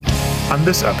on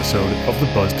this episode of the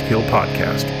Buzz to Kill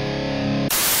podcast.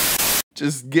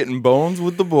 Just getting bones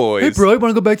with the boys. Hey, bro, you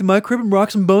want to go back to my crib and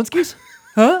rock some boneskis?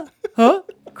 Huh?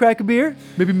 Crack a beer?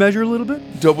 Maybe measure a little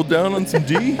bit? Double down on some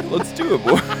D? Let's do it,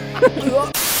 boy.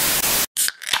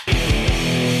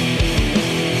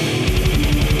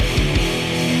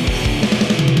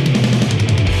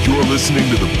 You're listening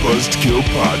to the Buzz to Kill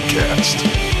podcast.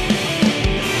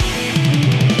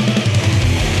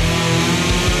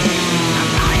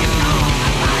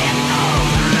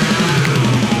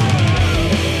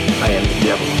 I am the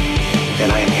devil,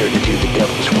 and I am here to do the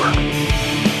devil's work.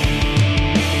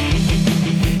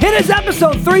 It is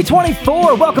episode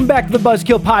 324. Welcome back to the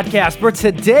Buzzkill Podcast, where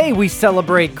today we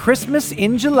celebrate Christmas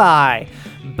in July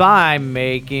by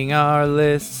making our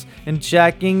lists and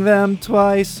checking them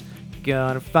twice.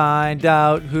 Gonna find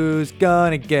out who's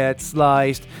gonna get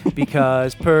sliced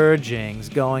because purging's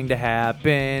going to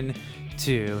happen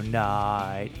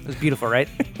tonight. It was beautiful, right?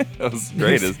 That was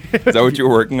great. Is that what you were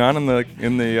working on in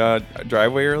the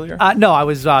driveway earlier? No, I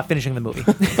was finishing the movie.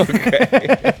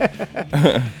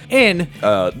 Okay. In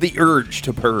The Urge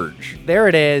to Purge. there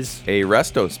it is, A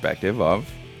Rest-O-Spective of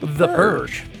The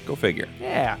Purge. Go figure.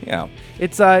 Yeah. Yeah.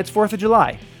 It's 4th of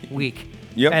July week.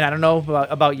 Yep. And I don't know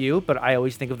about you, but I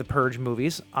always think of the Purge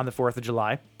movies on the 4th of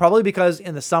July. Probably because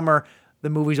in the summer, the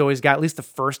movies always got, at least the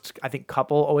first, I think,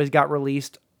 couple always got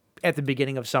released at the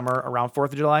beginning of summer around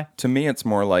 4th of July. To me, it's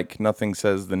more like nothing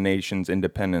says the nation's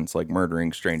independence like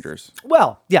murdering strangers.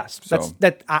 Well, yes. So-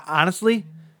 Honestly,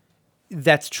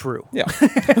 that's true. Yeah.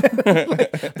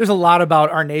 There's a lot about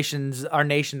our nation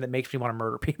that makes me want to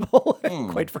murder people,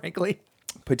 quite frankly.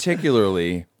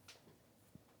 Particularly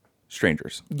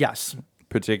strangers. Yes.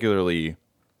 Particularly,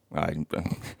 I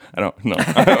don't know.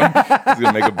 I was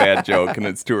going to make a bad joke, and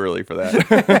it's too early for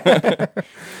that.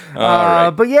 All right.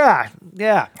 But yeah.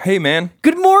 Hey, man.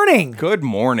 Good morning. Good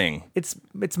morning. It's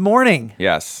morning.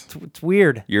 Yes. It's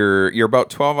weird. You're about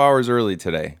 12 hours early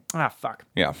today. Ah, fuck.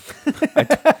 Yeah.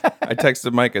 I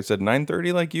texted Mike. I said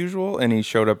 9:30 like usual, and he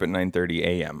showed up at 9:30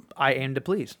 a.m. I aim to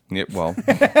please. Yeah, well,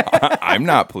 I'm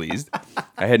not pleased.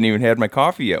 I hadn't even had my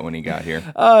coffee yet when he got here.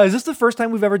 Is this the first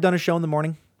time we've ever done a show in the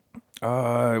morning?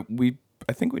 I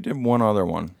think we did one other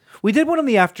one. We did one in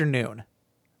the afternoon.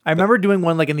 I remember doing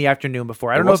one like in the afternoon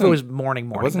before. I don't know if it was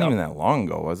morning. It wasn't though. even that long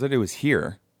ago, was it? It was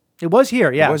here. It was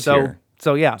here, yeah. It was so here.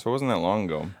 so yeah. So it wasn't that long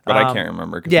ago, but I can't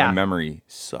remember because yeah. my memory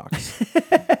sucks.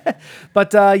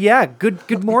 But yeah,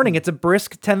 good morning. It's a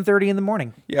brisk 10:30 in the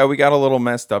morning. Yeah, we got a little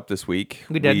messed up this week.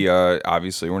 We did. We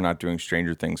obviously we're not doing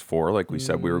Stranger Things 4 like we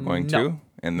said we were going No. to,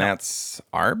 and that's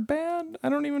our bad. I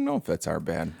don't even know if that's our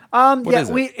bad. Yeah,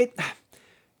 is it?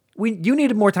 you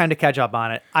needed more time to catch up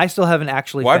on it. I still haven't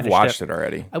actually Well, I've finished watched it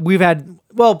already. We've had,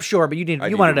 well, sure, but you need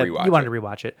wanted to to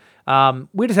rewatch it. rewatch it.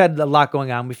 We just had a lot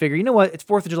going on. We figured, you know what? It's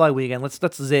 4th of July weekend. Let's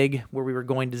zig where we were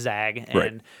going to zag.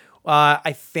 And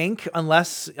I think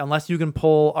unless you can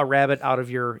pull a rabbit out of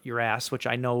your ass, which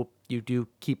I know you do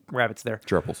keep rabbits there.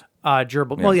 Gerbils.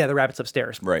 Gerbil. Yeah. Well, yeah, the rabbit's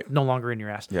upstairs. Right. No longer in your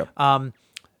ass. Yep.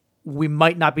 We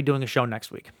might not be doing a show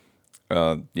next week.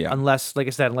 Yeah. Unless, like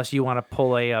I said, unless you want to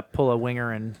pull a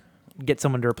winger and get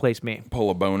someone to replace me. Pull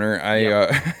a boner.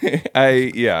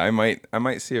 I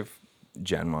might see if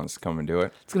Jen wants to come and do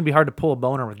it. It's gonna be hard to pull a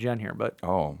boner with Jen here, but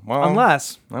Oh, well.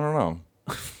 unless I don't know.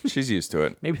 She's used to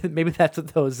it. maybe that's what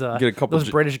those Get a couple those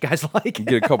British guys like.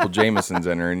 Get a couple Jamesons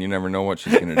in her, and you never know what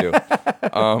she's going to do.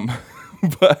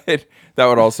 But that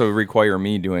would also require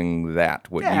me doing what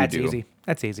Yeah, you that's do. easy.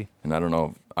 That's easy. And I don't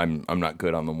know. I'm not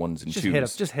good on the ones and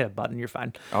twos. Just hit a button. You're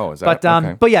fine. Oh, is that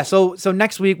okay? But yeah. So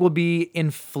next week we'll be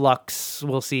in flux.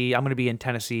 We'll see. I'm going to be in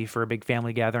Tennessee for a big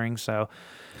family gathering. So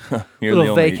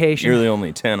little vacation. You're the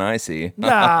only 10 I see.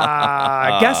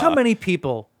 Guess how many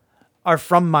people are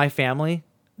from my family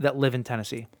that live in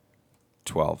Tennessee?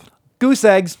 12. Goose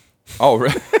eggs. Oh,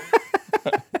 really?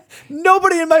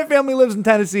 Nobody in my family lives in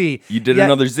Tennessee. You did Yet-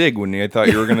 another zig when I thought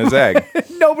you were going to zag.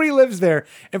 Nobody lives there.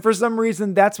 And for some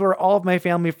reason, that's where all of my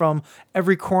family from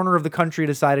every corner of the country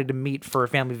decided to meet for a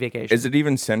family vacation. Is it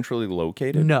even centrally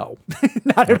located? No,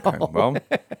 not at all. Well,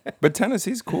 but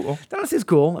Tennessee's cool. Tennessee's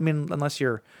cool. I mean, unless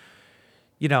you're,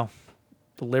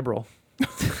 liberal.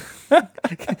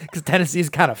 Because Tennessee's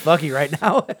kind of fucky right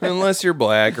now. Unless you're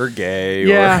black or gay.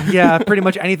 Yeah, pretty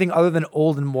much anything other than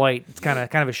old and white. It's kind of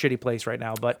a shitty place right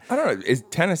now. But I don't know. Is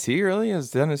Tennessee really?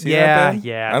 Is Tennessee yeah, that bad?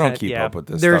 yeah. I don't keep up with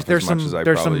this There's stuff as some much as I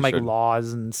there's probably some like should.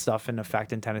 laws and stuff in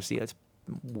effect in Tennessee. It's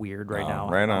weird right now.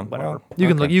 Right on. Whatever. Well, you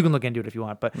can okay. look into it if you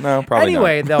want. But No, probably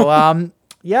anyway, though.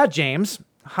 Yeah, James.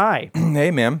 Hi. Hey,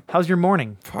 man. How's your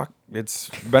morning? Fuck. It's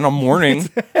been a morning.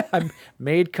 I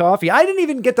made coffee. I didn't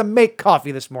even get to make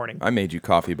coffee this morning. I made you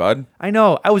coffee, bud. I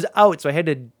know. I was out, so I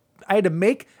had I had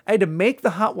to make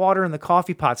the hot water in the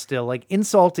coffee pot still, like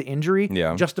insult to injury,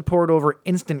 just to pour it over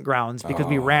instant grounds because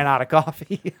we ran out of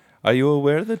coffee. Are you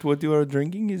aware that what you are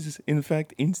drinking is, in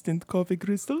fact, instant coffee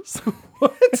crystals?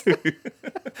 What?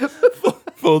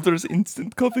 Folgers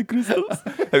instant coffee crystals.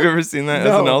 Have you ever seen that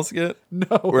SNL skit?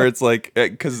 No. Where it's like,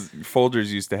 because Folgers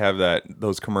used to have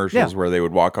those commercials where they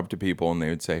would walk up to people and they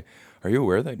would say, "Are you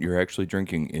aware that you're actually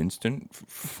drinking instant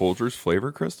Folgers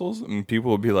flavor crystals?" And people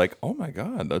would be like, "Oh my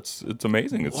God, it's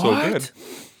amazing. It's so good."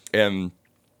 And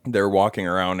they're walking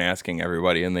around asking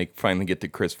everybody, and they finally get to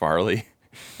Chris Farley.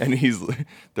 And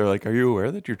they're like, "Are you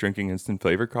aware that you're drinking instant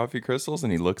flavor coffee crystals?"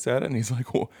 And he looks at it and he's like,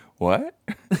 "What?"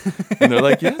 And they're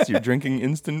like, "Yes, you're drinking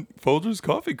instant Folgers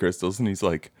coffee crystals." And he's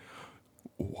like,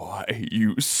 "Why,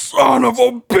 you son of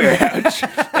a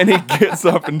bitch!" And he gets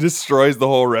up and destroys the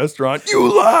whole restaurant.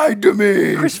 "You lied to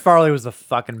me." Chris Farley was the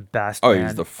fucking best. Oh, man. he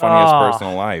was the funniest person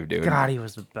alive, dude. God, he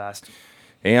was the best.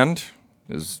 And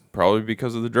it was probably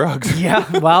because of the drugs.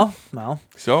 Yeah, well.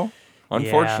 So,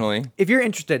 unfortunately. Yeah. If you're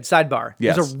interested, sidebar,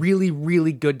 Yes. there's a really,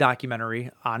 really good documentary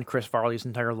on Chris Farley's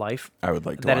entire life. I would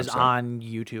like to that watch is that. on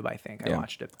YouTube, I think. I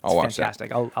watched it. It's I'll watch that.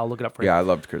 fantastic. I'll look it up for you. Yeah, I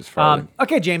loved Chris Farley.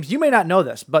 Okay, James, you may not know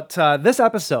this, but this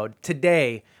episode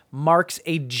today marks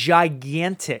a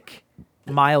gigantic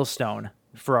milestone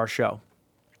for our show.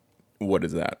 What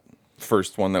is that?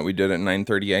 First one that we did at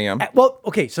 9:30 a.m.? Well,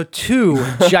 okay, so 2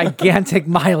 gigantic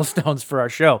milestones for our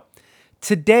show.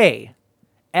 Today,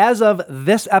 as of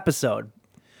this episode,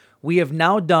 we have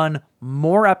now done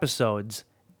more episodes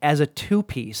as a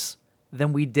 2-piece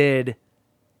than we did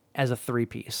as a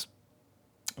 3-piece.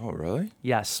 Oh, really?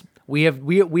 Yes. We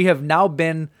have now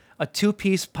been a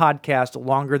 2-piece podcast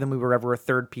longer than we were ever a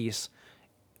 3rd piece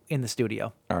in the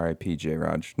studio. R.I.P. J.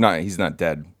 Raj. No, he's not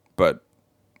dead, but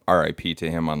R.I.P. to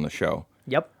him on the show.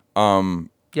 Yep.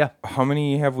 Yeah. How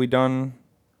many have we done?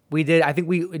 We did. I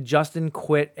think Justin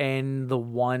quit and the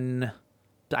one.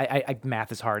 I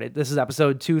math is hard. This is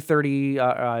episode 230.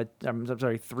 I'm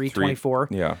sorry, 324.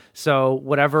 Yeah. So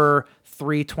whatever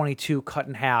 322 cut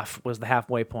in half was the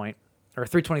halfway point, or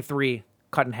 323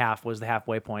 cut in half was the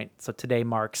halfway point. So today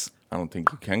marks. I don't think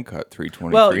you can cut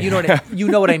 323. Well, you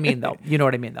know what I mean though. You know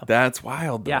what I mean though. That's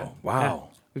wild, though. Yeah. Wow. Yeah.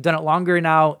 We've done it longer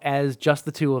now as just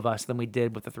the 2 of us than we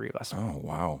did with the 3 of us. Oh,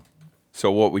 wow.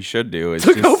 So what we should do is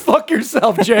So go fuck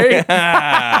yourself, Jay.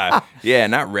 yeah,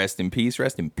 not rest in peace,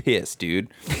 rest in piss, dude.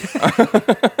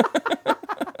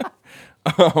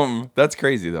 That's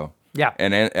crazy though. Yeah.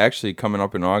 And actually coming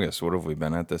up in August, what have we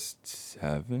been at this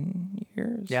 7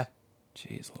 years? Yeah.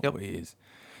 Jeez Louise.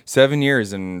 7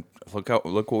 years, and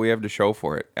look what we have to show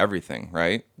for it. Everything,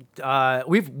 right?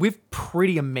 We've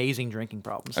pretty amazing drinking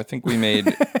problems. I think we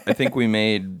made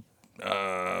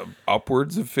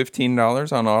upwards of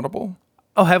 $15 on Audible.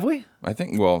 Oh, have we? I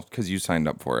think, well, because you signed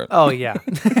up for it. Oh, yeah.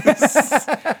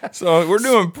 So we're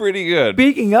doing pretty good.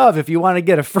 Speaking of, if you want to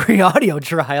get a free audio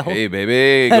trial, Hey,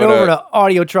 baby. head go over to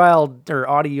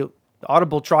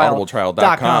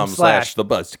audibletrial.com/the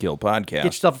Buzzkill Podcast. Get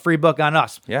yourself a free book on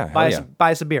us. Yeah, Buy hell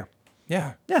us a beer.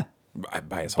 Yeah. Yeah.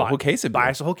 Buy us a whole case of beer. Buy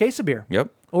us a whole case of beer. Yep.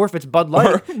 Or if it's Bud Light,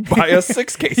 Or buy us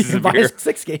 6 cases of buy beer. us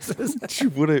 6 cases.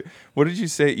 What did you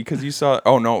say? Because you saw,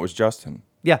 oh, no, it was Justin.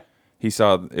 Yeah. He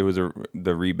saw it was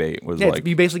the rebate was Yeah, like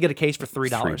you basically get a case for $3.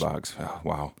 $3. Oh,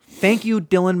 wow. Thank you,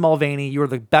 Dylan Mulvaney. You are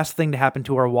the best thing to happen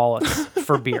to our wallets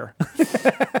for beer.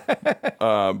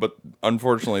 But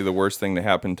unfortunately, the worst thing to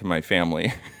happen to my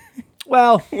family.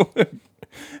 Well,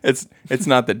 It's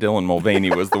not that Dylan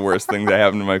Mulvaney was the worst thing that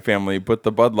happened to my family, but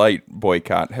the Bud Light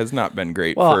boycott has not been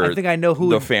great for I think I know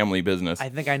who the family business. I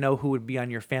think I know who would be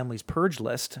on your family's purge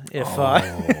list if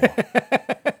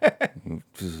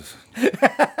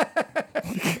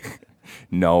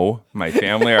No, my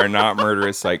family are not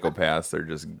murderous psychopaths. They're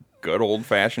just good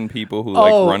old-fashioned people who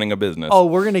like running a business. Oh,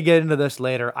 we're going to get into this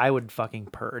later. I would fucking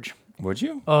purge. Would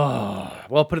you?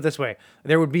 Well, put it this way.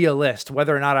 There would be a list.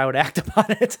 Whether or not I would act upon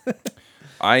it.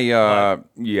 Yeah.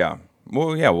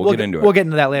 Well, yeah, we'll get into it. We'll get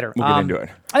into that later. We'll get into it.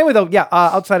 Anyway, though, yeah.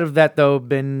 Outside of that, though,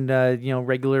 been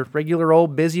regular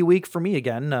old busy week for me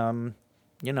again.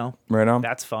 Right on.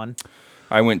 That's fun.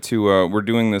 I went to. We're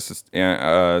doing this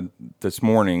this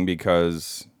morning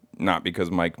not because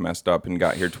Mike messed up and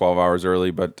got here 12 hours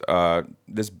early, but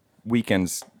this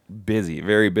weekend's busy,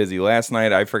 very busy. Last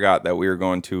night I forgot that we were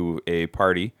going to a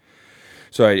party.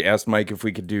 So I asked Mike if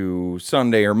we could do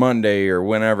Sunday or Monday or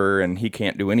whenever, and he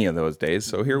can't do any of those days.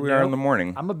 So here we are in the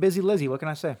morning. I'm a busy Lizzie. What can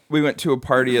I say? We went to a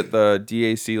party at the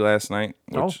DAC last night,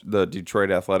 the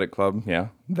Detroit Athletic Club. Yeah,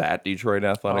 that Detroit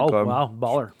Athletic Club. Oh, wow.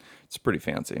 Baller. It's pretty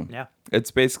fancy. Yeah.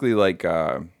 It's basically like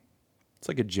it's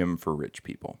like a gym for rich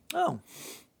people. Oh.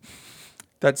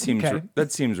 That seems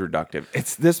reductive.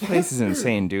 This place is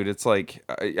insane, dude. It's like,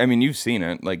 I mean, you've seen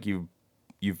it. Like you've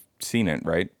seen it,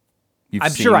 right?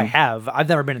 I'm sure I have. I've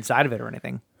never been inside of it or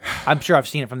anything. I'm sure I've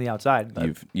seen it from the outside.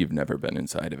 But You've never been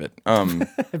inside of it.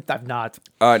 I've not.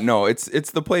 No,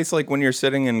 it's the place like when you're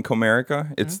sitting in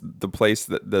Comerica. It's the place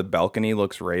that the balcony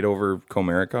looks right over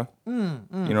Comerica. You know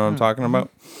what I'm talking about?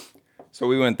 So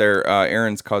we went there.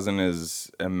 Aaron's cousin is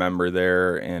a member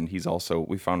there, and he's also.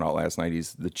 We found out last night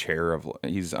he's the chair of.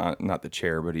 He's on, not the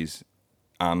chair, but he's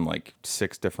on like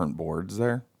 6 different boards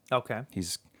there. Okay.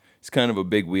 He's kind of a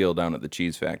big wheel down at the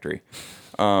cheese factory.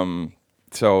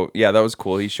 So yeah, that was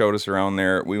cool. He showed us around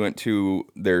there. We went to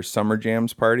their summer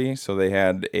jams party. So they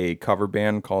had a cover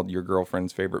band called Your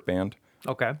Girlfriend's Favorite Band.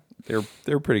 Okay. They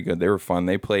were pretty good. They were fun.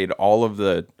 They played all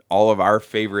of our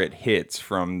favorite hits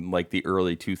from like the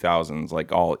early 2000s,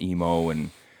 like all emo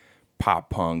and pop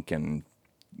punk and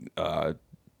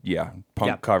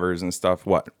punk covers and stuff.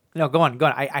 What? No, go on.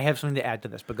 I have something to add to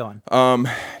this, but go on.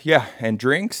 Yeah, and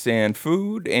drinks and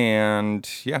food, and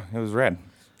yeah, it was rad.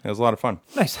 It was a lot of fun.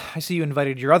 Nice. I see you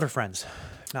invited your other friends,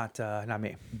 not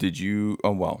me. Did you?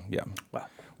 Oh well, yeah. Well,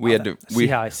 we had to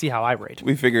see how I rate.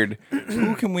 We figured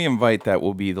who can we invite that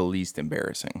will be the least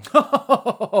embarrassing.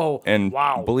 And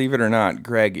wow. Believe it or not,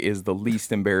 Greg is the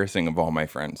least embarrassing of all my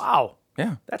friends. Wow.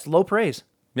 Yeah. That's low praise.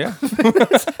 Yeah.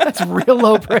 That's real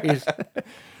low praise.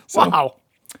 Wow.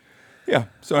 Yeah.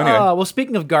 So anyway. Well,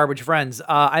 speaking of garbage friends,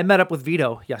 I met up with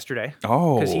Vito yesterday.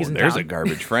 Oh, he's in there's town. a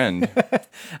garbage friend.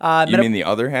 You mean the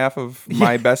other half of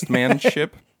my best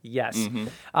manship? Yes.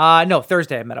 Mm-hmm. No,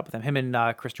 Thursday I met up with him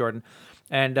and Chris Jordan.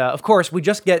 And of course, we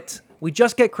just get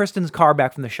Kristen's car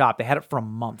back from the shop. They had it for a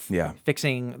month. Yeah.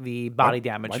 Fixing the body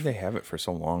damage. Why'd they have it for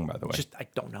so long, by the way? I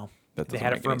don't know. That they doesn't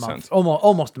had it make for a any month. sense.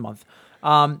 Almost a month.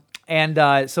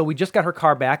 And so we just got her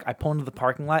car back. I pull into the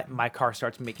parking lot. My car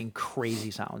starts making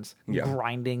crazy sounds. Yeah.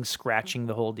 Grinding, scratching,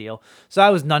 the whole deal. So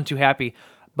I was none too happy.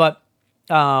 But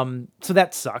so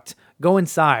that sucked. Go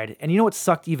inside. And you know what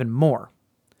sucked even more?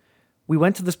 We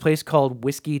went to this place called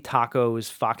Whiskey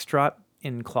Tacos Foxtrot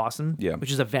in Clawson,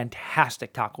 which is a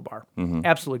fantastic taco bar. Mm-hmm.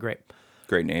 Absolutely great.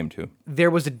 Great name, too.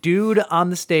 There was a dude on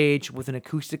the stage with an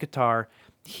acoustic guitar.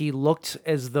 He looked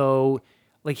as though,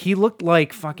 he looked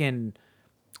like fucking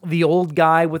the old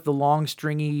guy with the long,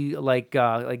 stringy, like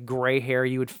gray hair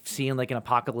you would see in like an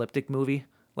apocalyptic movie.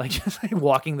 Like just like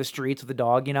walking the streets with a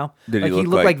dog, you know? Did he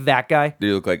looked like that guy. Did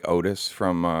he look like Otis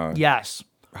from Yes.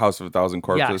 House of a Thousand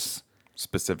Corpses? Yes.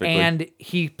 Specifically. And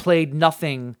he played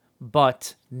nothing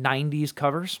but 90s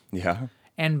covers. Yeah.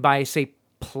 And by say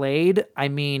played, I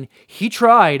mean he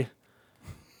tried.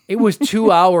 It was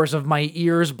 2 hours of my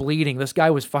ears bleeding. This guy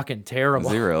was fucking terrible.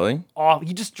 Is he really? Oh,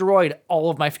 he destroyed all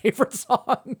of my favorite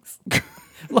songs.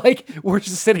 Like, we're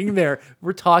just sitting there,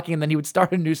 we're talking, and then he would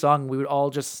start a new song, and we would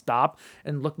all just stop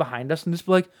and look behind us and just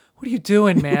be like, what are you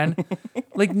doing, man?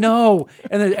 Like, no.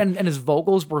 And his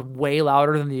vocals were way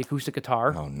louder than the acoustic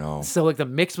guitar. Oh, no. So, like, the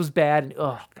mix was bad, and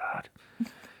oh, God.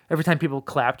 Every time people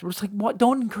clapped, we're just like, what?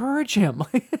 Don't encourage him.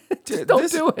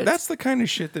 Don't do it. That's the kind of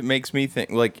shit that makes me think,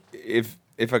 like, if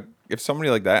somebody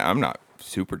like that, I'm not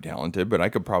super talented, but I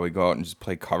could probably go out and just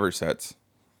play cover sets.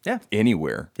 Yeah.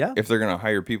 Anywhere. Yeah. If they're going to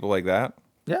hire people like that.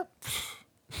 Yeah.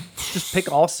 Just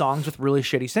pick all songs with really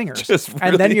shitty singers. Just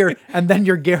and then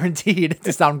you're guaranteed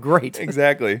to sound great.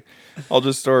 Exactly. I'll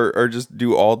just just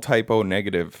do all typo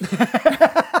negative.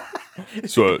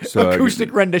 so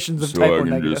acoustic renditions of typo negative.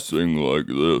 So I can just sing like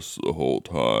this the whole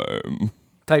time.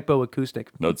 Typo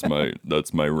acoustic. That's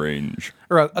my range.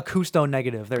 Or acousto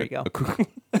negative. There you go.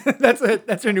 That's it.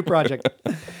 That's your new project.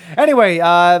 Anyway,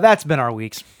 that's been our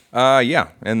weeks. Yeah.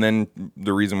 And then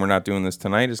the reason we're not doing this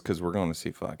tonight is because we're going to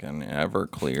see fucking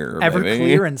Everclear.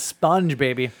 Everclear and Sponge,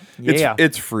 baby. Yeah.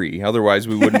 It's free. Otherwise,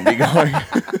 we wouldn't be going.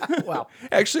 Wow.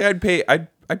 Actually, I'd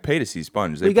pay to see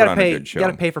Sponge. They put on a good show. You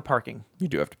got to pay for parking. You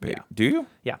do have to pay. Yeah. Do you?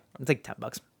 Yeah. It's like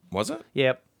 $10. Was it?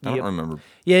 Yep. I don't remember.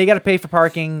 Yeah, you got to pay for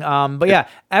parking. But yeah,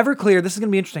 Everclear, this is going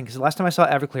to be interesting because the last time I saw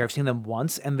Everclear, I've seen them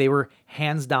once, and they were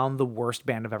hands down the worst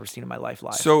band I've ever seen in my life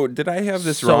live. So did I have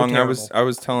this So wrong? terrible. I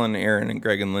was telling Aaron and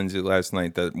Greg and Lindsay last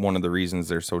night that one of the reasons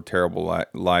they're so terrible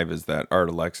live is that Art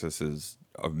Alexis is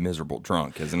a miserable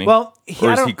drunk, isn't he? Well,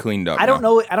 or is he cleaned up? I don't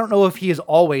know. I don't know if he is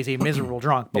always a miserable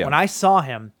drunk, but Yeah. when I saw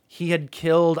him, he had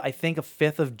killed, I think, a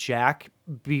fifth of Jack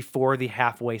before the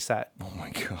halfway set. Oh my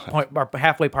god! Or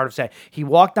halfway part of set. He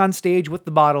walked on stage with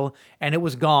the bottle, and it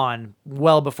was gone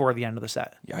well before the end of the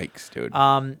set. Yikes, dude.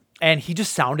 And he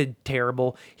just sounded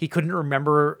terrible. He couldn't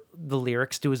remember the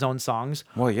lyrics to his own songs.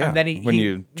 Well, yeah, And then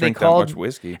you they drink called, that much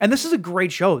whiskey. And this is a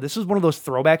great show. This is one of those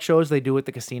throwback shows they do at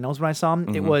the casinos when I saw him.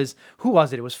 Mm-hmm. It was, who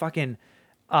was it? It was fucking,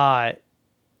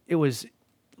 it was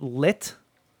Lit.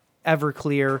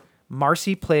 Everclear,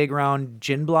 Marcy Playground,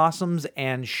 Gin Blossoms,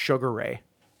 and Sugar Ray.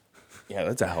 Yeah,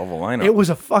 that's a hell of a lineup. It was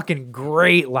a fucking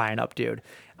great lineup, dude.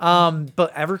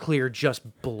 But Everclear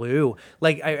just blew.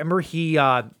 Like, I remember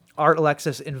Art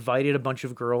Alexis invited a bunch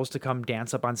of girls to come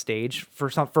dance up on stage for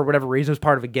whatever reason. It was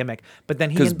part of a gimmick. But then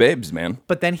because babes, man.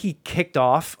 But then he kicked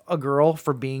off a girl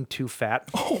for being too fat.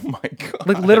 Oh my god!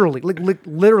 Like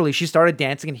literally, she started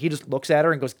dancing and he just looks at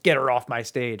her and goes, "Get her off my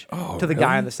stage." To the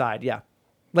guy on the side. Yeah,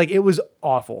 like it was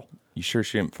awful. You sure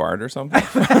she didn't fart or something?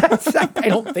 I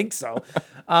don't think so.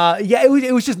 Yeah,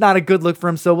 it was just not a good look for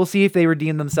him. So we'll see if they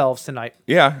redeem themselves tonight.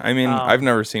 Yeah, I mean, I've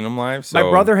never seen them live. So my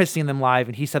brother has seen them live,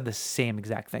 and he said the same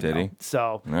exact thing. Did he? So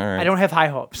all right. I don't have high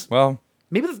hopes. Well,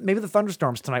 maybe the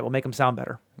thunderstorms tonight will make him sound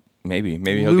better. maybe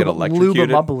he'll get electrocuted. Lube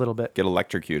him up a little bit. Get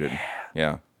electrocuted.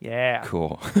 Yeah. Yeah.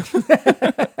 Cool.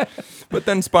 But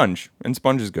then Sponge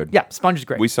is good. Yeah, Sponge is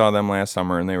great. We saw them last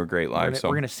summer and they were great live.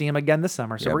 We're gonna see him again this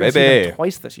summer. So Yeah, we're gonna see baby. him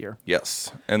twice this year.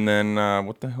 Yes. And then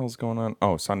what the hell's going on?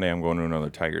 Oh, Sunday I'm going to another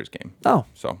Tigers game. Oh,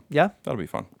 So yeah. that'll be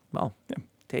fun. Well, Yeah.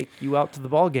 take you out to the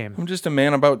ball game. I'm just a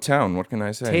man about town. What can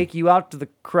I say? Take you out to the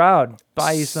crowd.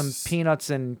 Buy you some peanuts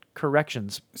and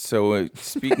corrections. So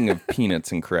speaking of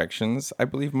peanuts and corrections, I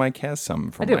believe Mike has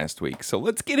some from do. last week. So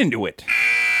let's get into it.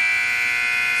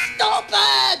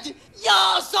 Stupid!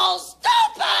 You're so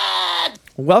stupid!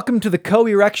 Welcome to the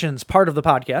co-erections part of the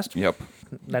podcast. Yep.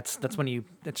 That's when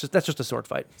that's just a sword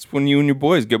fight. It's when you and your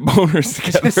boys get boners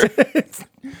together.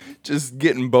 Just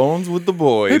getting bones with the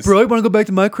boys. Hey, bro, you want to go back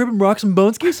to my crib and rock some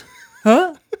boneskis?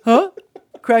 Huh?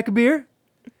 Crack a beer?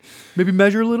 Maybe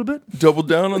measure a little bit? Double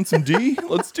down on some D?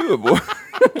 Let's do it, boy.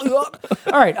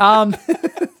 All right.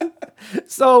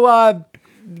 So,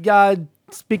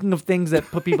 speaking of things that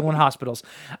put people in hospitals,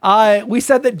 we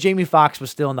said that Jamie Foxx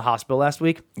was still in the hospital last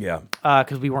week. Yeah.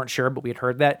 Because we weren't sure, but we had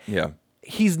heard that. Yeah.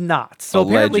 He's not. So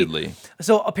Allegedly.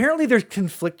 Apparently there's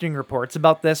conflicting reports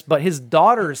about this, but his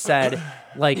daughter said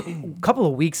like a couple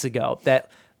of weeks ago that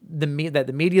the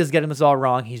media is getting this all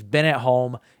wrong. He's been at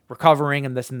home recovering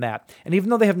and this and that. And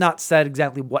even though they have not said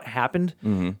exactly what happened,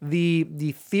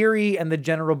 the theory and the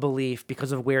general belief,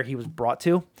 because of where he was brought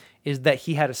to, is that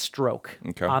he had a stroke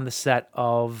on the set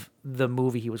of the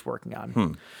movie he was working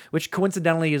on, which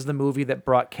coincidentally is the movie that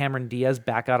brought Cameron Diaz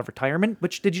back out of retirement.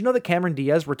 Which, did you know that Cameron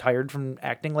Diaz retired from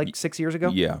acting like 6 years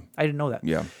ago? Yeah. I didn't know that.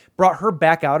 Yeah. Brought her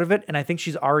back out of it, and I think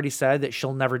she's already said that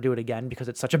she'll never do it again because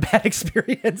it's such a bad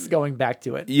experience going back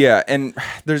to it. Yeah, and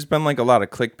there's been like a lot of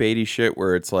clickbaity shit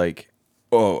where it's like,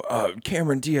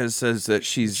 Cameron Diaz says that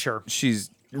she's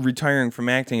retiring from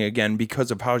acting again because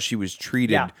of how she was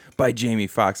treated by Jamie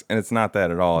Foxx, and it's not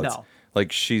that at all. It's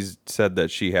like she's said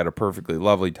that she had a perfectly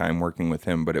lovely time working with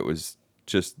him, but it was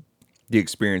just the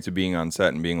experience of being on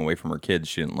set and being away from her kids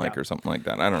she didn't like or something like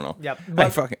that. I don't know. Yep.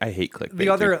 I hate clickbait.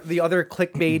 The other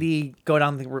clickbaity go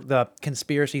down the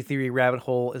conspiracy theory rabbit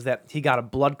hole is that he got a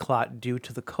blood clot due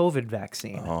to the COVID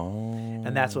vaccine.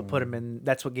 And that's what put him in.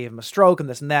 That's what gave him a stroke and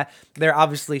this and that. They're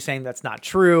obviously saying that's not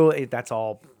true. That's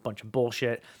all a bunch of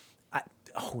bullshit.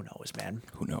 Who knows, man?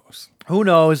 Who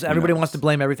knows? Everybody wants to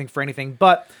blame everything for anything,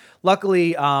 but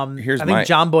luckily, I think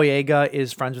John Boyega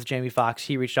is friends with Jamie Foxx.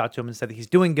 He reached out to him and said that he's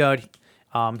doing good.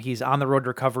 He's on the road to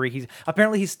recovery.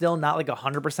 He's still not like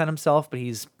 100% himself, but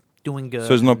he's doing good. So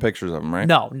there's no pictures of him, right?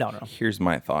 No. Here's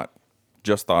my thought.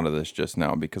 Just thought of this just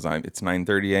now because it's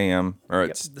 9:30 a.m. or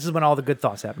it's this is when all the good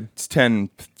thoughts happen. It's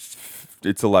 10.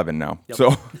 It's 11 now. Yep.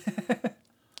 So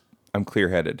I'm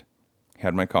clear-headed.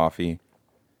 Had my coffee.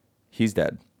 He's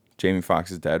dead. Jamie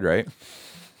Foxx is dead, right?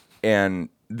 And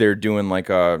they're doing like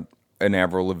an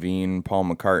Avril Lavigne, Paul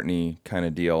McCartney kind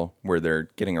of deal where they're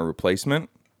getting a replacement,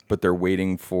 but they're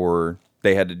waiting for.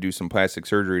 They had to do some plastic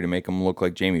surgery to make him look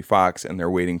like Jamie Foxx, and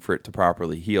they're waiting for it to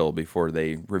properly heal before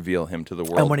they reveal him to the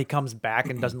world. And when he comes back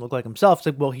and doesn't look like himself, it's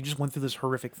like, well, he just went through this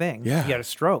horrific thing. Yeah. He had a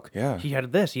stroke. Yeah. He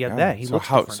had this. He had that. He looks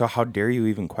different. So how dare you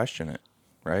even question it,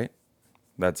 right?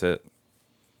 That's it.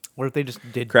 What if they just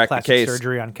did Crack the plastic case.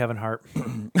 surgery on Kevin Hart?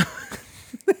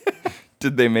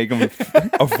 Did they make him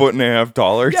a foot and a half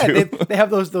taller too? They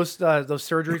have those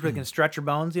surgeries where they can stretch your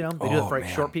bones. You know, they do it for like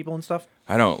short people and stuff.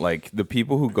 I don't like the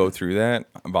people who go through that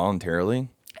voluntarily.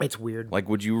 It's weird. Like,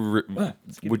 would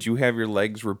you have your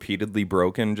legs repeatedly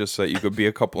broken just so that you could be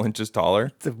a couple inches taller?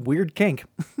 It's a weird kink.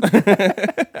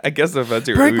 I guess if that's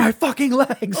your Break my fucking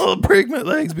legs. Oh, break my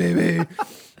legs, baby.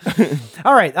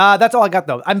 All right, that's all I got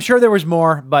though. I'm sure there was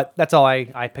more, but that's all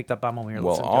I picked up on when we were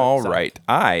listening to it. All right.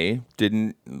 I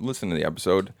didn't listen to the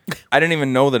episode. I didn't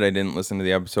even know that I didn't listen to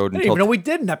the episode I didn't even know we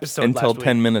did an episode until last week.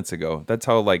 10 minutes ago. That's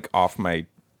how like off my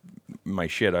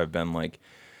shit I've been. Like,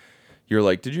 you're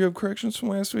like, did you have corrections from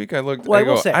last week? I looked. Well, I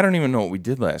will go, say, I don't even know what we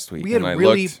did last week. We had and I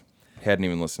really. looked, Hadn't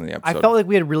even listened to the I episode. felt like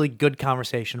we had a really good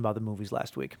conversation about the movies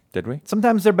last week. Did we?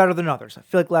 Sometimes they're better than others. I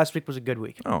feel like last week was a good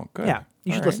week. Oh, good. Yeah,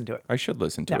 you should All listen to it. I should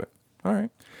listen to Yeah. it. All right.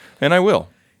 And I will.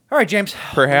 All right, James.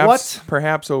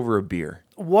 Perhaps over a beer.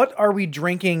 What are we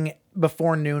drinking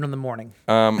before noon in the morning?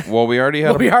 Well, we already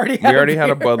had we already had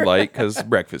a a Bud Light because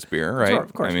breakfast beer, right? Sure,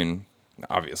 of course. I mean,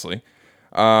 obviously.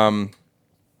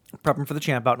 Prepping for the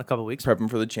champ out in a couple weeks. Prepping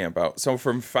for the champ out. So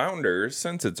from Founders,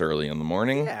 since it's early in the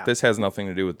morning, Yeah. this has nothing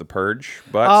to do with the Purge,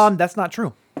 but That's not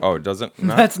true. oh, it doesn't?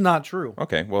 Not? That's not true.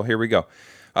 Okay, well, here we go.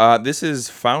 This is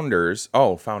Founders.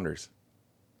 Oh, Founders.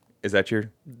 Is that your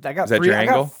I got Is that three. your I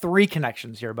angle? got three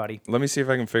connections here, buddy. Let me see if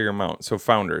I can figure them out. So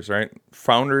Founders, right?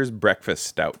 Founders Breakfast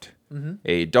Stout. Mm-hmm.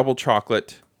 A double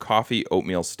chocolate coffee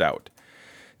oatmeal stout.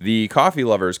 The coffee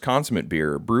lover's consummate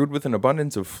beer, brewed with an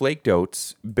abundance of flaked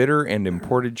oats, bitter and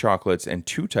imported chocolates, and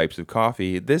 2 types of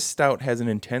coffee. This stout has an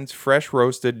intense, fresh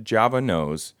roasted Java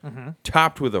nose,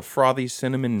 topped with a frothy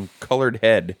cinnamon-colored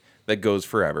head that goes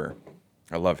forever.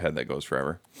 I love head that goes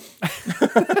forever.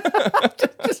 I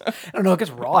don't know. It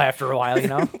gets raw after a while, you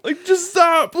know. Like, just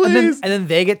stop, and please. then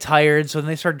they get tired, so then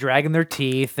they start dragging their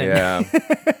teeth. And Yeah.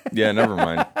 Yeah, never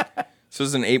mind. So this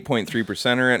is an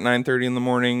 8.3%er at 9:30 in the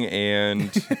morning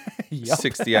and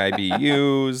 60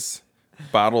 IBUs,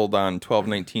 bottled on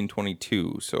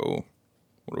 12/19/22. So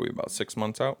what are we, about 6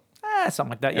 months out? something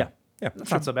like that. Yeah, Yeah.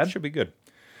 That's not so bad. Should be good.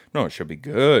 No, it should be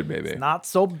good, baby. not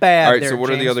so bad. All right, there, so what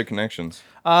are the James. other connections?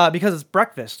 Because it's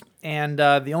breakfast, and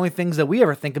the only things that we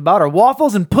ever think about are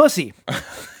waffles and pussy.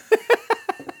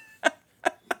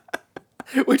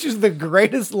 Which is the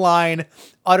greatest line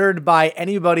uttered by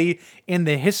anybody in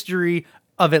the history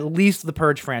of at least the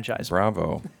Purge franchise.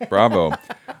 Bravo.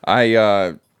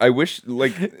 I wish,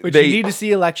 like, Which you need to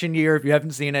see election year if you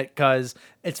haven't seen it, because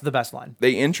it's the best line.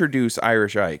 they introduce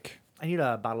Irish Ike, I need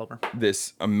a bottle opener.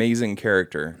 this amazing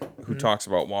character Mm-hmm. who talks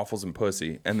about waffles and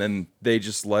pussy, and then they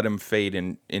just let him fade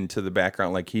into the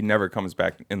background like he never comes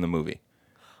back in the movie.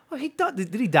 Oh,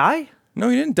 did he die? No,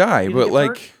 he didn't die, Did he but get like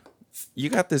hurt? you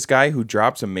got this guy who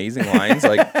drops amazing lines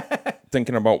like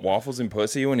thinking about waffles and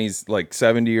pussy when he's like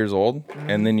 70 years old,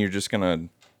 and then you're just gonna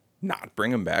not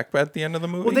bring him back at the end of the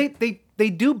movie. Well, they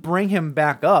do bring him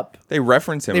back up. They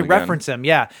reference him. They again. reference him,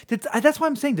 yeah. That's why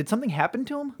I'm saying, did something happen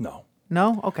to him? No,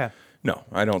 No? Okay. no,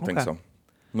 I don't think Okay. so.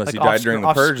 Unless Like he died during the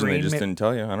off purge and they screen, just maybe. didn't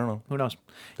tell you. I don't know. Who knows?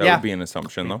 That yeah. would be an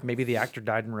assumption, though. Maybe the actor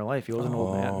died in real life. He was an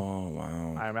old man. Oh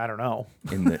wow! I don't know.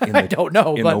 In the I don't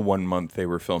know, In but the 1 month they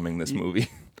were filming this movie,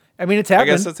 I mean, it's I happened.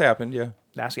 guess it's happened. Yeah.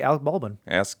 Ask Alec Baldwin.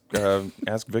 Ask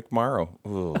Vic Morrow.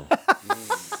 Ooh.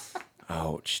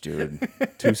 Ouch, dude.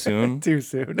 Too soon? Too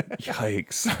soon.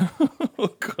 Yikes. Oh,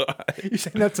 God. You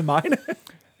saying that to mine?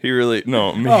 He really,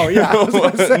 no, me. Oh, yeah, I was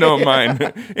gonna say. No, mine.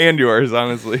 And yours,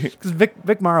 honestly. Because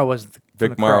Vic Morrow was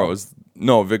Vic Morrow was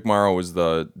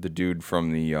the dude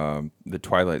from the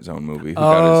Twilight Zone movie who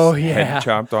Oh, got his yeah. head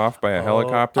chopped off by a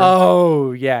helicopter.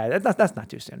 Oh, yeah. That's not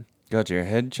too soon. Got your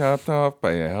head chopped off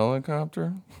by a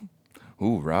helicopter?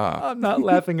 Hoorah. I'm not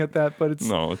laughing at that, but it's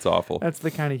No, it's awful. that's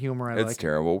the kind of humor I It's like.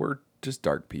 terrible. We're just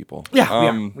dark people.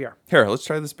 Yeah, we are. Here, let's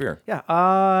try this beer. Yeah.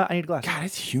 I need a glass. God,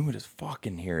 it's humid as fuck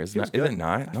in here, isn't Feels it? Is good. it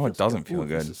not? That No, it feels doesn't good. feel Ooh,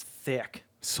 good. This is thick.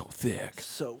 So thick.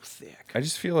 So thick. I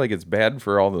just feel like it's bad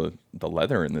for all the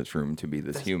leather in this room to be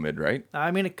this humid, right?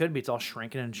 I mean, it could be. It's all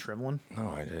shrinking and shriveling.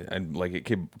 No, I like it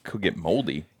could get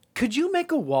moldy. Could you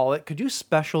make a wallet? Could you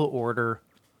special order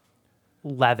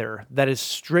leather that is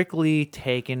strictly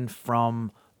taken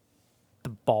from the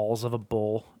balls of a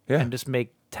bull Yeah. and just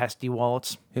make testy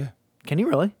wallets? Yeah, Can you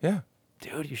really? yeah,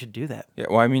 Dude, you should do that. yeah.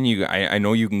 Well, I mean, I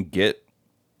know you can get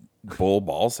bull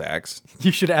ball sacks.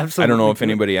 You should absolutely. I don't know if do it.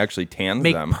 anybody actually tans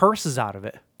Make them. purses out of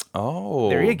it. Oh,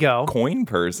 There you go. Coin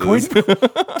purses. Dude.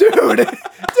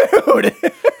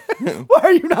 Why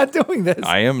are you not doing this?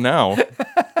 I am now.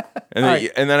 And then,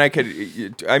 Alright. and then I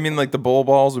could, I mean, like the bull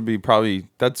balls would be probably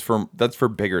that's for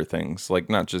bigger things, like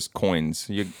not just coins.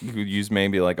 You could use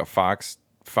maybe like a fox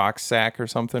sack or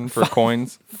something for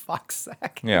coins. Fox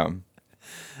sack. Yeah,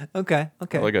 Okay.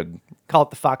 like a. Call it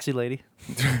the Foxy Lady.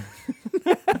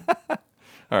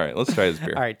 All right, let's try this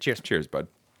beer. All right, cheers. Cheers, bud.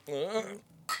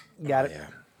 Got it. Yeah.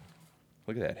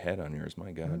 Look at that head on yours,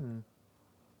 my God.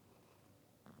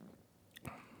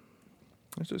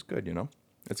 It's just good, you know.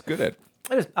 It's good at.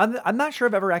 It is. I'm not sure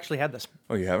I've ever actually had this.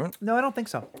 Oh, you haven't? No, I don't think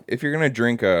so. If you're gonna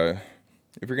drink a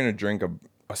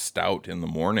stout in the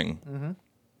morning,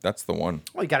 that's the one.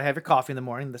 Well, you got to have your coffee in the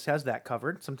morning. This has that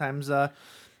covered. Sometimes,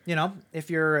 if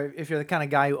you're the kind of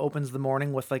guy who opens the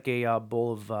morning with like a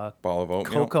bowl of Ball of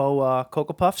oatmeal.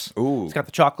 cocoa puffs. Ooh. It's got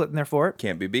the chocolate in there for it.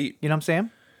 Can't be beat. You know what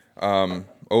I'm saying?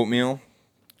 Oatmeal,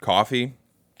 coffee,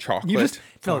 chocolate.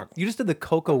 You just did the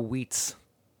cocoa wheats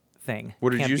thing. What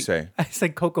did Can't you be- say? I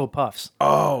said Cocoa Puffs.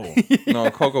 Oh, no,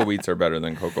 Cocoa Wheats are better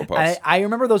than Cocoa Puffs. I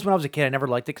remember those when I was a kid. I never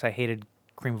liked it because I hated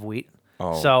cream of wheat.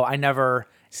 Oh. So I never.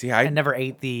 See, I never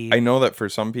ate the. I know that for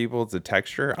some people it's the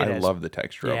texture. I is. love the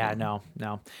texture of Yeah, them.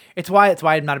 no. It's why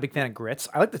I'm not a big fan of grits.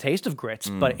 I like the taste of grits,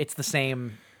 but it's the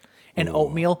same. And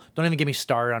oatmeal. Don't even get me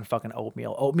started on fucking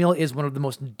oatmeal. Oatmeal is one of the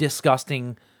most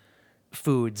disgusting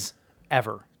foods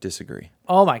ever. Disagree.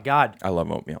 Oh my god, I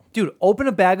love oatmeal. dude! Open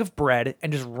a bag of bread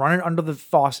and just run it under the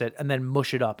faucet and then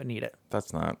mush it up and eat it.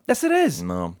 That's not. Yes, it is.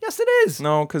 No. Yes, it is.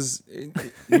 No, because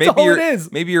That's all it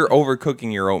is. Maybe you're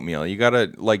overcooking your oatmeal. You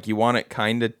gotta you want it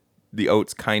kind of the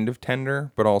oats kind of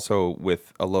tender, but also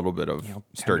with a little bit of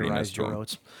sturdiness Tenderize to your them.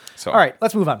 oats. So All right,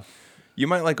 let's move on. you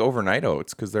might like overnight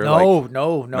oats because they're No,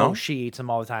 No? no. She eats them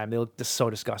all the time. They look just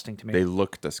so disgusting to me. they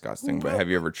look disgusting. But have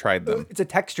you ever tried them? It's a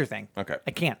texture thing. Okay.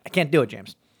 I can't do it,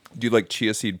 James. Do you like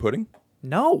chia seed pudding?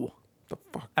 No, The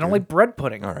fuck. I don't dude? like bread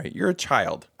pudding. All right, you're a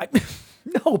child.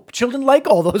 No, children like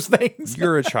all those things.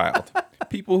 You're a child.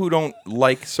 People who don't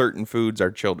like certain foods are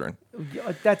children.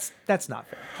 That's not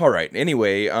fair. All right.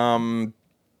 Anyway,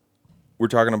 we're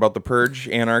talking about the Purge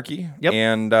anarchy. Yep.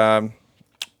 And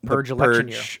Purge the election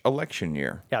year. Purge election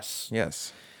year. Yes.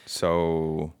 Yes.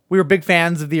 So We were big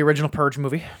fans of the original Purge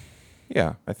movie.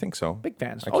 yeah, I think so. Big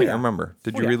fans. I Oh, can't yeah. remember.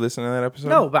 Did Oh, you yeah. re-listen to that episode?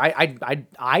 No, but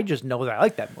I just know that I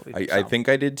like that movie. I so. think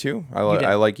I did too. did.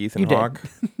 I like Ethan You did. Hawke.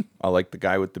 I like the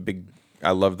guy with the big.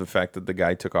 I love the fact that the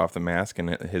guy took off the mask and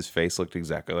his face looked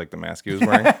exactly like the mask he was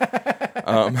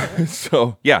wearing.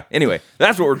 So yeah. Anyway,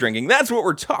 that's what we're drinking. That's what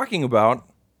we're talking about.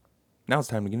 Now it's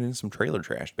time to get into some trailer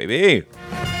trash, baby.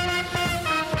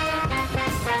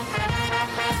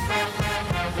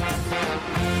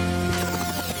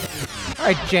 All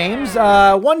right, James.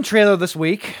 One trailer this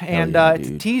week, and yeah, it's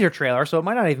a dude. teaser trailer, so it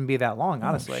might not even be that long,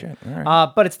 honestly. shit. All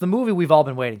right. But it's the movie we've all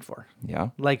been waiting for. Yeah.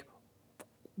 Like,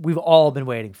 we've all been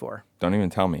waiting for. Don't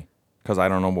even tell me, because I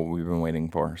don't know what we've been waiting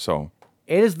for. So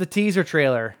It is the teaser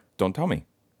trailer don't tell me.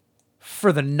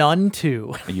 for The Nun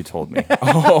 2. You told me.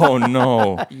 Oh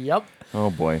no. Yep.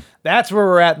 Oh boy. That's where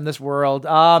we're at in this world.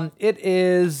 It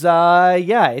is,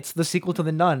 it's the sequel to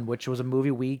The Nun, which was a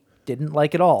movie we didn't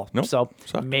like at all. Nope. So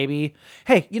Sucked. maybe,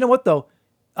 hey, you know what though?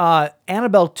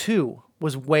 Annabelle 2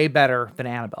 was way better than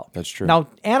Annabelle. That's true. Now,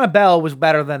 Annabelle was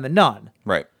better than The Nun,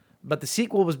 Right. but the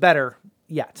sequel was better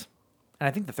yet. And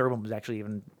I think the third one was actually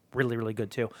even really, really good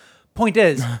too. Point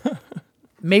is,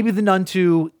 maybe The Nun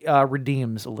 2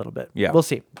 redeems a little bit. Yeah. We'll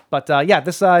see. But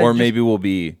this... Or maybe we'll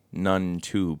be none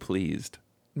too pleased.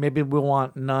 Maybe we'll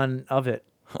want none of it.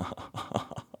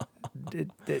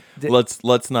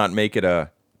 Let's not make it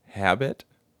a habit.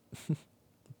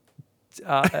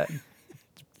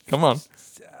 Come on.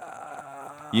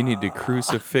 You need to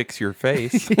crucifix your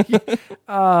face.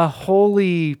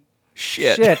 Holy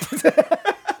Shit. shit.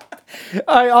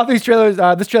 All right, all these trailers.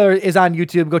 This trailer is on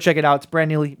YouTube. Go check it out. It's brand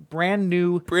newly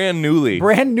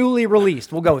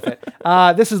released. We'll go with it.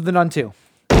 This is The Nun 2.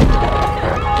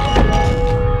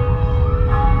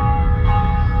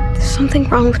 There's something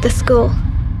wrong with the school.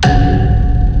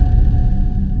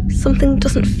 Something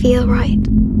doesn't feel right.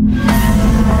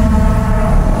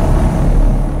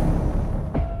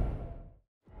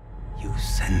 You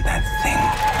send that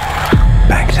thing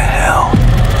back to hell.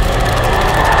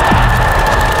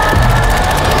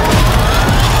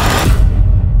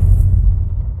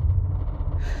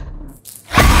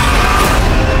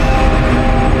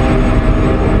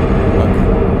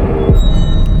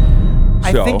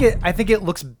 I think it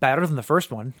looks better than the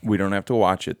first one. We don't have to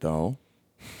watch it though,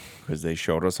 because they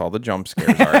showed us all the jump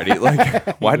scares already.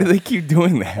 Like, why do they keep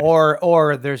doing that?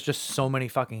 Or there's just so many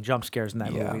fucking jump scares in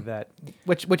that Yeah. movie that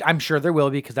which I'm sure there will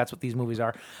be because that's what these movies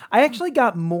are. I actually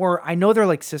got more. I know they're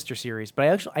like sister series,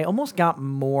 but I almost got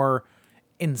more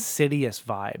Insidious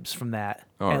vibes from that.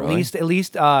 Oh, at really?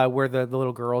 least where the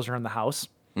little girls are in the house.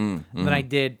 Than I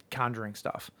did Conjuring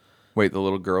stuff Wait, the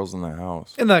little girls in the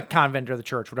house. in the convent or the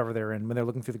church, whatever they're in, when they're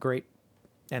looking through the grate,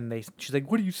 and she's like,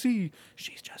 "What do you see?"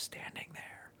 She's just standing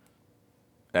there.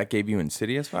 That gave you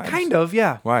Insidious vibes? Kind of,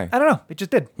 yeah. Why? I don't know. It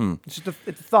just did. It's just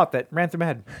it's a thought that ran through my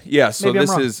head. Yeah, so Maybe I'm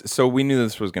wrong. so we knew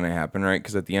this was going to happen, right?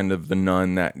 Because at the end of The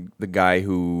Nun, that the guy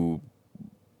who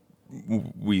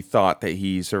we thought that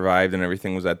he survived and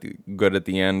everything was good at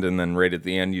the end, and then right at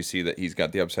the end you see that he's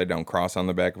got the upside down cross on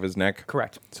the back of his neck.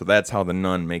 Correct. So that's how the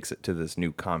nun makes it to this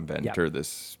new convent Yep. or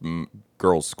this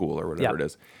girls' school or whatever Yep. it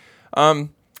is. I don't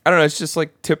know. It's just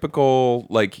like typical.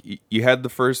 Like you had the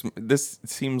first. This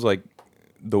seems like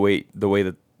the way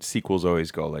that sequels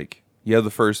always go. Like you have the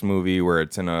first movie where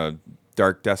it's in a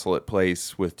dark, desolate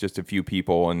place with just a few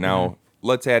people, and now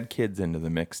let's add kids into the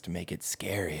mix to make it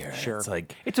scarier. Sure. It's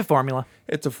like It's a formula.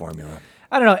 it's a formula.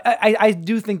 I don't know. I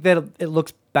do think that it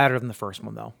looks better than the first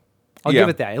one, though. I'll Yeah. give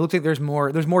it that. It looks like there's more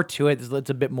to it. It's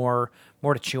a bit more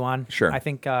to chew on. Sure. I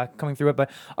think coming through it. But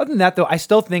other than that, though, I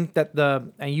still think that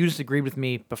and you disagreed with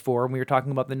me before when we were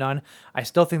talking about The Nun. I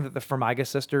still think that the Farmiga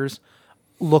sisters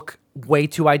look way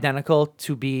too identical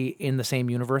to be in the same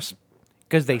universe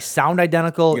because they sound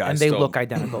identical and they look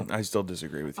identical. I still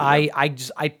disagree with you. I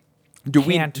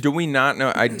can't. Do we not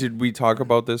know? Did we talk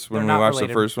about this when we They're not watched related.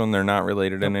 the first one? They're not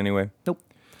related in any way. Nope.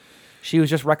 She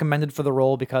was just recommended for the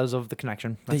role because of the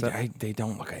connection. That's it. They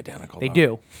don't look identical. They though.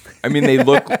 do. I mean, they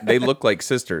look like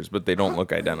sisters, but they don't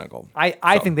look identical.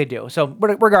 I think they do. So,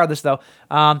 regardless, though,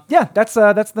 that's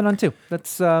The Nun too.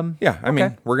 That's Yeah, I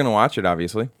mean, we're gonna watch it,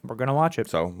 obviously. we're gonna watch it.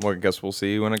 So I guess we'll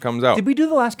see when it comes out. Did we do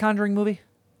the last Conjuring movie?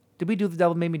 Did we do The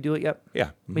Devil Made Me Do It yet?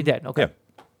 Yeah. We did. Okay. Yeah.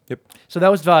 Yep. So that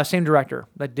was same director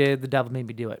that did The Devil Made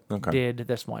Me Do It. Okay. Did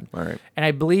this one. All right. And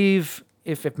I believe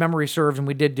if memory serves, and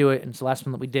we did do it, and it's the last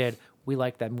one that we did, we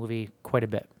liked that movie quite a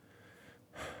bit.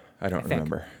 I don't think.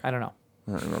 remember. I don't know.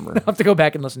 I don't remember. I'll have to go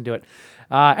back and listen to it.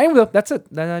 Anyway, though, that's it.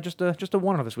 Just a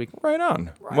one this week. Right on.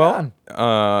 on.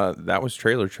 That was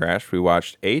Trailer Trash. We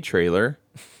watched a trailer.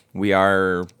 We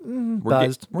are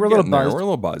Buzzed. We're, We're a little getting there. buzzed. We're a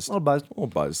little buzzed. A little buzzed. A little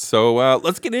buzzed. So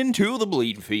let's get into the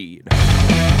bleed feed.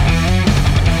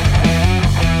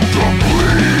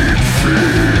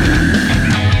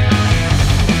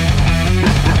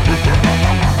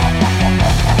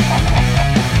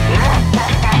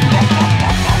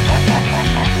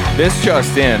 This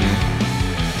just in.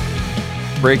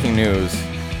 Breaking news.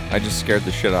 I just scared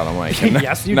the shit out of Mike.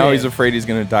 Yes, you Now did. he's afraid he's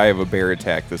going to die of a bear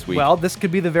attack this week. Well, this could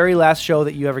be the very last show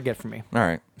that you ever get from me. All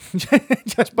right.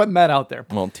 Just putting that out there.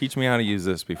 Well, teach me how to use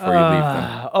this before you leave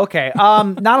them. Okay.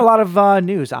 Not a lot of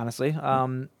news, honestly.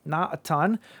 Not a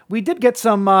ton. We did get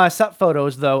some set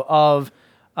photos though of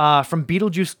from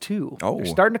Beetlejuice 2. Oh. They're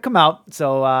starting to come out.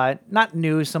 So not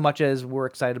news so much as we're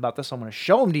excited about this. So I'm going to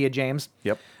show them to you, James.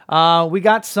 Yep. We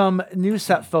got some new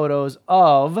set photos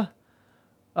of.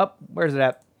 Where's it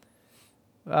at?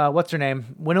 What's her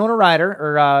name? Winona Ryder,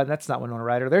 or that's not Winona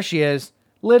Ryder. There she is.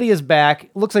 Lydia's back.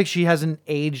 Looks like she hasn't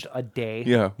aged a day.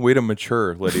 Yeah, way to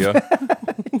mature, Lydia.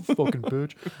 Fucking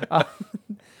bitch.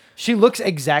 She looks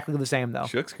exactly the same though.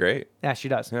 She looks great. Yeah, she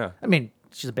does. Yeah. I mean,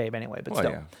 she's a babe anyway, but Well,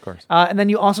 still. yeah, of course. And then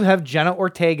you also have Jenna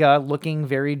Ortega looking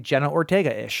very Jenna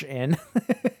Ortega-ish in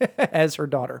as her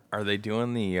daughter. Are they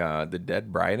doing the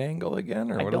dead bride angle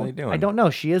again, or what are they doing? I don't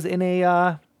know. She is in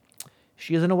a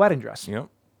wedding dress. Yep.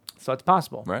 So it's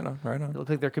possible. Right on. Right It on.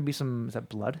 looks like there could be some. Is that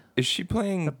blood? Is she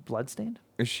playing? Blood stained?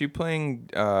 Is she playing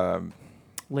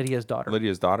Lydia's daughter.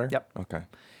 Lydia's daughter? Yep. Okay.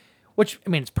 Which I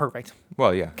mean, it's perfect.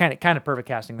 Well, yeah. Kind of perfect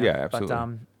casting there. Yeah, absolutely.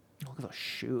 But look at those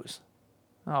shoes.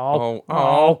 Oh.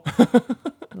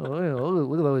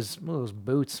 Look at those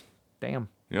boots. Damn.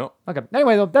 Yep. Okay.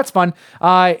 Anyway, though, that's fun.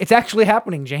 It's actually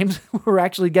happening, James. We're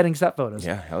actually getting set photos.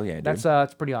 Yeah. Hell yeah, dude.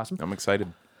 That's pretty awesome. I'm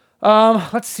excited.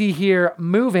 Let's see here.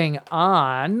 Moving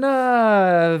on.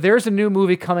 There's a new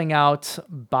movie coming out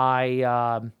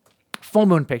by Full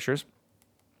Moon Pictures.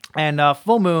 And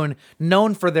Full Moon,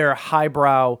 known for their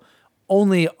highbrow,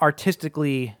 only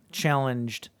artistically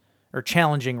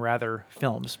challenging rather,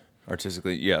 films.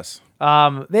 Artistically, yes. They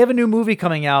have a new movie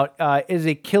coming out. It is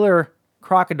a killer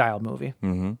crocodile movie.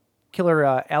 Mm-hmm. Killer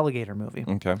alligator movie.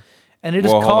 Okay. And it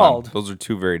is Well, hold called... on. Those are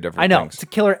two very different I know. things. It's a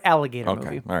killer alligator Okay.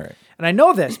 movie. All right. And I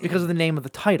know this because of the name of the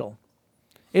title.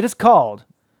 It is called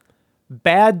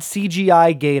Bad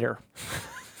CGI Gator.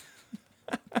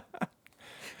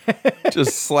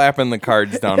 Just slapping the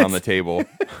cards down on the table.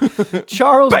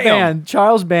 Charles Bam!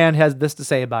 Band has this to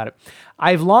say about it.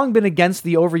 I've long been against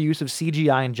the overuse of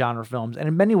CGI in genre films, and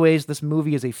in many ways, this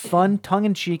movie is a fun,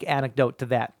 tongue-in-cheek anecdote to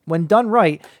that. When done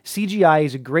right, CGI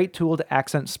is a great tool to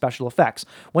accent special effects.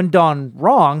 When done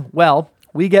wrong, well,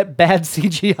 we get bad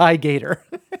CGI Gator.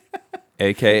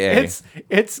 AKA.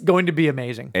 It's going to be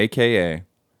amazing. AKA.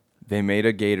 They made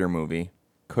a gator movie,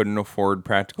 couldn't afford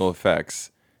practical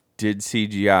effects, did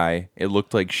CGI, it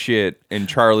looked like shit, and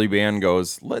Charlie Band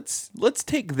goes, let's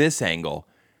take this angle.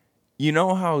 You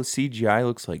know how CGI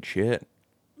looks like shit?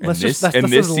 And Let's this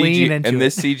lean into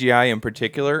this it. CGI in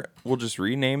particular, we'll just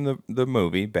rename the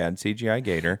movie Bad CGI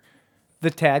Gator.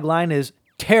 The tagline is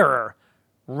terror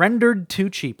rendered too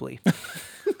cheaply. Is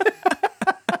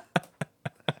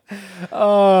there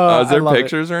I love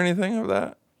pictures or anything of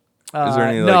that? Is there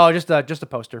any no, just a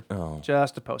poster. Oh.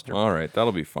 Just a poster. All right,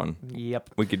 that'll be fun. Yep.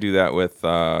 We could do that with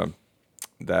that.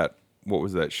 What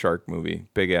was that shark movie?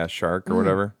 Big Ass Shark or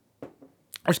whatever.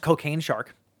 There's Cocaine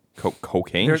Shark.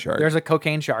 Cocaine shark. There's a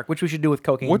cocaine shark, which we should do with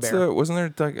Cocaine Bear.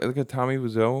 Wasn't there like a Tommy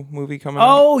Wiseau movie coming out?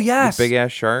 Oh, yes. Big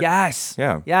ass shark? Yes.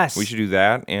 Yeah. Yes. We should do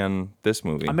that and this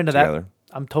movie I'm into together.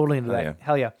 that. I'm totally into that. yeah.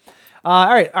 Hell yeah. All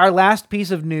right. Our last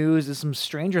piece of news is some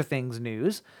Stranger Things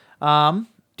news.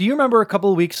 Do you remember a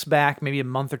couple of weeks back, maybe a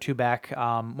month or two back,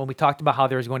 when we talked about how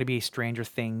there was going to be a Stranger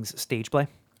Things stage play?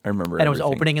 I remember And it was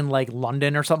everything. opening in like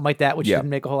London or something like that, which Yeah.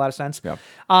 didn't make a whole lot of sense. Yeah.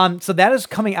 So that is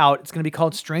coming out. It's going to be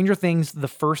called Stranger Things: The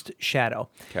First Shadow.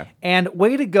 Okay. And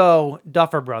way to go,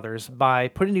 Duffer Brothers, by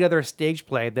putting together a stage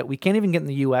play that we can't even get in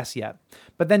the U.S. yet,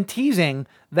 but then teasing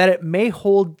that it may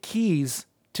hold keys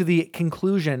to the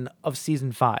conclusion of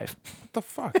season 5. What the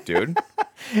fuck, dude?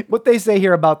 What they say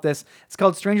here about this, it's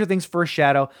called Stranger Things: First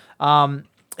Shadow.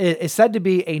 It is said to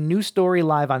be a new story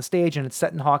live on stage, and it's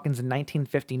set in Hawkins in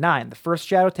 1959. The first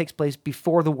Shadow takes place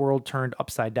before the world turned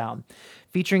upside down.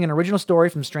 Featuring an original story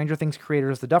from Stranger Things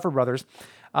creators, the Duffer Brothers.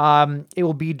 It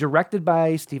will be directed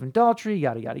by Stephen Daldry,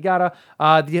 yada, yada, yada.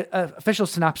 The official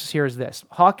synopsis here is this.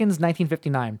 Hawkins,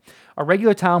 1959. A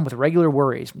regular town with regular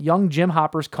worries. Young Jim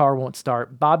Hopper's car won't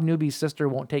start. Bob Newby's sister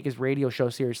won't take his radio show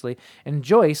seriously. And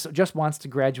Joyce just wants to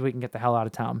graduate and get the hell out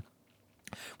of town.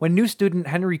 When new student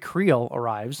Henry Creel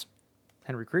arrives,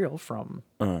 Henry Creel from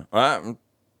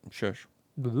Shush.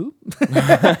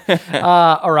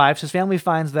 arrives, his family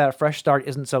finds that a fresh start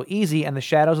isn't so easy, and the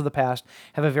shadows of the past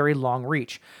have a very long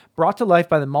reach. Brought to life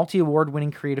by the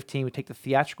multi-award-winning creative team who take the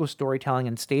theatrical storytelling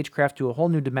and stagecraft to a whole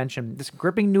new dimension, this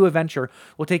gripping new adventure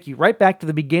will take you right back to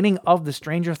the beginning of the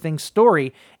Stranger Things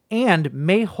story and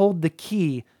may hold the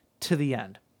key to the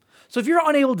end. So if you're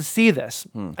unable to see this,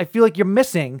 I feel like you're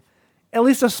missing at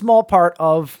least a small part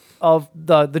of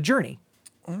the journey.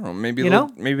 I don't know. Maybe You they'll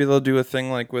know? maybe they'll do a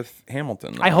thing like with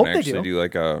Hamilton. I hope they actually do.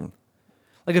 like a.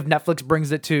 Like if Netflix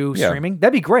brings it to Yeah. streaming,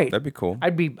 that'd be great. That'd be cool.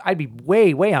 I'd be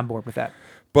way on board with that.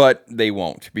 But they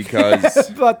won't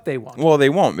because But they won't. well, they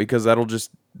won't because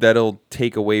that'll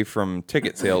take away from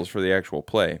ticket sales for the actual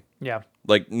play. Yeah.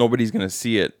 Like nobody's gonna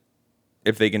see it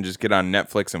if they can just get on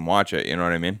Netflix and watch it. You know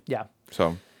what I mean? Yeah.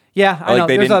 So Yeah, I know.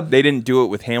 they There's they didn't do it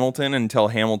with Hamilton until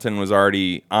Hamilton was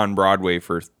already on Broadway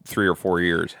for 3 or 4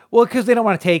 years. well, because they don't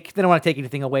want to take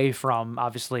anything away from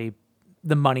obviously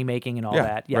the money making and all Yeah,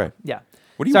 that. Yeah, right. yeah.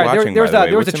 What are you Sorry, watching, There was by the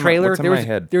way? a What's in my- trailer. what's in my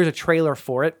head? There was a trailer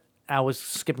for it. I was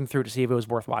skipping through to see if it was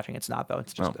worth watching. It's not though.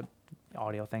 It's just an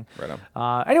audio thing. Right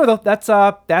on. Anyway, though, that's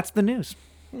the news.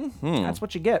 That's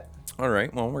what you get. All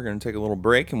right. Well, we're gonna take a little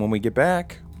break, and when we get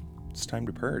back, it's time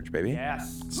to purge, baby.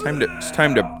 Yes. It's time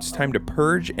to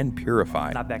purge and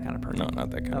purify. Not that kind of person. No,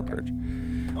 not that kind of purge.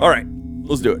 All right,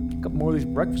 let's do it. A couple more of these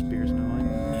breakfast beers now.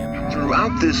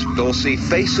 Throughout this, they'll see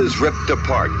faces ripped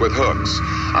apart with hooks,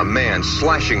 a man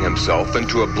slashing himself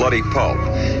into a bloody pulp,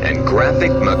 and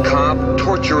graphic, macabre,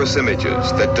 torturous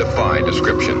images that defy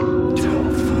description.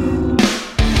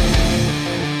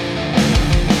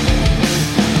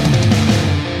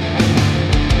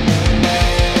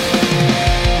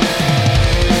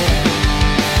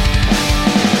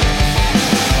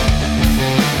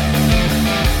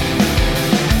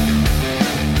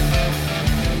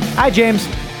 Hi, James.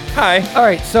 Hi. All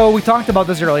right, so we talked about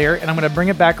this earlier, and I'm going to bring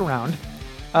it back around.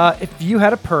 If you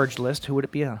had a purge list, who would it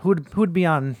be on? Who would be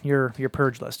on your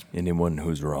purge list? Anyone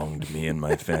who's wronged me and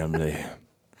my family.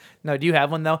 No, do you have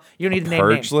one though? You don't need to name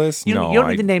purge names. list? You, No, you don't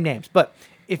I- need to name names. But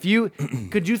if you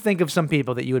could, you think of some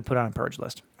people that you would put on a purge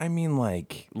list? I mean,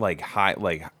 like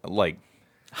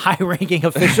High-ranking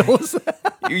officials.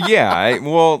 yeah.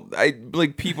 I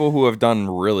like people who have done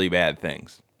really bad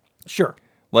things. Sure,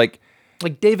 Like,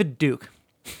 David Duke.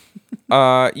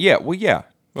 yeah. Well, yeah.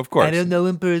 Of course. I don't know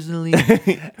him personally.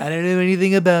 I don't know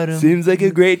anything about him. Seems like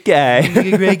a great guy. He's like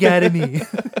a great guy to me.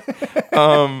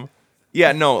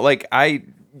 Yeah, no, like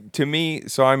to me,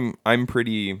 so I'm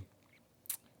definitely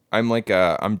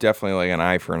like an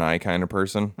eye for an eye kind of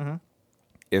person. Mm-hmm.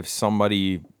 If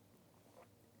somebody,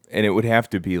 and it would have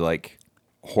to be like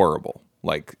horrible.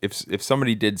 Like if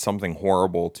somebody did something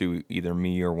horrible to either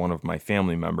me or one of my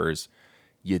family members,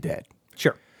 you're dead.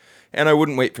 Sure. And I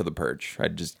wouldn't wait for the purge.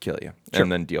 I'd just kill you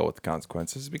and then deal with the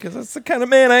consequences because that's the kind of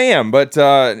man I am. But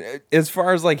as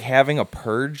far as like having a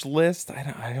purge list,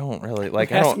 I don't really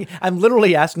like. I'm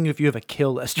literally asking you if you have a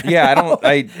kill list. Right Yeah,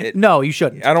 now. No, you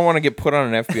shouldn't. I don't want to get put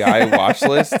on an FBI watch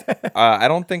list. I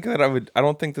don't think that I would. I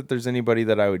don't think that there's anybody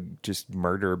that I would just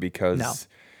murder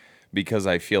because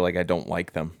I feel like I don't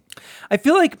like them. I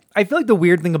feel like the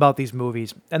weird thing about these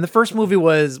movies, and the first movie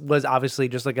was obviously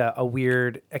just like a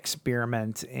weird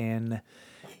experiment in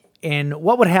in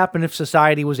what would happen if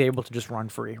society was able to just run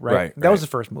free, right? That was the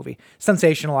first movie.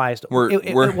 Sensationalized.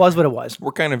 It was what it was.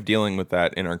 We're kind of dealing with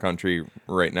that in our country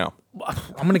right now.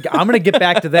 I'm gonna get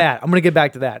back to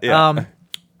that. Yeah.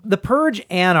 The Purge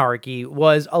Anarchy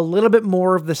was a little bit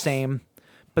more of the same,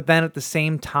 but then at the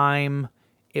same time,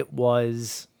 it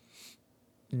was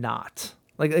not.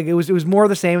 Like it was more of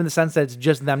the same in the sense that it's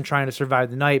just them trying to survive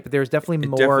the night, but there's definitely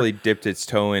more. It definitely dipped its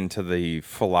toe into the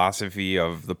philosophy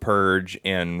of the Purge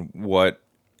and what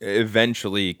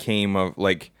eventually came of,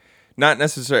 like, not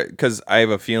necessarily, because I have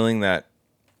a feeling that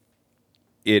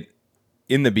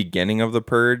in the beginning of the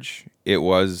Purge,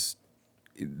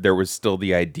 there was still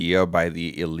the idea by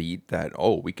the elite that,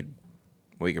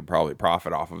 we could probably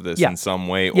profit off of this in some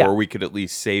way, or we could at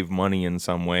least save money in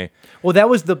some way. Well, that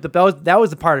was the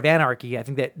part of anarchy, I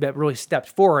think, that really stepped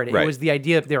forward. It was the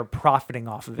idea that they were profiting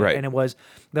off of it, and it was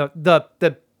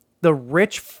the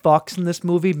rich fucks in this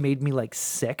movie made me like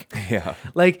sick. Yeah,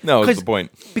 like no, that's the point,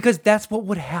 because that's what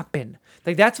would happen.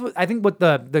 Like that's what I think. What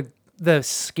the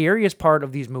scariest part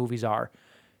of these movies are.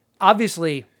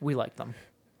 Obviously, we like them.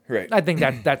 Right. I think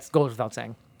that goes without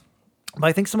saying. But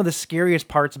I think some of the scariest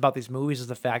parts about these movies is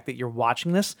the fact that you're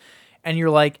watching this and you're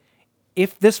like,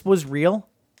 if this was real,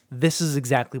 this is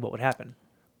exactly what would happen.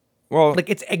 Well, like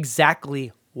it's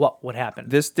exactly what would happen.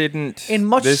 This didn't in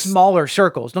much smaller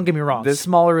circles. Don't get me wrong.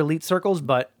 Smaller elite circles,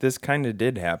 but this kind of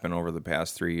did happen over the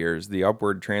past 3 years. The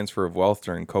upward transfer of wealth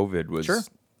during COVID was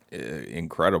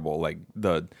incredible. Like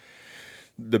the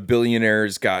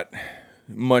billionaires got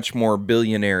much more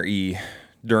billionaire-y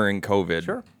during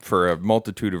COVID for a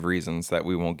multitude of reasons that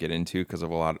we won't get into because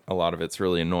of a lot of it's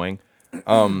really annoying.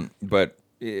 But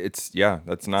it's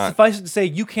that's not. Suffice it to say,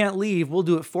 you can't leave. We'll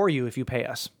do it for you if you pay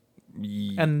us.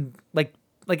 And like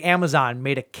Amazon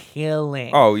made a killing.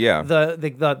 Oh yeah,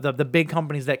 the big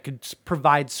companies that could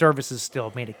provide services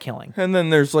still made a killing. And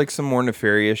then there's like some more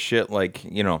nefarious shit. Like,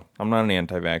 I'm not an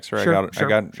anti-vaxxer.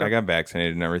 I got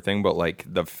vaccinated and everything, but like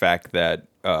the fact that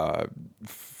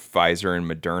Pfizer and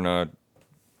Moderna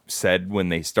said when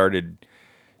they started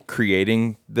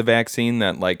creating the vaccine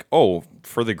that like,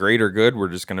 for the greater good, we're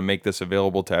just going to make this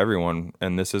available to everyone,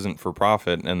 and this isn't for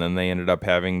profit. And then they ended up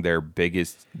having their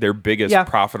biggest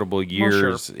profitable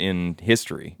years in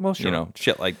history.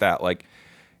 Shit like that. Like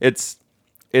it's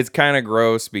kind of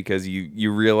gross because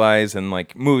you realize, and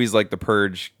like movies like The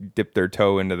Purge dip their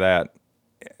toe into that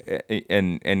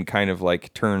and kind of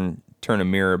like turn a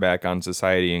mirror back on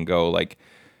society and go like,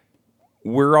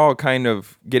 we're all kind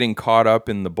of getting caught up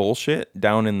in the bullshit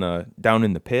down in the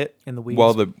pit, in the weeds.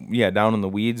 Down in the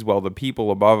weeds, while the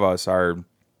people above us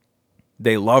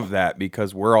they love that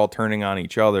because we're all turning on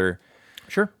each other.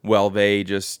 Sure. Well, they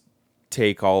just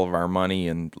take all of our money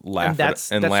and laugh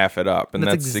it up, and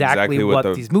that's exactly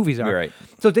what these movies are. Right.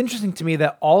 So it's interesting to me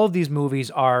that all of these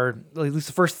movies are, at least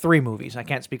the first 3 movies, I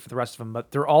can't speak for the rest of them,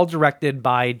 but they're all directed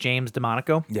by James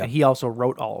DeMonaco, and he also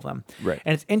wrote all of them. Right.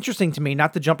 And it's interesting to me,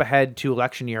 not to jump ahead to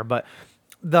election year, but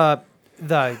the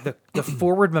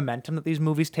forward momentum that these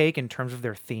movies take in terms of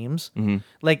their themes,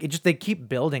 like they keep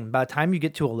building. By the time you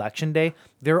get to election day,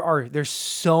 there's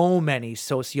so many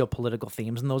socio-political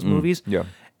themes in those movies. Yeah.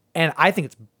 And I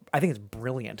think it's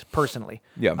brilliant, personally.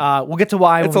 Yeah. We'll get to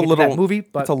why when we get to that movie,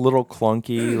 but it's a little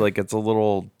clunky, like it's a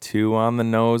little too on the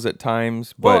nose at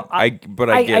times. But I get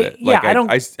it. Yeah,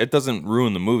 like it doesn't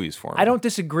ruin the movies for me. I don't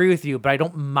disagree with you, but I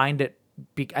don't mind it.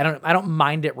 I don't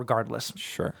mind it regardless.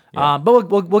 Sure. Yeah. But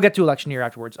we'll get to election year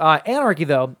afterwards. Anarchy,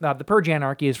 though, the Purge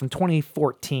Anarchy is from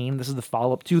 2014. This is the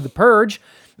follow-up to The Purge.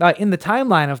 In the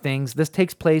timeline of things, this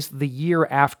takes place the year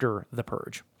after The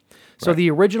Purge. So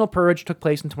the original Purge took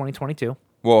place in 2022.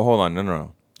 Well, hold on.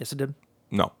 No. Yes, it did.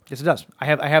 No. Yes, it does. I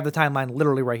have the timeline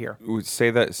literally right here. Say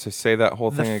that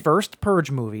whole thing. The first Purge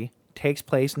movie takes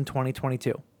place in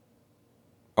 2022.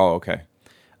 Oh, okay.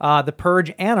 The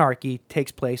Purge Anarchy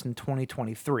takes place in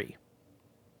 2023.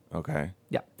 Okay.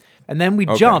 Yeah. And then we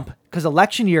jump, because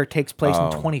election year takes place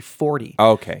in 2040.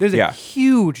 Okay. There's a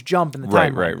huge jump in the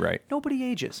timeline. Right. Nobody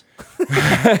ages.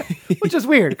 Which is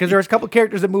weird, because there's a couple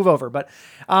characters that move over. But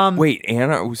wait,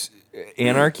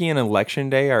 Anarchy and Election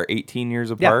Day are 18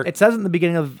 years apart? Yeah, it says in the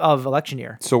beginning of election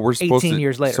year. So we're supposed 18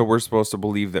 years later. So we're supposed to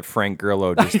believe that Frank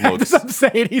Grillo just looks... That's what I'm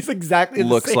saying. He's exactly the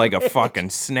looks same like a age. fucking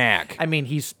snack. I mean,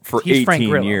 he's 18 Frank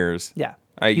Grillo. years. Yeah.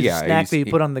 He's a snack that you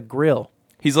put on the grill.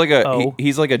 He's like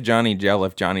a Johnny Gel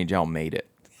if Johnny Gel made it.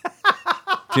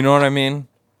 Do you know what I mean?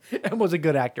 And was a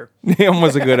good actor. And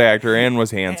was a good actor and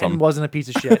was handsome. And wasn't a piece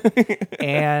of shit.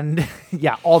 And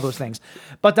yeah, all those things.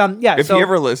 But if he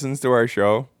ever listens to our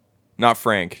show, not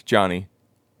Frank, Johnny,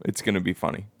 it's going to be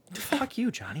funny. Fuck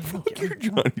you, Johnny. Fuck you,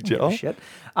 Johnny Gel. Shit.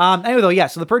 Anyway, though, yeah.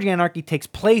 So the Purge Anarchy takes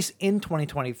place in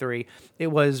 2023. It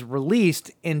was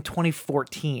released in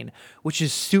 2014, which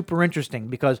is super interesting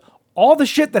because all the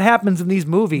shit that happens in these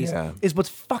movies is what's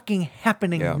fucking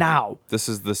happening now. This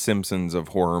is the Simpsons of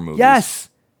horror movies. Yes.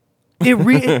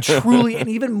 It truly, and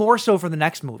even more so for the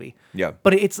next movie. Yeah.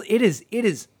 But it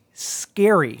is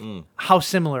scary how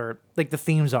similar like the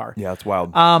themes are. Yeah, it's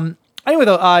wild. Anyway,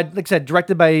 though, like I said,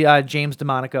 directed by James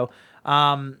DeMonico.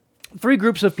 3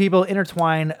 groups of people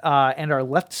intertwine and are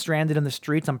left stranded in the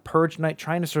streets on Purge night,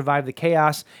 trying to survive the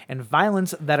chaos and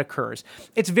violence that occurs.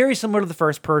 It's very similar to the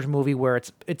first Purge movie, where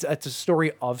it's a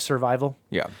story of survival.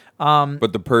 Yeah.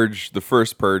 But the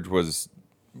first Purge was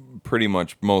pretty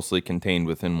much mostly contained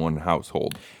within one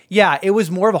household. Yeah, it was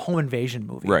more of a home invasion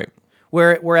movie. Right.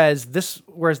 Whereas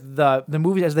the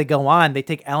movies as they go on, they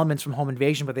take elements from home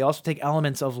invasion, but they also take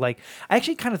elements of I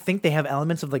actually kind of think they have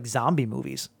elements of like zombie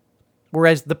movies.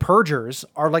 Whereas the Purgers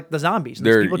are like the zombies. And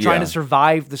there's people trying to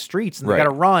survive the streets, and they got to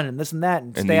run and this and that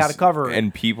and stay out of cover.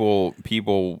 And people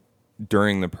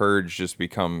during the Purge just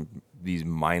become these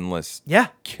mindless,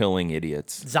 killing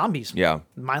idiots. Zombies. Yeah.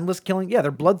 Mindless killing. Yeah,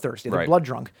 they're bloodthirsty. They're blood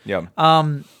drunk. Yeah.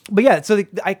 But yeah, so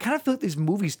I kind of feel like these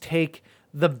movies take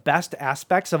the best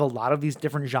aspects of a lot of these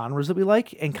different genres that we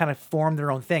like and kind of form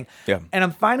their own thing. Yeah. And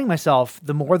I'm finding myself,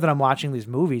 the more that I'm watching these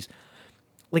movies,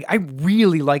 like I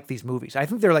really like these movies. I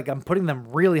think they're like, I'm putting them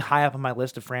really high up on my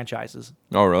list of franchises.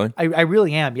 Oh, really? I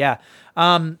really am, yeah.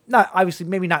 Not obviously,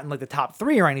 maybe not in like the top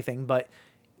 3 or anything, but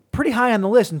pretty high on the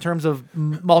list in terms of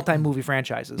multi-movie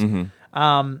franchises.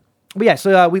 Mm-hmm. But yeah,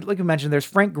 so like we mentioned, there's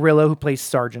Frank Grillo, who plays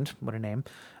Sergeant. What a name.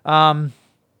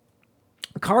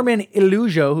 Carmen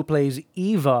Ilujo, who plays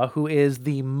Eva, who is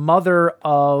the mother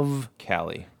of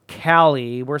Callie.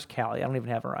 Where's Callie? I don't even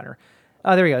have her on her.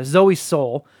 There we go. Zoe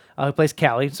Soul, who plays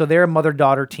Callie. So they're a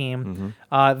mother-daughter team.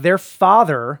 Mm-hmm. Their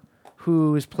father,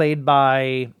 who is played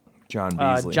by John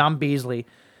Beasley. John Beasley.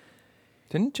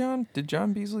 Did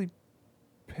John Beasley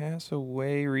pass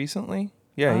away recently?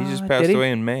 Yeah, he just passed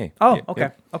away in May. Oh, yeah, okay.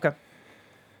 Yeah. Okay.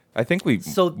 I think we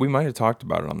might have talked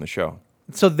about it on the show.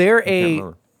 So they're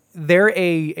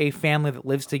a family that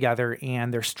lives together,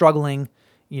 and they're struggling.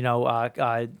 You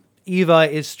know, Eva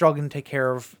is struggling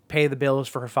to pay the bills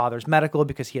for her father's medical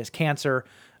because he has cancer,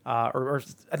 or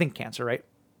I think cancer, right?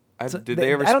 Did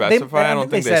they ever specify? I don't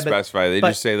think they specify. They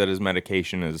just say that his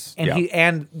medication is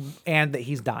and that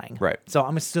he's dying. Right. So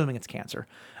I'm assuming it's cancer.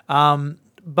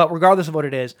 But regardless of what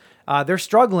it is, they're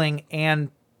struggling, and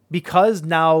because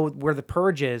now where the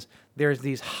Purge is, there's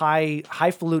these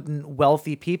highfalutin,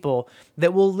 wealthy people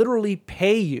that will literally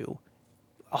pay you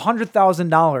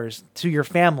 $100,000 to your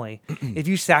family if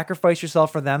you sacrifice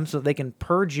yourself for them, so they can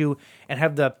purge you and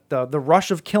have the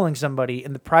rush of killing somebody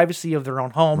in the privacy of their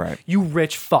own home. Right. You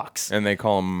rich fucks. And they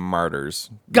call them martyrs.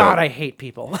 God, I hate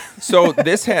people. So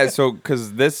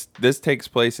because this takes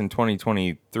place in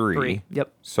 2023.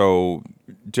 Yep. So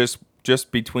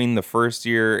just between the first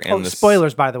year and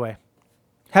spoilers, by the way.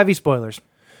 Heavy spoilers.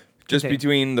 Just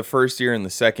between the first year and the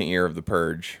second year of the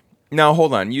Purge. Now,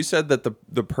 hold on. You said that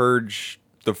the Purge,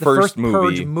 the first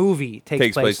Purge movie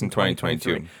takes place in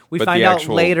 2022. We find out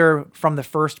later from the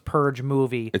first Purge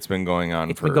movie. It's been going on.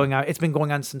 It's been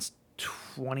going on since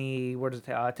 20. Where does it?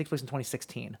 It takes place in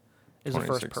 2016. Is the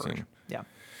first Purge? Yeah.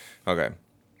 Okay.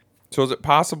 So is it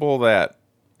possible that?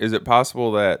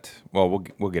 Well,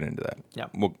 we'll get into that. Yeah.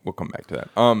 We'll come back to that.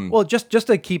 Well, just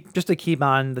to keep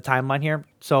on the timeline here.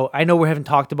 So I know we haven't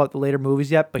talked about the later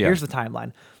movies yet, but here's the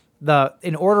timeline.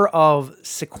 In order of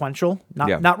sequential,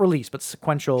 not release, but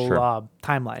sequential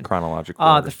timeline.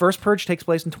 Chronological. The first Purge takes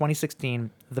place in 2016.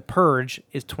 The Purge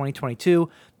is 2022.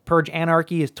 Purge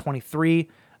Anarchy is 23.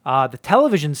 The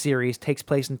television series takes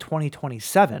place in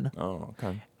 2027. Oh,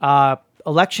 okay.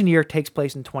 Election year takes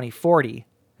place in 2040.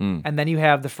 And then you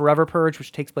have the Forever Purge,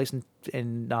 which takes place in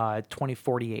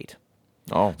 2048.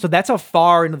 Oh. So that's how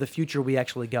far into the future we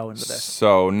actually go into this.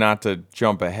 So not to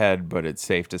jump ahead, but it's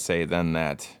safe to say then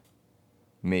that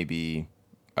maybe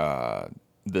the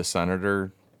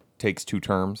senator takes 2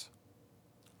 terms.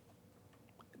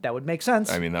 That would make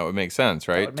sense. I mean, that would make sense,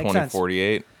 right? That would make sense.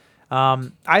 2048.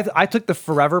 I took the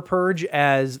Forever Purge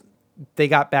as they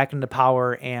got back into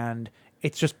power and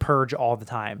it's just Purge all the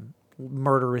time.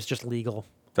 Murder is just legal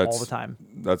all the time.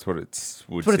 That's what it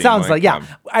sounds like. Yeah,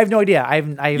 I have no idea.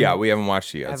 We haven't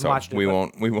watched it yet, so we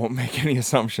won't make any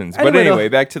assumptions. Anyway, but anyway,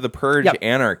 back to the Purge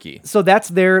Anarchy. So that's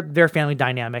their family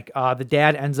dynamic. The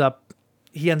dad ends up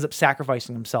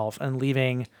sacrificing himself and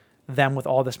leaving them with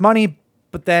all this money,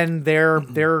 but then their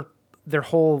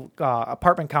whole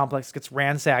apartment complex gets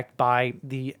ransacked by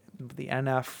the the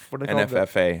NF, what do they call it?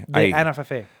 NFFA. The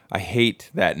NFFA. I hate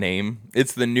that name.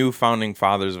 It's the new Founding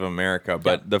Fathers of America,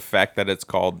 but the fact that it's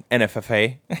called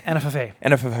NFFA. NFFA.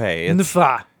 NFFA.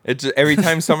 NFA. It's just, every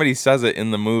time somebody says it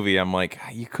in the movie, I'm like,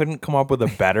 you couldn't come up with a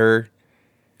better,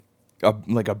 a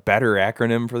better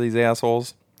acronym for these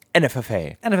assholes.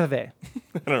 NFFA. NFFA.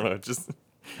 I don't know.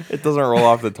 It doesn't roll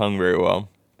off the tongue very well.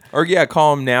 Or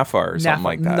call them NAFA or something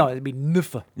like that. No, it'd be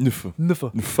NFA. NFA.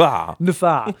 NFA.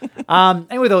 NFA. NFA.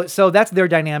 Anyway, though, so that's their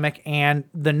dynamic, and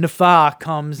the NFA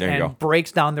comes and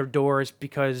breaks down their doors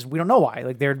because we don't know why.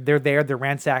 Like they're there, they're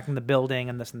ransacking the building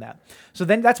and this and that. So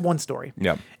then that's one story.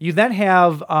 Yeah. You then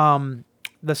have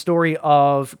the story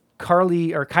of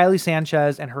Kylie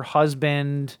Sanchez and her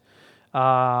husband.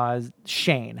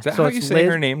 Shane. Is that how you say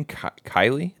her name?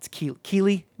 Kylie? It's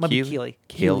Keely. Might be Keely.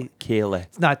 Keely.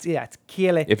 It's not. Yeah, it's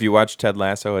Keely. If you watch Ted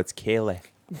Lasso, it's Keely.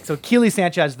 So Keely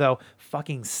Sanchez, though,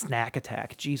 fucking snack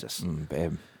attack. Jesus.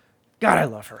 Babe. God, I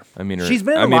love her. I mean, she's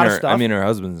been in a lot of stuff. I mean, her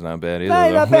husband's not bad either.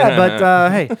 Hey, not bad,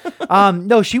 but hey.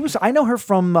 No, she was. I know her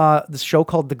from this show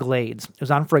called The Glades. It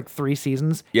was on for like 3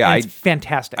 seasons. Yeah, it's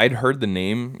fantastic. I'd heard the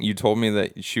name. You told me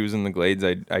that she was in The Glades.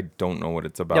 I don't know what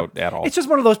it's about at all. It's just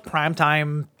one of those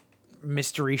primetime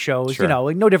mystery shows. Sure. You know,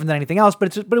 like no different than anything else.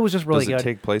 But it was just really good. Does it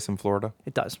take place in Florida?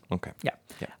 It does. Okay.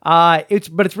 Yeah. It's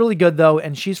really good though,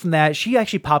 and she's from that. She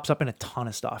actually pops up in a ton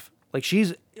of stuff. Like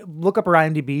look up her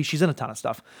IMDb. She's in a ton of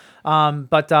stuff.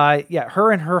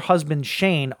 Her and her husband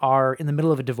Shane are in the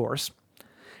middle of a divorce,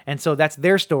 and so that's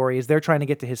their story. Is they're trying to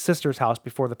get to his sister's house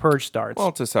before the purge starts. Well,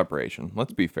 it's a separation.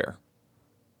 Let's be fair.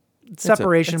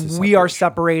 Separation. We are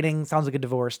separating. Sounds like a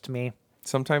divorce to me.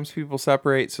 Sometimes people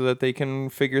separate so that they can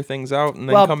figure things out and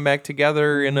then come back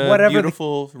together in a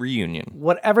beautiful reunion.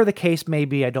 Whatever the case may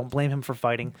be, I don't blame him for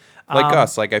fighting. Like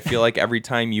us. Like I feel like every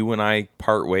time you and I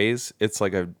part ways, it's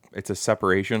a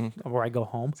separation. Where I go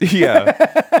home.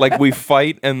 Yeah. Like we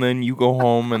fight and then you go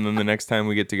home and then the next time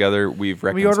we get together, we've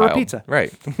reconciled. We order a pizza.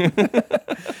 Right.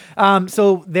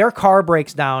 So their car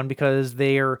breaks down because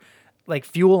their like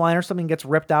fuel line or something gets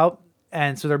ripped out.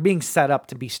 And so they're being set up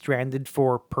to be stranded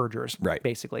for purgers,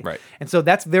 basically. Right. And so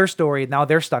that's their story. Now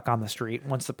they're stuck on the street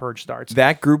once the purge starts.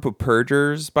 That group of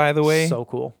purgers, by the way. So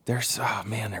cool. They're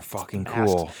fucking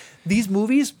cool. These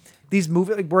movies,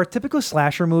 like, where a typical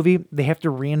slasher movie, they have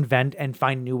to reinvent and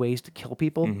find new ways to kill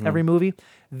people every movie.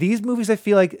 These movies, I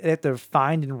feel like they have to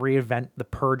find and reinvent the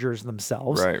purgers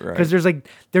themselves. Right. Because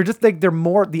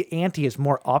the ante is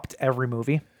more upped every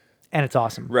movie. And it's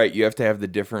awesome. Right, you have to have the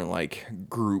different like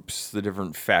groups, the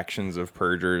different factions of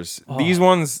purgers. Oh. These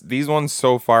ones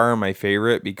so far are my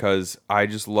favorite because I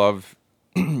just love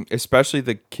especially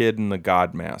the kid in the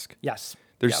god mask. Yes.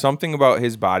 There's something about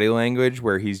his body language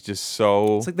where he's just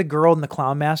so... It's like the girl in the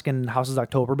clown mask in Houses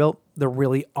October Built, the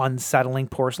really unsettling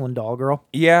porcelain doll girl.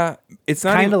 Yeah, it's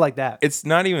not kind of like that. It's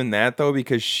not even that though,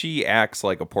 because she acts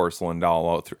like a porcelain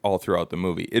doll all throughout the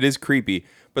movie. It is creepy,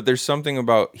 but there's something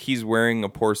about he's wearing a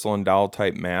porcelain doll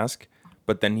type mask,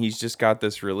 but then he's just got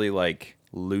this really like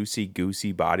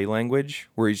loosey-goosey body language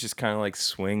where he's just kind of like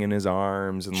swinging his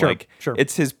arms and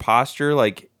it's his posture.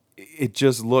 Like it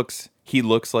just looks, he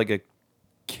looks like a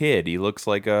kid. He looks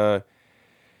like a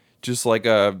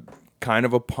kind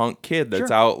of a punk kid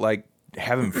that's out like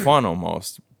having fun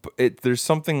almost. There's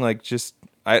something like just,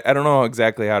 I don't know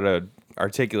exactly how to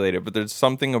articulate it, but there's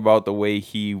something about the way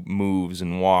he moves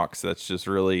and walks that's just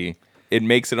really, it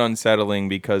makes it unsettling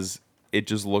because it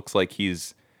just looks like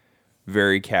he's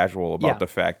very casual about the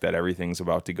fact that everything's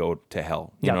about to go to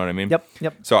hell. You know what I mean?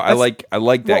 Yep. So I like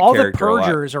that all character a lot. All the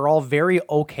purgers are all very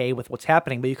okay with what's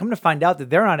happening, but you come to find out that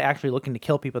they're not actually looking to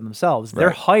kill people themselves. They're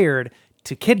hired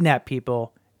to kidnap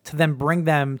people to then bring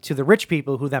them to the rich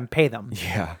people who then pay them.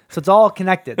 Yeah. So it's all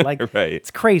connected. Like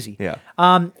it's crazy. Yeah.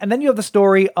 And then you have the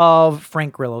story of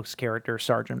Frank Grillo's character,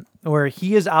 Sergeant, where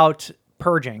he is out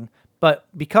purging, but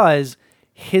because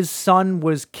his son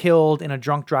was killed in a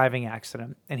drunk driving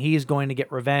accident, and he is going to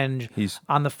get revenge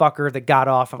on the fucker that got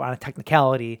off on a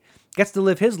technicality. Gets to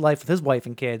live his life with his wife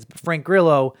and kids, but Frank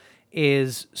Grillo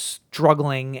is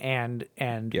struggling and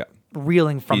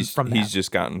reeling from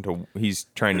that. He's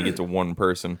trying to get to one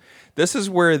person. This is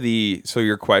where so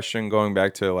your question going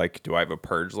back to like, do I have a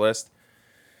purge list?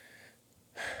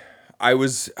 I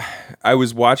was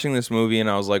watching this movie and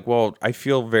I was like, well, I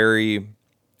feel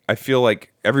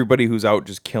like everybody who's out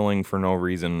just killing for no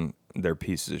reason, they're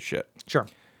pieces of shit. Sure.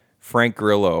 Frank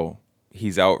Grillo,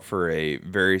 he's out for a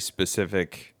very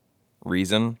specific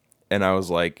reason. And I was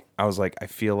like, I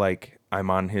feel like I'm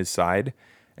on his side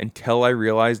until I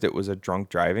realized it was a drunk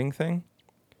driving thing.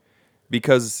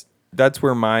 Because that's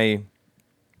where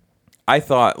I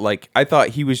I thought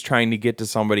he was trying to get to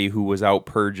somebody who was out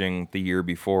purging the year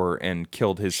before and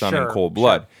killed his son in cold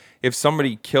blood. Sure. If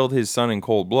somebody killed his son in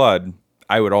cold blood,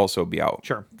 I would also be out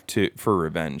for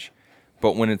revenge.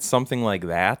 But when it's something like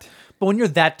that, but when you're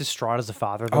that distraught as a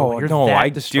father, though,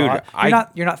 distraught,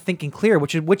 you're not thinking clear,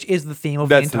 which is the theme of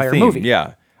the entire movie.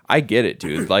 Yeah. I get it,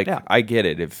 dude. Like, I get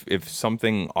it. If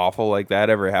something awful like that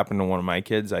ever happened to one of my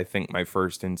kids, I think my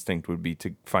first instinct would be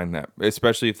to find that,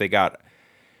 especially if they got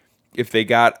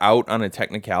out on a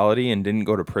technicality and didn't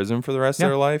go to prison for the rest of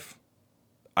their life,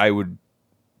 I would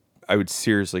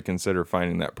seriously consider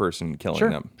finding that person and killing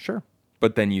them. Sure.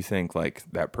 But then you think, like,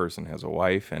 that person has a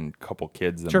wife and a couple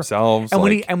kids themselves. And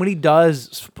when he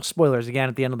does, spoilers again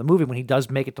at the end of the movie, when he does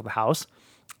make it to the house,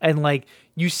 and like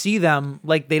you see them,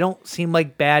 like they don't seem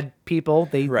like bad people.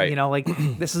 They, like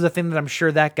this is a thing that I'm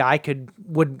sure that guy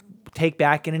would take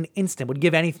back in an instant. Would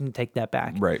give anything to take that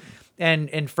back. Right.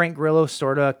 And Frank Grillo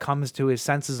sort of comes to his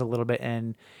senses a little bit,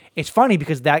 and it's funny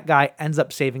because that guy ends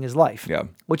up saving his life. Yeah.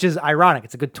 Which is ironic.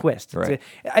 It's a good twist. Right.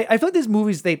 I feel like these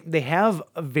movies they have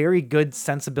a very good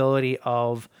sensibility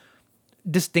of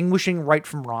distinguishing right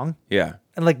from wrong. Yeah.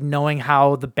 And like knowing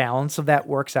how the balance of that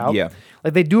works out. Yeah.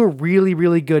 Like they do a really,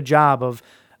 really good job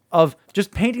of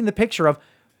just painting the picture of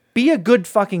be a good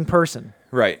fucking person.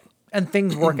 Right. And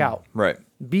things work out. Right.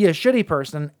 Be a shitty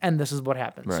person and this is what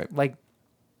happens. Right. Like,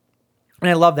 and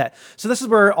I love that. So this is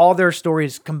where all their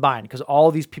stories combine because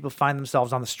all these people find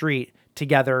themselves on the street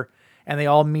together and they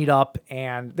all meet up,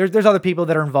 and there's other people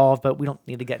that are involved, but we don't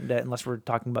need to get into it unless we're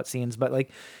talking about scenes. But like,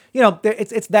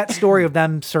 it's that story of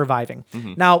them surviving.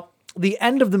 Mm-hmm. Now, the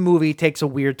end of the movie takes a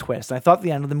weird twist. I thought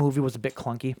the end of the movie was a bit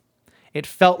clunky. It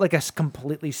felt like a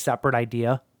completely separate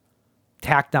idea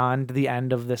tacked on to the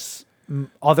end of this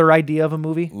other idea of a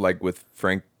movie. Like with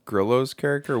Frank Grillo's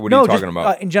character? What are you talking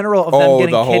about? In general, of them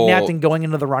getting kidnapped and going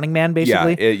into the Running Man,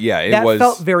 basically. It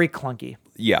felt very clunky.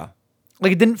 Yeah.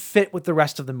 Like it didn't fit with the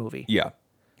rest of the movie. Yeah.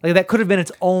 Like that could have been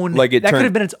its own. Could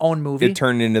have been its own movie. It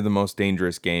turned into the most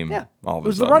dangerous game. Yeah. All of it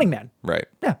was a sudden. The Running Man. Right.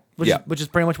 Yeah. Which is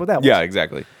pretty much what that was. Yeah,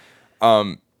 exactly.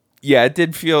 It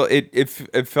did feel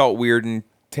it felt weird and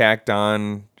tacked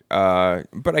on.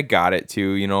 But I got it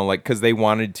too. Because they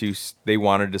wanted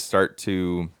to start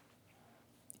to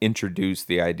introduce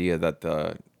the idea that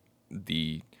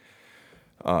the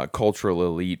cultural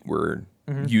elite were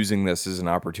using this as an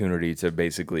opportunity to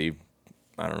basically,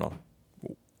 I don't know,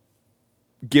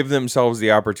 give themselves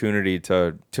the opportunity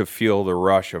to feel the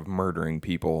rush of murdering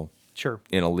people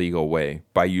in a legal way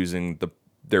by using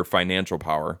their financial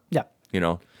power. Yeah.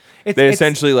 They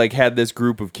essentially had this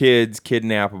group of kids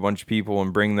kidnap a bunch of people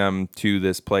and bring them to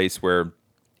this place where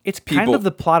it's kind of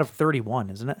the plot of 31,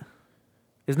 isn't it?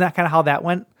 Isn't that kind of how that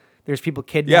went? There's people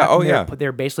kidnapped. Yeah.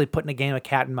 They're basically putting a game of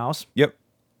cat and mouse. Yep.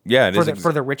 Yeah, it is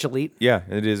for the rich elite. Yeah,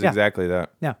 it is exactly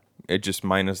that. Yeah. It just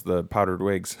minus the powdered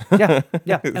wigs. Yeah,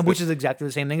 and which is exactly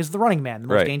the same thing as The Running Man, the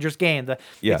most dangerous game.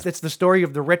 It's the story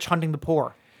of the rich hunting the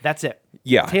poor. That's it.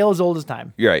 Yeah. Tale as old as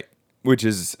time. You're right. Which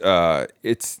is,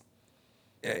 it's,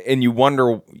 and you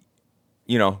wonder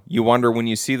when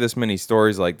you see this many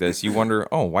stories like this, you wonder,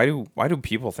 why do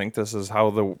people think this is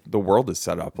how the world is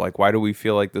set up? Like, why do we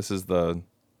feel like this is the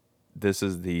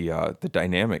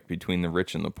dynamic between the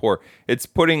rich and the poor? It's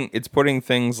putting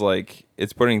things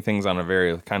on a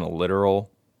very kind of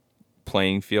literal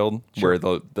playing field where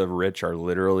the rich are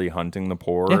literally hunting the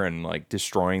poor and like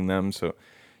destroying them, so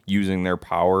using their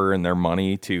power and their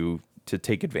money to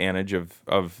take advantage of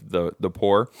the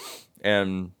poor.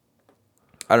 And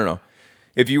I don't know,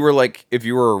 if you were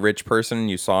a rich person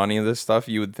and you saw any of this stuff,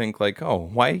 you would think like,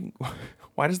 why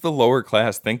does the lower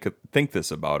class think this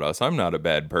about us? I'm not a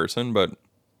bad person, but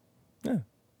yeah,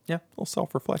 a little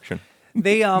self-reflection.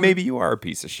 They maybe you are a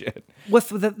piece of shit. With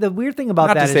the weird thing about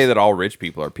not that to say that all rich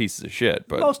people are pieces of shit,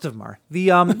 but most of them are.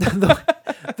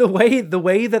 The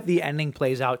way that the ending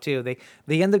plays out too,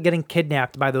 they end up getting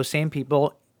kidnapped by those same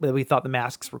people that we thought the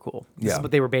masks were cool. This is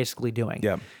what they were basically doing.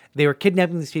 Yeah. They were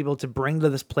kidnapping these people to bring to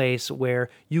this place where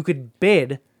you could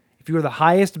bid. If you were the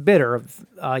highest bidder,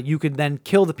 you could then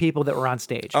kill the people that were on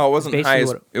stage. Oh, it wasn't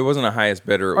highest. It wasn't a highest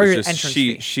bidder. It was just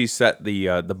she set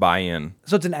the buy-in.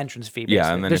 So it's an entrance fee. Basically.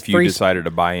 Yeah, and then if you decided to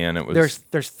buy in, it was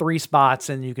there's 3 spots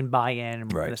and you can buy in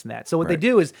and this and that. So what they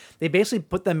do is they basically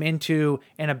put them into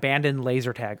an abandoned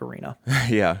laser tag arena.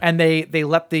 Yeah, and they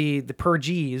let the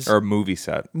Purgees or movie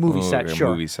set,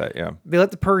 yeah. They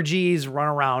let the Purgees run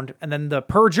around, and then the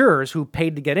Purgers who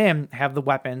paid to get in have the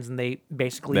weapons, and they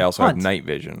also have night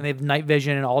vision. And they have night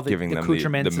vision and all the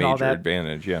accoutrements and all that. The major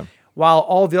advantage, yeah. While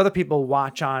all the other people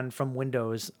watch on from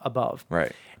windows above.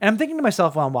 Right. And I'm thinking to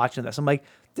myself while I'm watching this, I'm like,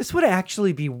 this would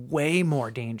actually be way more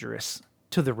dangerous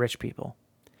to the rich people.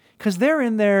 because they're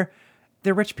in there,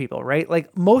 they're rich people, right?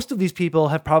 Like most of these people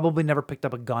have probably never picked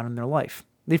up a gun in their life.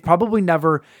 They've probably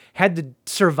never had to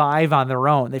survive on their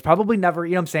own. They've probably never,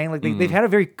 you know what I'm saying? Like they've had a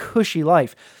very cushy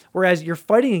life. Whereas you're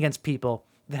fighting against people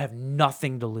that have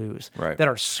nothing to lose, that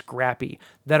are scrappy,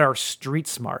 that are street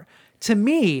smart. To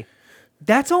me,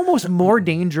 that's almost more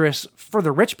dangerous for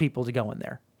the rich people to go in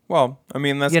there. Well, I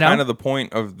mean, that's kind of the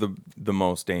point of the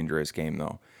most dangerous game,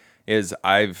 though, is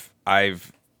I've to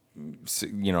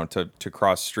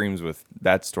cross streams with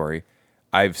that story,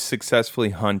 I've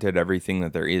successfully hunted everything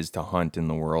that there is to hunt in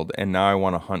the world, and now I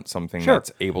want to hunt something that's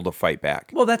able to fight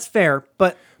back. Well, that's fair,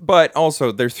 but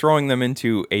also they're throwing them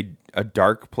into a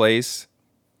dark place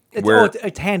where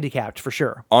it's handicapped for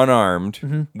sure,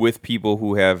 unarmed with people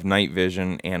who have night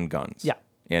vision and guns,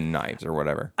 and knives or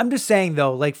whatever. I'm just saying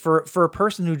though, like for a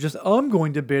person who just I'm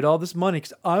going to bid all this money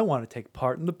because I want to take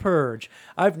part in the purge.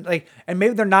 And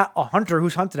maybe they're not a hunter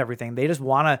who's hunted everything. They just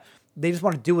want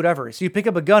to do whatever. So you pick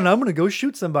up a gun, I'm going to go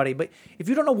shoot somebody. But if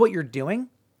you don't know what you're doing,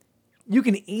 you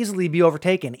can easily be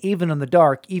overtaken, even in the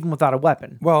dark, even without a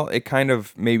weapon. Well, it kind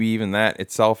of, maybe even that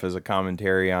itself is a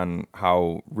commentary on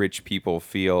how rich people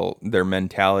feel. Their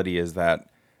mentality is that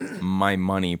my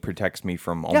money protects me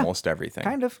from almost everything.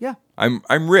 Kind of, yeah.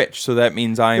 I'm rich, so that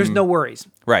means There's no worries.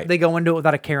 Right. They go into it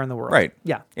without a care in the world. Right.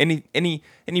 Yeah. Any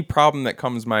problem that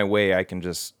comes my way, I can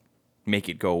just make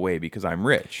it go away because I'm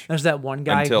rich. There's that one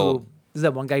guy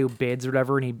who bids or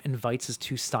whatever, and he invites his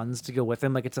 2 sons to go with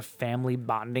him. Like it's a family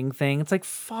bonding thing. It's like,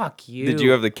 fuck you. Did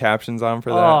you have the captions on for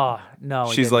that? Oh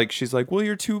no. She's like, will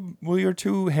your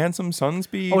two handsome sons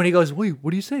be? Oh, and he goes, wait,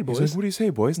 what do you say, boys? He's like, what do you say,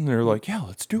 boys? And they're like, yeah,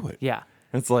 let's do it. Yeah.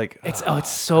 It's like, it's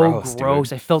so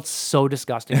gross. I felt so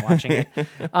disgusting watching it.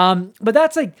 But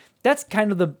that's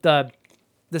kind of the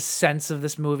sense of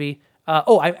this movie.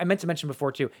 I meant to mention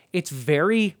before too. It's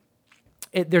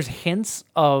there's hints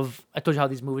of, I told you how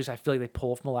these movies, I feel like they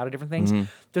pull from a lot of different things.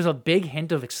 Mm-hmm. There's a big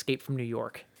hint of Escape from New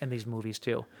York in these movies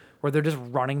too, where they're just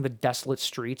running the desolate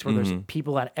streets where there's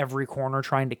people at every corner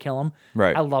trying to kill them.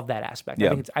 Right. I love that aspect.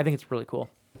 Yeah. I think it's really cool.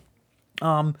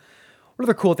 What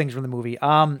other cool things from the movie?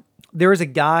 There is a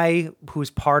guy who's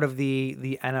part of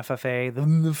the NFFA,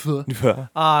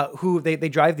 who they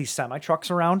drive these semi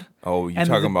trucks around. Oh, you're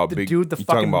talking about the big dude, the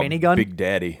fucking minigun, Big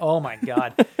Daddy. Oh my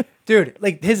god, dude!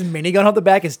 Like his minigun on the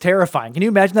back is terrifying. Can you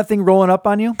imagine that thing rolling up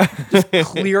on you, just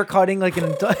clear cutting like an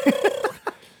entire?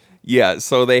 Yeah.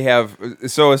 So they have.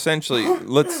 So essentially,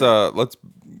 let's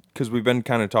because we've been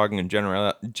kind of talking in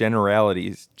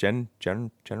generalities.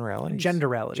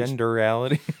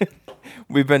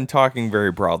 We've been talking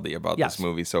very broadly about this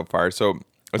movie so far. So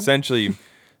essentially,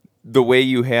 the way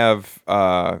you have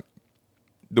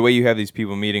these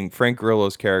people meeting, Frank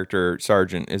Grillo's character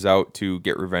Sergeant is out to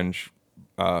get revenge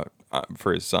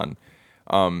for his son.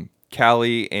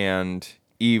 Callie and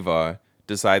Eva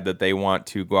decide that they want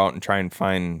to go out and try and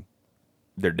find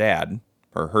their dad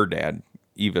or her dad,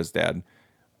 Eva's dad,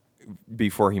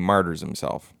 before he martyrs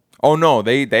himself. Oh no,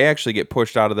 they actually get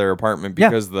pushed out of their apartment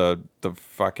because the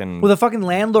fucking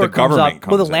landlord comes up.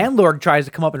 The landlord tries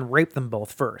to come up and rape them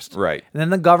both first. Right. And then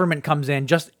the government comes in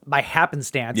just by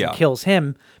happenstance and kills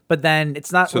him. But then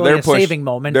it's not really a saving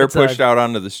moment. They're pushed out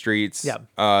onto the streets. Yeah.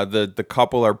 The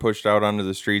couple are pushed out onto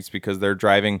the streets because they're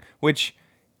driving, which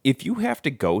if you have to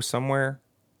go somewhere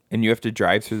and you have to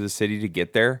drive through the city to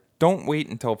get there, don't wait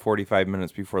until 45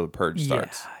 minutes before the purge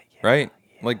starts. Right?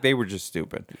 Yeah. Like they were just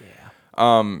stupid.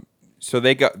 Yeah. So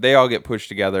they all get pushed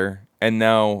together, and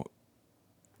now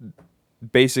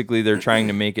basically they're trying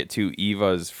to make it to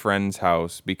Eva's friend's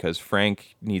house because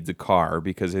Frank needs a car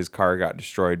because his car got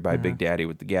destroyed by Big Daddy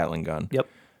with the Gatling gun. Yep.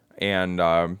 And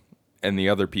the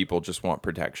other people just want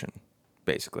protection,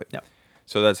 basically. Yep.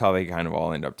 So that's how they kind of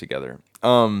all end up together.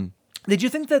 Did you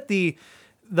think that the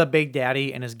Big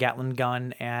Daddy and his Gatling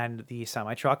gun and the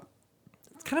semi truck,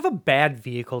 it's kind of a bad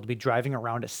vehicle to be driving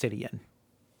around a city in?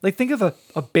 Like, think of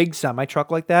a big semi-truck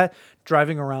like that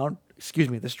driving around,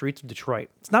 the streets of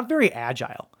Detroit. It's not very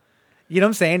agile. You know what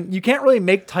I'm saying? You can't really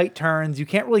make tight turns. You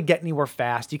can't really get anywhere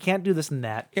fast. You can't do this and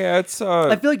that. Yeah, it's...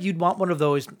 I feel like you'd want one of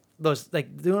those like,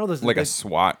 Like a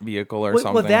SWAT vehicle or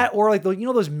something? With that, or like,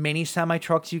 those mini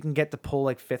semi-trucks you can get to pull,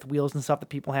 like, fifth wheels and stuff that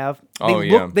people have.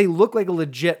 They look like a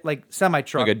legit, like,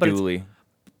 semi-truck. Like a dually.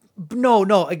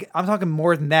 No, I'm talking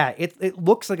more than that. It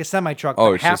looks like a semi-truck,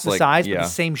 but half the size, but the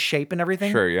same shape and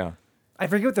everything. Sure, yeah. I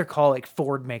forget what they're called. Like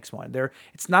Ford makes one.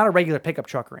 It's not a regular pickup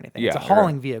truck or anything. It's a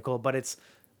hauling vehicle, but it's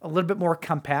a little bit more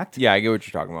compact. Yeah, I get what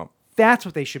you're talking about. That's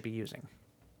what they should be using.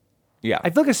 Yeah. I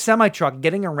feel like a semi-truck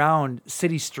getting around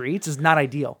city streets is not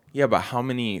ideal. Yeah, but how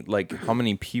many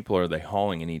people are they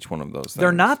hauling in each one of those things?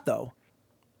 They're not, though.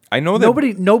 I know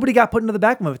that nobody got put into the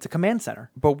back of it. It's a command center.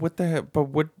 But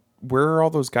where are all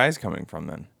those guys coming from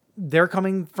then? They're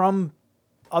coming from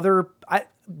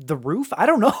the roof. I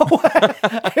don't know.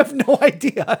 I have no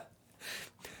idea.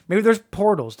 Maybe there's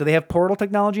portals. Do they have portal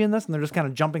technology in this, and they're just kind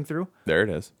of jumping through? There it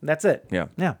is. That's it. Yeah.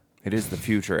 Yeah. It is the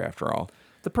future after all.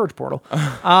 The Purge portal.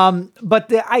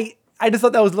 But I just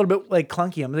thought that was a little bit like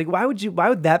clunky. I'm like, why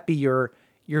would that be your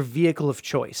vehicle of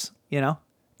choice? You know,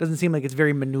 doesn't seem like it's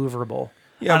very maneuverable.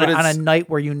 Yeah, on a night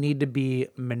where you need to be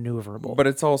maneuverable. But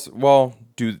it's also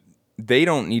they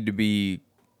don't need to be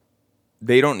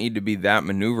that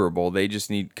maneuverable. They just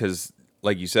need, because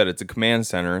like you said, it's a command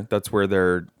center. That's where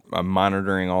they're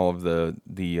monitoring all of the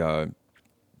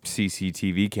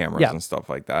CCTV cameras and stuff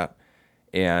like that.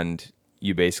 And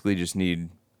you basically just need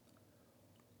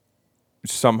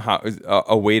somehow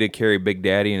a way to carry Big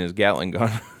Daddy and his Gatling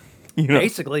gun. You know?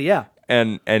 Basically, yeah.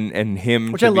 And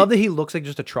him, which I love that he looks like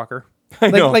just a trucker. I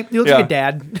know. Like he looks like a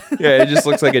dad. Yeah, it just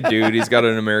looks like a dude. He's got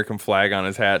an American flag on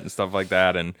his hat and stuff like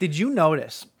that. And did you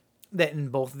notice that in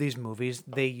both of these movies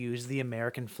they use the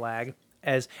American flag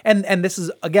as and this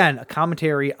is again a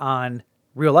commentary on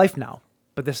real life now,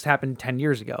 but this happened 10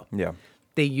 years ago. Yeah.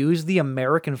 They use the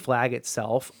American flag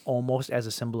itself almost as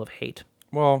a symbol of hate.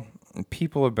 Well,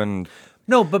 people have been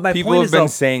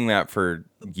saying that for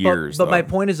years. But my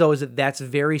point is though is that that's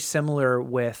very similar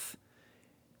with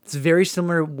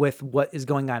what is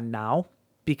going on now,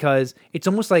 because it's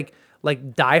almost like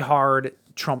diehard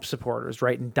Trump supporters,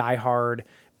 right? And diehard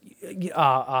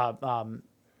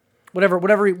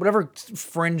whatever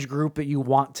fringe group that you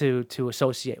want to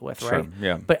associate with, right? Sure,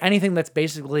 yeah. But anything that's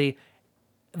basically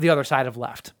the other side of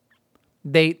left,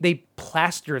 they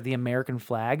plaster the American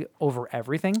flag over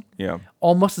everything. Yeah.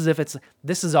 Almost as if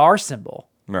this is our symbol.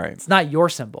 Right. It's not your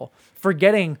symbol.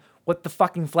 Forgetting what the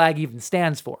fucking flag even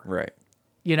stands for. Right.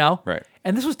 You know? Right.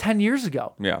 And this was 10 years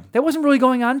ago. Yeah. That wasn't really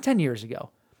going on 10 years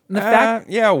ago. And the fact,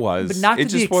 yeah, it was. But not it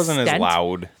to just the wasn't as extent-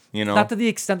 loud, you know? Not to the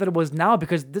extent that it was now,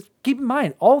 because keep in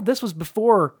mind, all of this was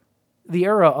before the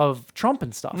era of Trump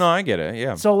and stuff. No, I get it,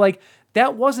 yeah. So, like,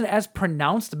 that wasn't as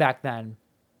pronounced back then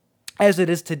as it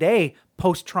is today,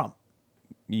 post-Trump.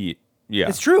 Yeah.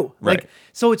 It's true. Right. Like,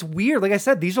 so it's weird. Like I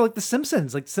said, these are like The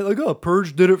Simpsons. Like, oh,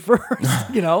 Purge did it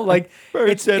first. You know, like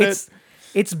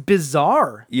it's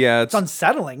bizarre. Yeah, it's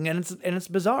unsettling and it's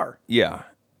bizarre. Yeah,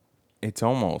 it's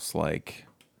almost like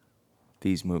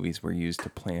these movies were used to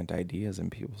plant ideas in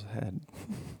people's head.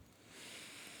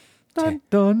 Dun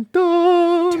dun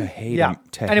dun. To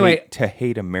hate. To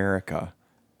hate America.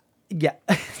 Yeah.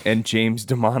 And James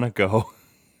DeMonaco.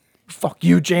 Fuck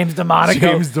you, James DeMonaco.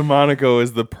 James DeMonaco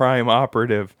is the prime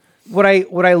operative. What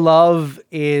I love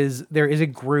is there is a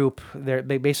group,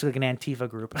 they basically like an Antifa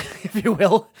group, if you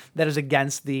will, that is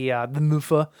against the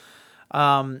MUFA.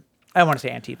 I don't want to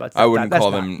say Antifa. I wouldn't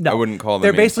call them. No. I wouldn't call them.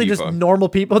 They're basically Antifa. just normal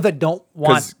people that don't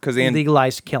want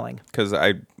legalized killing. Because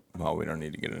well, we don't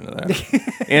need to get into that.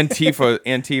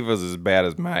 Antifa's as bad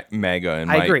as MAGA in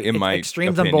I agree. my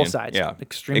extremes opinion. on both sides. Yeah,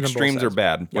 extremes are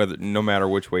bad. Whether no matter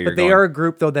which way you're going. But they going. are a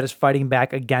group though that is fighting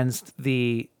back against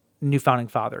the new founding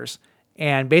fathers,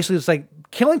 and basically it's like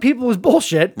killing people is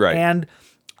bullshit. Right. And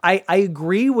I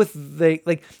agree with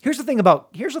here's the thing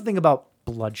about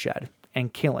bloodshed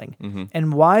and killing,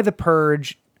 and why the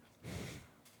Purge.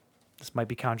 This might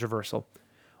be controversial.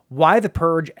 Why the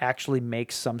Purge actually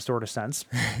makes some sort of sense.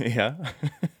 Yeah.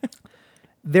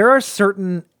 There are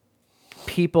certain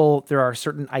people, there are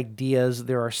certain ideas,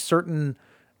 there are certain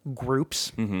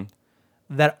groups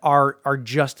that are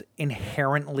just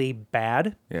inherently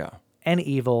bad and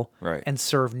evil and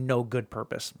serve no good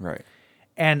purpose. Right.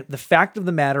 And the fact of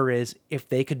the matter is, if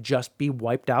they could just be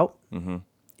wiped out,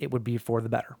 it would be for the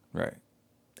better. Right.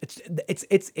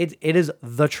 It is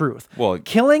the truth. Well,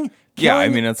 killing. Yeah, I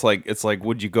mean, it's like,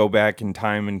 would you go back in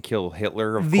time and kill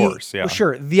Hitler? Of course, yeah. Well,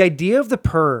 sure. The idea of the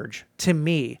Purge, to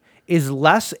me, is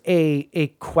less a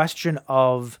question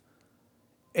of.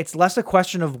 It's less a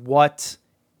question of what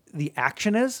the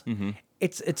action is.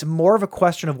 It's more of a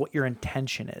question of what your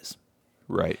intention is.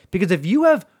 Right. Because if you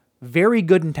have very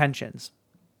good intentions,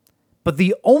 but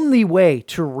the only way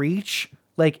to reach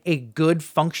like a good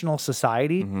functional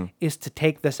society is to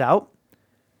take this out,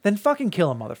 then fucking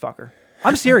kill a motherfucker.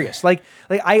 I'm serious.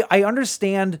 I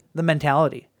understand the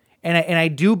mentality, and I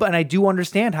do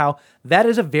understand how that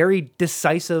is a very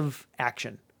decisive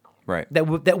action, right?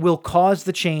 That will cause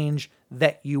the change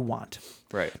that you want,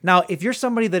 right? Now, if you're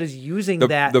somebody that is using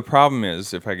the problem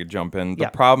is, if I could jump in, the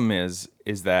problem is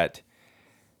that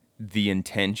the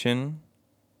intention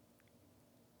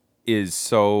is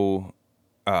so.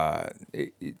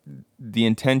 The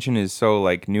intention is so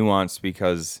like nuanced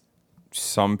because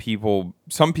some people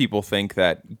think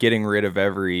that getting rid of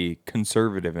every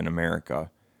conservative in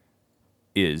America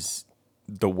is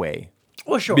the way.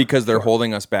 Well, sure. Because they're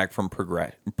holding us back from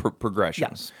progression.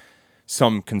 Yes.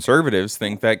 Some conservatives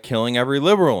think that killing every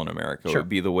liberal in America would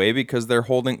be the way because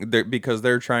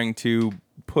they're trying to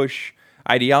push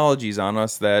ideologies on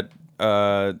us that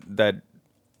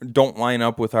don't line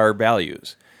up with our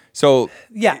values. So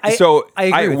I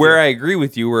agree with you. I agree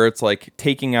with you, where it's like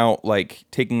taking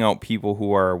out people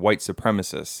who are white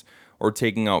supremacists, or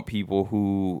taking out people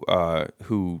who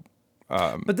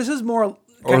but this is more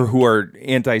or who are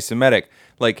anti-Semitic,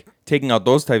 like taking out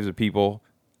those types of people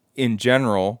in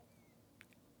general.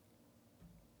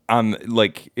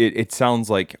 It sounds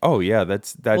like, oh yeah,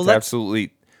 that's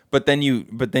absolutely. But then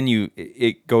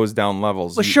it goes down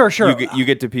levels. Well, sure. You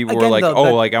get to people who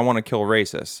are like, I want to kill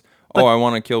racists. I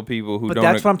want to kill people who don't. But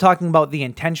that's what I'm talking about, the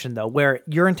intention, though, where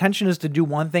your intention is to do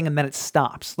one thing and then it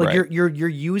stops. Like you're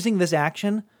using this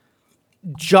action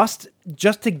just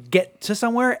to get to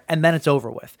somewhere, and then it's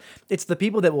over with. It's the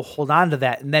people that will hold on to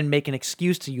that and then make an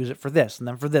excuse to use it for this, and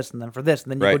then for this, and then for this,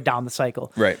 and then you go down the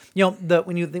cycle. Right. You know,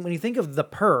 when you think of the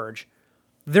Purge,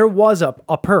 there was a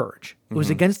purge. It was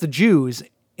against the Jews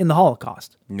in the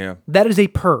Holocaust. Yeah. That is a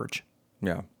purge.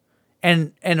 Yeah.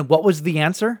 And what was the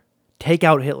answer? Take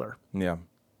out Hitler. Yeah.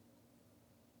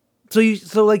 So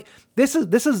this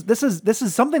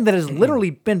is something that has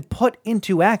literally been put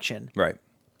into action. Right.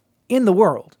 In the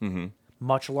world.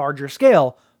 Much larger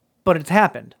scale, but it's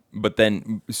happened. But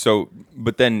then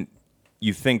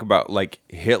you think about, like,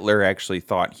 Hitler actually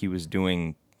thought he was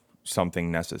doing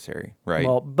something necessary, right?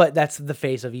 Well, but that's the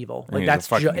face of evil. Like, that's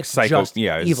just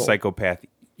evil. Psychopath,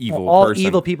 evil all person.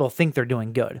 Evil people think they're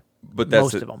doing good. But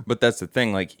most of them. But that's the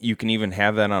thing. Like, you can even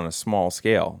have that on a small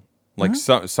scale. Like,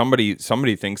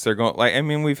 somebody thinks they're going. Like, I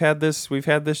mean, we've had this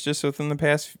just within the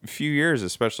past few years,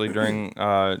 especially during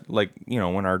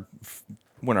when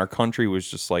our country was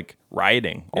just like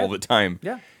rioting all the time.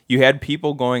 Yeah. You had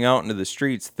people going out into the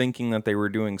streets thinking that they were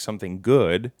doing something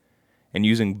good, and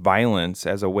using violence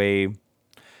as a way,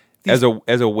 as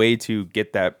a way to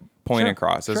get that point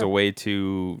across, as a way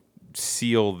to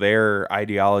seal their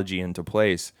ideology into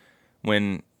place.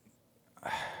 When,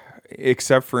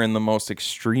 except for in the most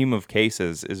extreme of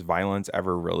cases, is violence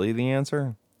ever really the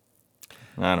answer?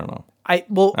 I don't know. I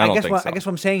guess what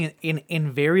I'm saying,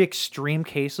 in very extreme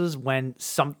cases, when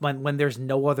there's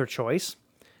no other choice,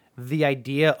 the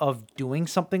idea of doing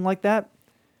something like that,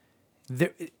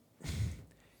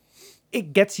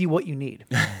 it gets you what you need.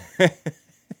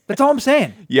 That's all I'm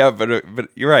saying. Yeah, but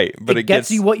you're right. But it gets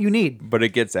you what you need. But it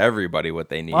gets everybody what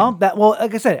they need. Well,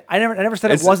 like I said, I never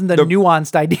said it wasn't the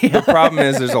nuanced idea. The problem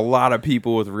is there's a lot of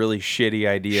people with really shitty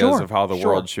ideas of how the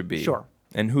world should be. Sure.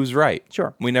 And who's right?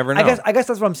 Sure. We never know. I guess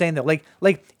that's what I'm saying, though.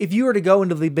 Like if you were to go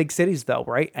into the big cities, though,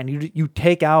 right, and you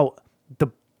take out the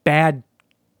bad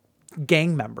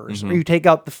gang members, or you take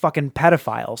out the fucking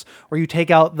pedophiles, or you take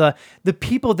out the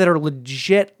people that are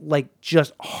legit, like,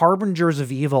 just harbingers of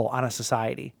evil on a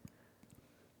society,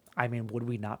 I mean, would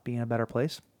we not be in a better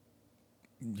place?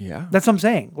 Yeah. That's what I'm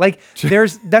saying. Like,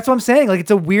 that's what I'm saying. Like,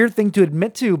 it's a weird thing to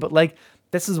admit to, but, like,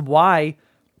 this is why,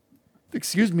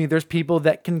 there's people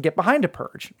that can get behind a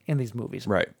purge in these movies.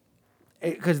 Right.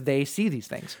 Because they see these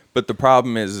things. But the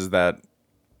problem is that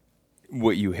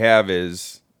what you have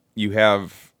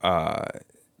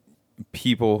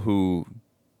people who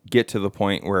get to the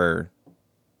point where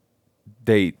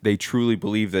they truly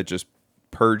believe that just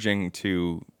purging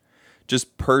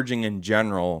in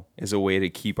general is a way to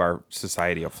keep our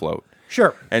society afloat.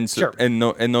 Sure. And so,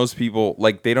 and those people,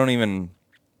 like, they don't even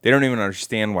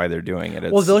understand why they're doing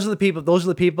it. Well, those are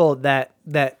the people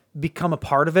that become a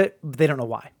part of it. They don't know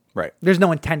why. Right. There's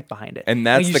no intent behind it. And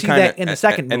that's you the see kind that of in the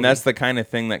second movie. And that's the kind of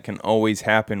thing that can always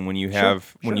happen when you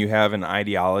have an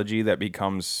ideology that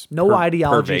becomes ideology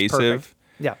pervasive. Is perfect.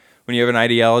 Yeah. When you have an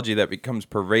ideology that becomes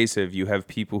pervasive, you have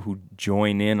people who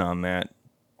join in on that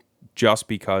just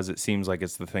because it seems like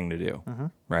it's the thing to do,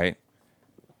 right?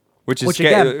 Which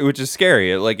is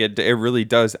scary. It really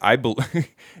does. I believe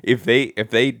if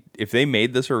they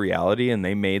made this a reality and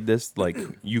they made this, like,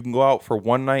 you can go out for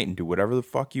one night and do whatever the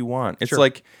fuck you want.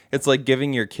 It's like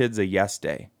giving your kids a yes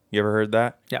day. You ever heard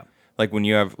that? Yeah. Like, when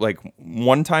you have, like,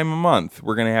 one time a month,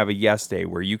 we're gonna have a yes day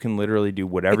where you can literally do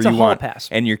whatever you want. Pass.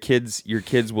 And your kids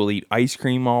will eat ice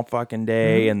cream all fucking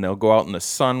day, and they'll go out in the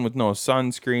sun with no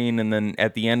sunscreen, and then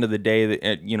at the end of the day,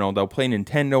 they'll play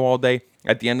Nintendo all day.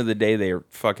 At the end of the day, they're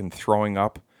fucking throwing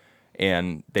up,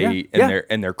 and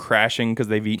they're crashing because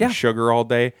they've eaten sugar all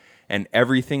day, and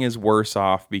everything is worse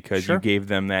off because you gave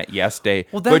them that yes day.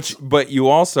 Well, but you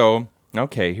also,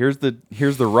 okay, here's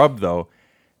the rub though.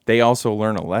 They also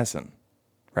learn a lesson.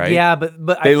 right? Yeah, but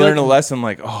I they feel learn like a lesson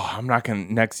like, oh, I'm not gonna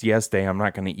next yes day. I'm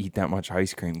not gonna eat that much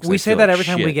ice cream. 'Cause we I say feel that like every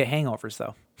time we shit. get hangovers,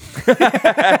 though.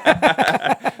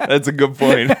 That's a good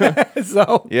point.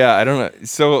 So Yeah, I don't know.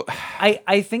 So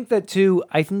I think that too.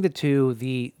 I think that too.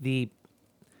 The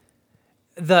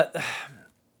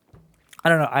I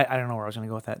don't know. I don't know where I was going to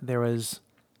go with that.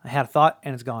 I had a thought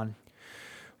and it's gone.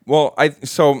 well,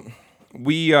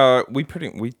 we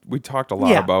talked a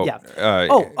lot about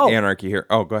anarchy here.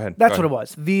 Oh, go ahead. That's what it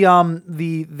was.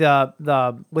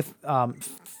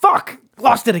 Fuck,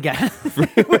 lost it again.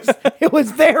 it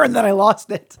was there and then I lost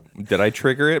it. Did I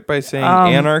trigger it by saying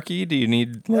anarchy? Do you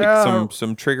need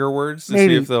some trigger words to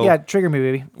see if they'll trigger me,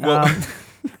 baby. Well,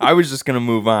 I was just gonna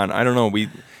move on. I don't know.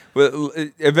 But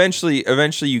eventually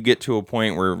you get to a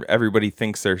point where everybody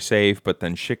thinks they're safe, but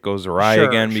then shit goes awry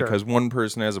again because one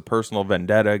person has a personal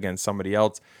vendetta against somebody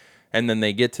else, and then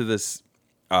they get to this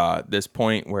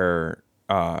point where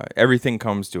everything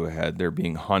comes to a head. They're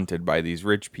being hunted by these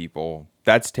rich people.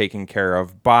 That's taken care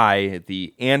of by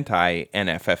the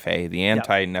anti-NFFA, the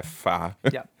anti-NFA.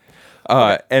 Yeah.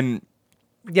 And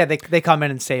yeah, they come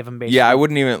in and save them. Basically. Yeah, I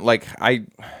wouldn't even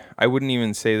I wouldn't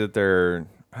even say that they're.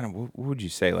 I don't. What would you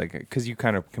say? Like, because you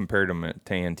kind of compared them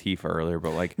to Antifa earlier,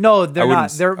 but like, no, they're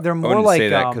not. They're I more wouldn't like say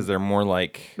that because they're more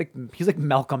like he's like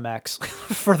Malcolm X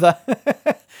for the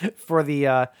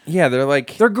yeah, they're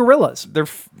like they're guerrillas.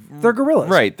 They're guerrillas,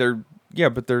 right?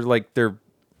 But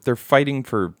they're fighting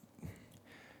for.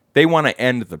 They want to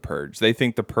end the purge. They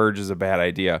think the purge is a bad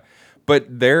idea, but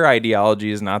their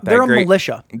ideology is not that great. They're a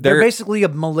militia. They're basically a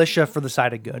militia for the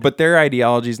side of good. But their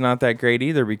ideology is not that great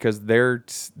either because their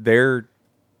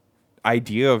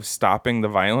idea of stopping the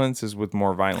violence is with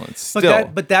more violence. Still,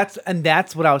 but that's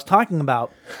what I was talking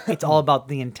about. It's all about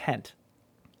the intent.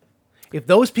 If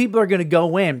those people are going to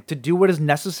go in to do what is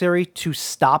necessary to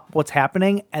stop what's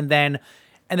happening, and then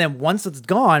once it's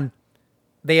gone,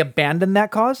 they abandon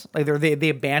that cause, like they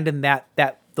abandon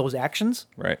those actions,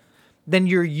 right? Then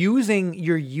you're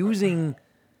using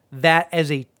that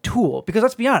as a tool, because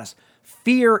let's be honest,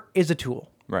 fear is a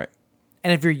tool, right?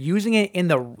 And if you're using it in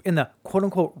the quote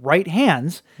unquote right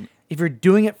hands, if you're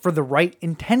doing it for the right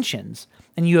intentions,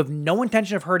 and you have no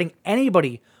intention of hurting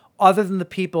anybody other than the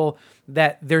people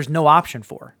that there's no option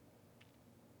for,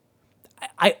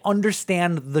 I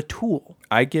understand the tool.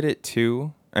 I get it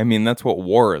too. I mean, that's what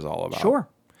war is all about. Sure.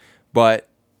 But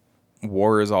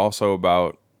war is also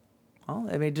about. Well,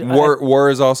 I mean, war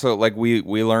is also like we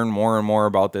learn more and more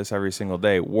about this every single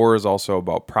day. War is also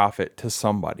about profit to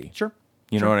somebody. Sure.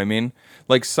 You know what I mean?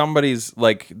 Like somebody's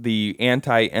like the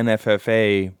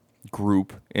anti-NFFA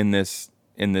group in this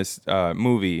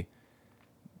movie.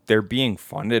 They're being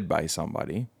funded by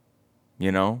somebody.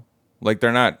 You know, like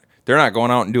they're not going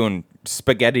out and doing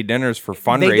spaghetti dinners for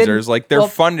fundraisers. Like they're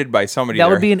funded by somebody. That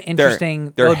would be an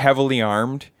interesting. They're heavily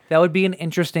armed. That would be an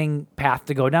interesting path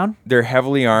to go down. They're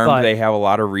heavily armed. They have a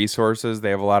lot of resources. They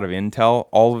have a lot of intel.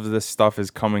 All of this stuff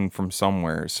is coming from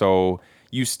somewhere. So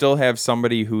you still have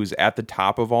somebody who's at the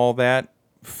top of all that,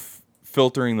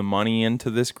 filtering the money into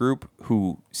this group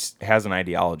who has an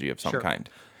ideology of some kind.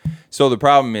 So the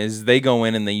problem is they go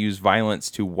in and they use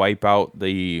violence to wipe out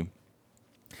the.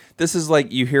 This is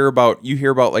like you hear about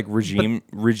like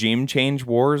regime change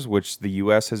wars, which the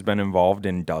U.S. has been involved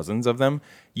in dozens of them.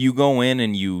 You go in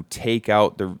and you take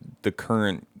out the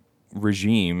current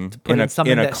regime in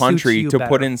a country to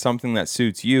put in something that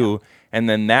suits you, and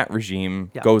then that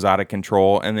regime goes out of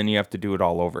control, and then you have to do it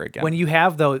all over again. When you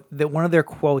have that one of their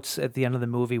quotes at the end of the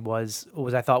movie was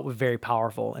I thought was very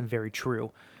powerful and very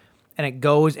true, and it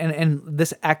goes and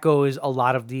this echoes a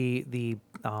lot of the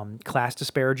class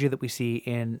disparity that we see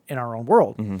in our own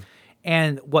world. Mm-hmm.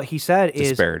 And what he said is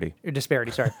disparity.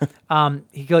 Sorry.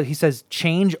 He says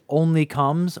change only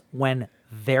comes when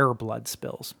their blood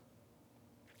spills.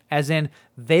 As in,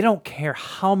 they don't care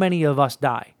how many of us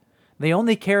die. They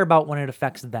only care about when it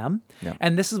affects them. Yeah.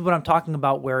 And this is what I'm talking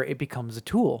about, where it becomes a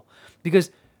tool. Because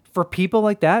for people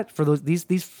like that, for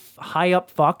these high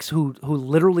up fucks who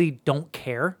literally don't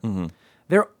care, mm-hmm.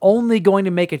 they're only going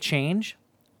to make a change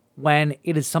when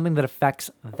it is something that affects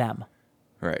them.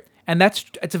 Right. And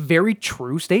it's a very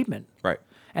true statement. Right.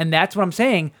 And that's what I'm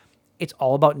saying. It's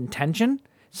all about intention.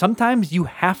 Sometimes you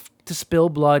have to spill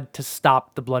blood to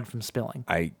stop the blood from spilling.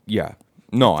 I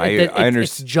understand.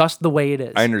 It's just the way it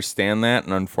is. I understand that,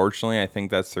 and unfortunately, I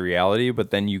think that's the reality. But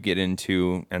then you get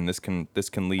into, and this can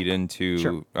lead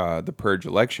into the Purge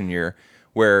election year,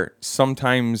 where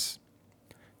sometimes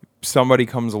somebody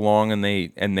comes along and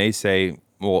they say,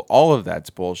 "Well, all of that's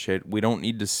bullshit. We don't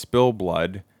need to spill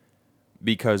blood.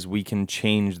 because we can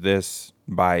change this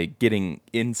by getting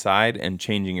inside and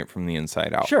changing it from the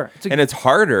inside out. Sure. And it's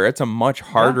harder. It's a much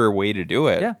harder way to do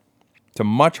it. Yeah. It's a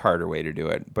much harder way to do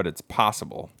it, but it's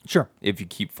possible. Sure. If you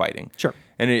keep fighting. Sure.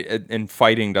 And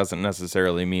fighting doesn't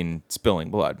necessarily mean spilling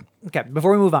blood. Okay,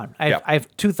 before we move on, I have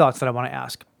two thoughts that I want to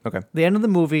ask. Okay. The end of the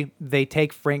movie, they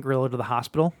take Frank Grillo to the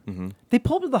hospital. Mm-hmm. They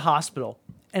pull him to the hospital,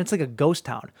 and it's like a ghost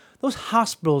town. Those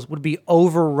hospitals would be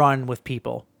overrun with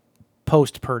people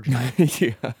post Purge night.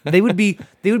 Yeah. They would be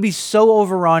so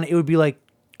overrun. It would be like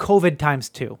COVID times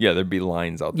 2. Yeah, there'd be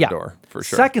lines out the door for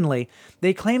sure. Secondly,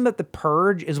 they claim that the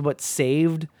Purge is what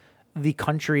saved the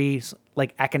country's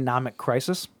like economic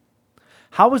crisis.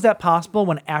 How is that possible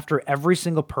when after every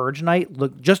single Purge night,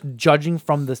 look, just judging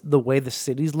from the way the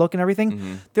cities look and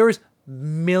everything, there is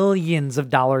millions of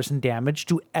dollars in damage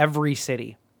to every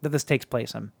city that this takes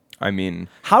place in? I mean,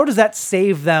 how does that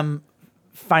save them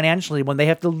financially when they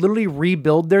have to literally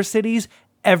rebuild their cities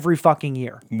every fucking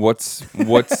year? What's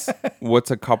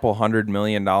a couple $100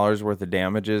 million worth of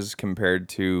damages compared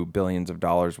to billions of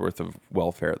dollars worth of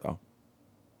welfare, though?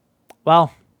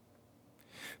 Well,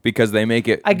 because they make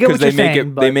it, I get what you're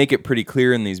saying, they make it pretty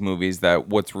clear in these movies that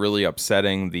what's really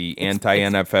upsetting the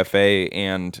anti-NFFA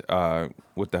and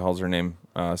what the hell's her name,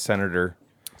 senator.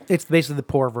 It's basically the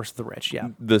poor versus the rich. Yeah,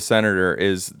 the senator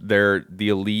is the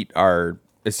elite are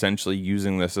essentially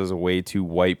using this as a way to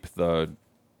wipe the.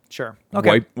 Sure.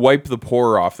 Okay. Wipe the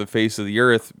poor off the face of the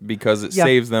earth because it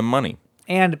saves them money.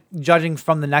 And judging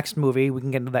from the next movie, we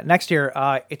can get into that next year,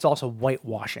 it's also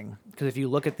whitewashing. Because if you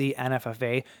look at the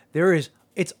NFFA,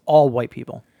 it's all white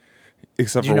people.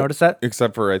 Did you notice that?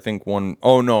 Except for, I think, one...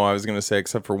 Oh, no, I was going to say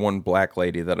except for one black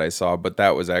lady that I saw, but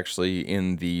that was actually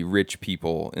in the rich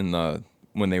people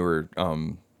when they were...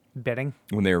 bidding?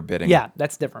 When they were bidding. Yeah,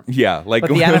 that's different. Yeah. Like but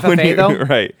the NFFA, though?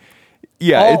 Right.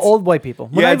 Yeah, all old white people.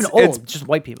 Well, not even old, just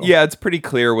white people. Yeah, it's pretty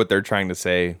clear what they're trying to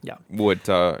say. Yeah. With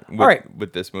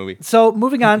this movie. So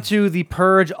moving on to the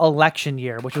Purge election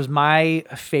year, which was my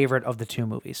favorite of the two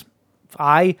movies.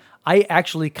 I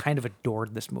actually kind of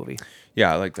adored this movie.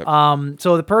 Yeah, I like that.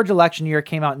 So the Purge election year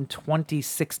came out in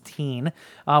 2016.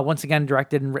 Once again,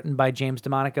 directed and written by James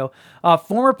DeMonico.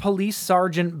 Former police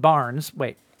sergeant Barnes.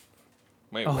 Wait,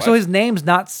 so his name's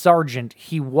not Sergeant.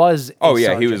 He was.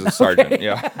 He was a sergeant. Okay.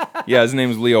 Yeah, his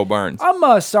name's Leo Barnes.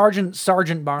 I'm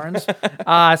Sergeant Barnes.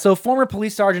 So former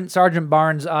police Sergeant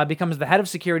Barnes becomes the head of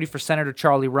security for Senator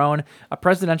Charlie Roan, a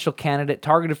presidential candidate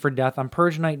targeted for death on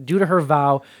Purge night due to her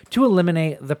vow to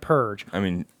eliminate the Purge. I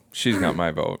mean, she's got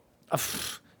my vote.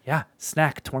 Yeah,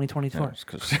 snack 2024.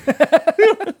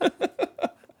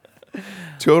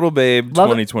 Total Babe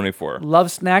 2024.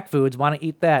 Love snack foods. Want to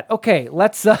eat that. Okay,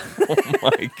 let's... Oh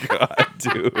my God,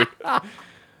 dude.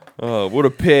 Oh, what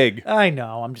a pig. I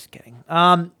know. I'm just kidding.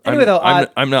 Anyway,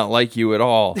 I'm not like you at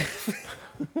all.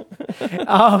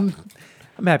 I'm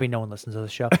happy no one listens to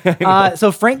this show.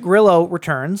 So Frank Grillo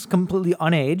returns, completely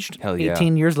unaged, Hell yeah.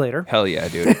 18 years later. Hell yeah,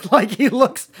 dude. Like he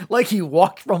looks like he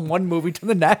walked from one movie to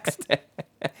the next,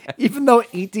 even though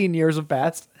 18 years have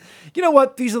passed. You know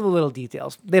what? These are the little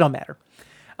details. They don't matter.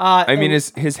 I mean,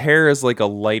 his hair is like a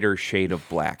lighter shade of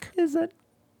black. Is it?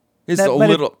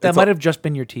 That might have just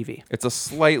been your TV. It's a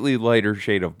slightly lighter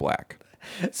shade of black.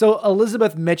 So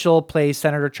Elizabeth Mitchell plays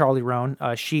Senator Charlie Roan.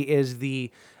 She is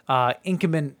the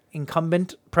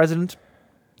incumbent president.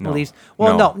 No. At least.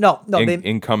 Well, no.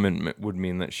 Incumbent would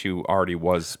mean that she already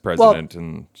was president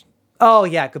and. Oh,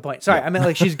 yeah, good point. Sorry, I meant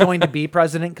like she's going to be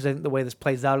president because I think the way this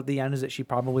plays out at the end is that she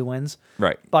probably wins.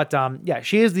 Right. But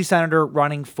she is the senator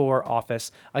running for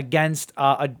office against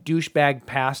a douchebag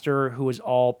pastor who is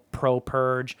all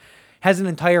pro-Purge, has an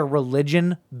entire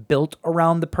religion built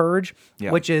around the Purge,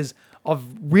 which is a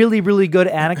really, really good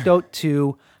anecdote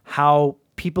to how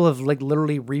people have like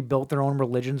literally rebuilt their own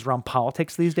religions around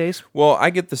politics these days. Well,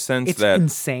 I get the sense that it's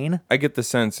insane. I get the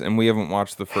sense, and we haven't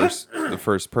watched the first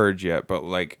Purge yet, but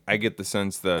like I get the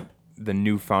sense that the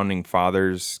new founding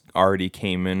fathers already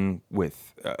came in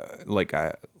with like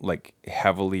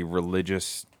heavily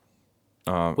religious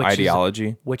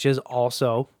ideology, which is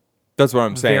also that's what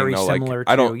I'm saying. Very though. similar.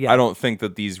 I don't think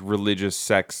that these religious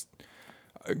sects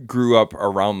grew up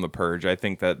around the Purge. I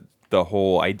think that the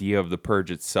whole idea of the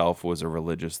Purge itself was a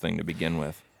religious thing to begin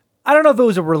with. I don't know if it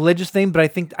was a religious thing, but I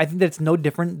think that it's no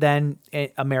different than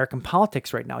American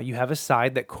politics right now. You have a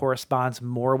side that corresponds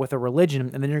more with a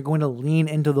religion, and then you're going to lean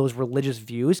into those religious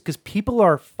views because people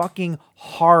are fucking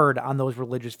hard on those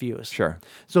religious views. Sure.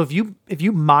 So if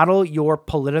you model your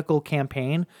political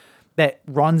campaign that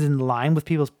runs in line with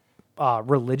people's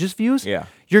religious views,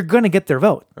 you're going to get their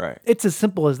vote. Right. It's as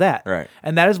simple as that. Right.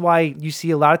 And that is why you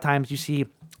see a lot of times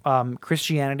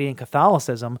Christianity and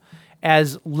Catholicism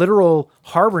as literal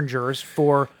harbingers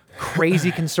for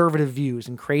crazy conservative views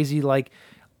and crazy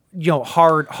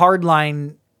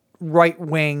hardline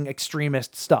right-wing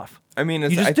extremist stuff. I mean,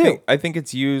 I think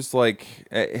it's used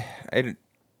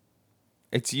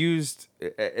it's used.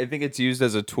 I think it's used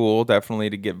as a tool, definitely,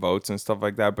 to get votes and stuff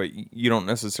like that. But you don't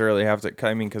necessarily have to.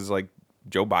 I mean, because like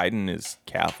Joe Biden is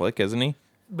Catholic, isn't he?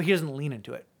 But he doesn't lean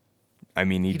into it. I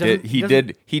mean, he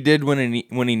did when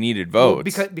he needed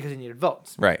votes. Well, because he needed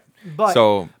votes, right? But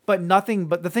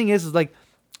the thing is like,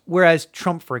 whereas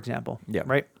Trump, for example,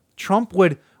 right? Trump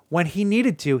would, when he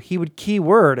needed to, he would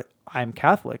keyword I'm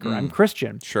Catholic or I'm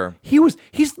Christian. Sure. He's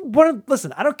one of,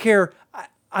 listen, I don't care.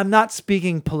 I'm not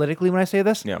speaking politically when I say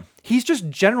this. Yeah. He's just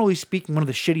generally speaking one of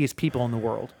the shittiest people in the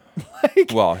world.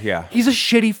 Well, yeah. He's a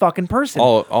shitty fucking person.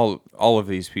 All of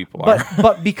these people are.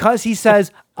 But because he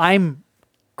says I'm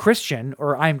Christian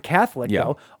or I'm Catholic,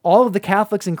 though, all of the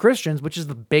Catholics and Christians, which is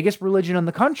the biggest religion in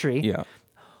the country. Yeah.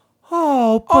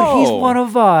 He's one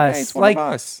of us. Yeah, he's one of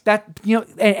us. That,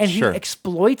 and Sure. he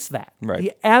exploits that.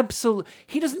 Right.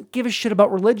 He doesn't give a shit about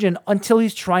religion until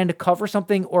he's trying to cover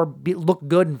something or look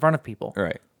good in front of people.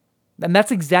 Right. And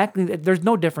that's exactly, there's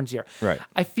no difference here. Right.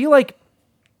 I feel like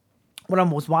when I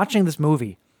was watching this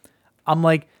movie, I'm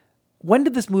like, when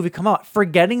did this movie come out?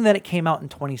 Forgetting that it came out in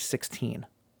 2016,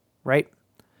 right?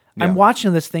 Yeah. I'm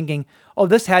watching this thinking,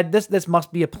 this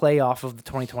must be a play off of the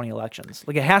 2020 elections.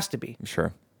 Like, it has to be.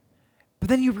 Sure. But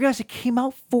then you realize it came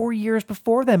out 4 years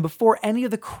before then, before any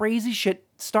of the crazy shit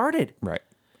started. Right.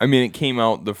 I mean, it came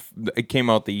out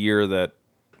the year that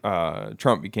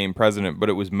Trump became president, but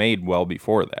it was made well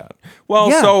before that. Well,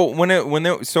 Yeah.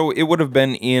 so it would have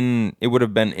been in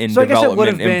development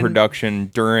and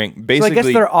production during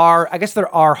basically. So I guess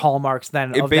there are hallmarks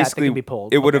then of that can be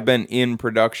pulled. It would have been in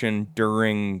production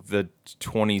during the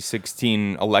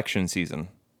 2016 election season.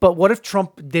 But what if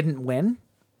Trump didn't win?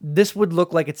 This would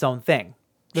look like its own thing.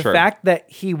 The Sure. fact that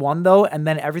he won, though, and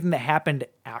then everything that happened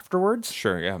afterwards,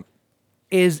 Sure, yeah,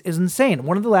 is insane.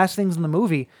 One of the last things in the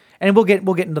movie, and we'll get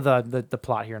into the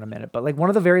plot here in a minute, but like one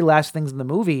of the very last things in the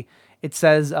movie, it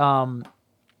says,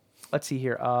 let's see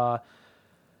here. At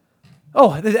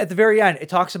the very end, it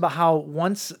talks about how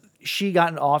once she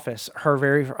got in office, her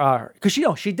very because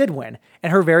she did win,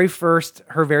 and her very first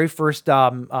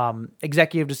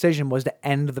executive decision was to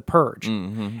end the purge,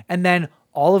 and then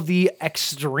all of the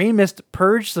extremist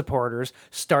purge supporters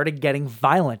started getting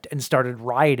violent and started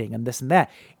rioting and this and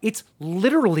that. It's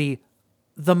literally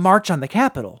the March on the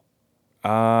Capitol.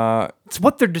 It's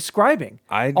what they're describing.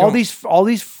 All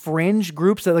these fringe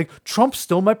groups that like Trump's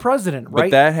still my president,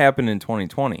 right? But that happened in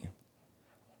 2020.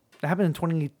 That happened in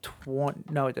 2020.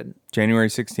 No, it didn't. January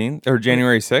 16th or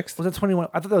January 6th? Was it 21?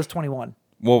 I thought that was 21.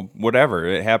 Well, whatever.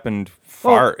 It happened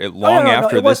long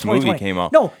after this movie came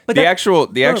out. No, but the actual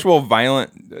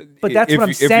violent. But that's what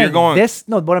I'm saying. You're going,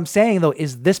 what I'm saying though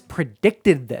is this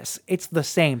predicted this. It's the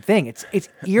same thing. It's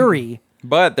eerie.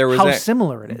 But there was how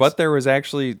similar it is. But there was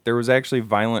actually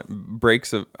violent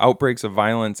outbreaks of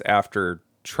violence after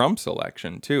Trump's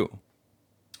election too.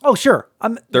 Oh sure,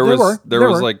 there was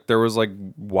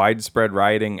widespread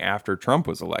rioting after Trump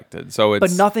was elected. So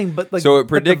it's it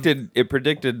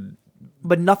predicted.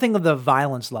 But nothing of the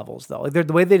violence levels though. Like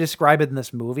the way they describe it in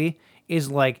this movie is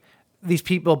like these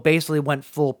people basically went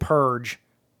full purge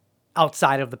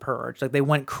outside of the purge. Like they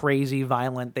went crazy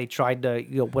violent. They tried to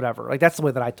whatever. Like that's the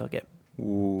way that I took it.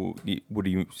 What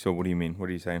do you mean? What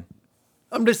are you saying?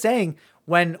 I'm just saying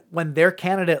when their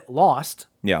candidate lost,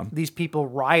 these people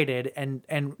rioted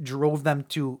and drove them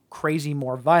to crazy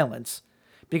more violence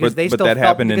because they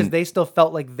still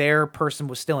felt like their person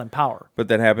was still in power. But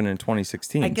that happened in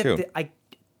 2016 too.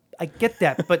 I get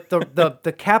that, but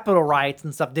the Capitol riots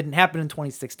and stuff didn't happen in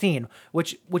 2016,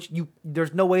 which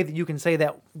there's no way that you can say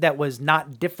that was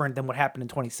not different than what happened in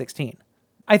 2016.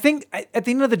 I think at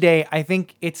the end of the day, I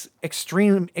think it's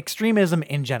extremism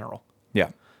in general. Yeah.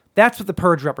 That's what the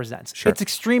Purge represents. Sure. It's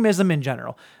extremism in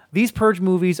general. These Purge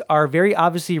movies are very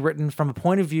obviously written from a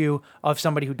point of view of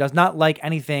somebody who does not like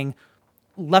anything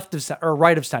left of or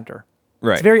right of center.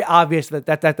 Right. It's very obvious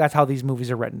that's how these movies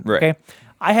are written. Right. Okay.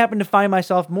 I happen to find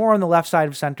myself more on the left side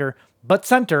of center, but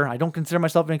center. I don't consider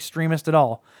myself an extremist at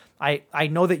all. I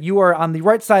know that you are on the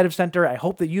right side of center. I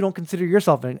hope that you don't consider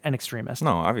yourself an extremist.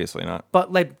 No, obviously not.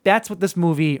 But like that's what this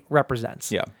movie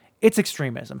represents. Yeah. It's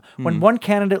extremism. When one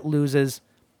candidate loses,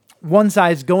 one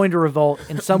side's going to revolt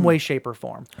in some way, shape, or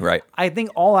form. Right. I think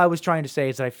all I was trying to say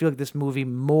is that I feel like this movie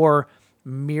more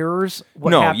mirrors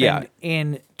what happened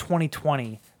in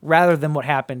 2020 rather than what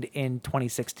happened in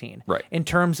 2016. Right. In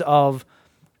terms of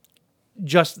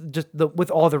just with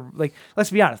all the, like,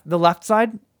 let's be honest, the left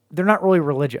side, they're not really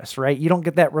religious, right? You don't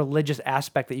get that religious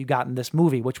aspect that you got in this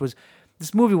movie,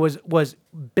 this movie was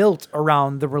built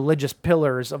around the religious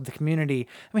pillars of the community.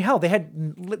 I mean, hell, they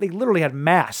literally had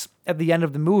mass at the end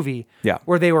of the movie,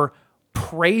 where they were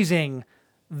praising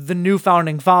the new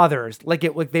founding fathers like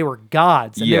they were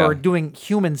gods, and they were doing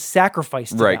human sacrifice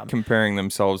to them, comparing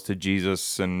themselves to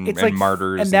Jesus and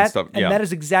martyrs and stuff. And that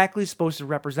is exactly supposed to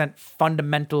represent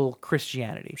fundamental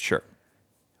Christianity. Sure.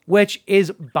 Which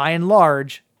is, by and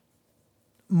large,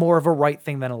 more of a right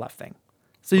thing than a left thing.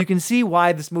 So you can see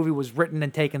why this movie was written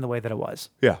and taken the way that it was.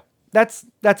 Yeah. That's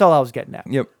all I was getting at.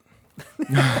 Yep.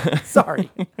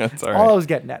 Sorry. That's all right. All I was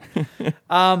getting at.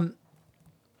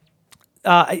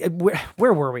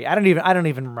 Where were we? I don't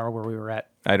even remember where we were at.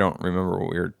 I don't remember what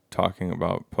we were talking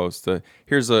about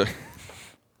here's a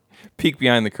peek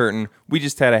behind the curtain. We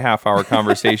just had a half-hour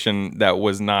conversation that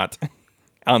was not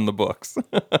on the books.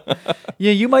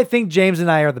 Yeah, you might think James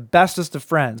and I are the bestest of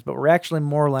friends, but we're actually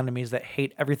mortal enemies that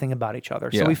hate everything about each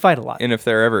other. So we fight a lot. And if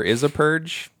there ever is a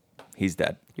purge, he's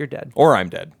dead. You're dead. Or I'm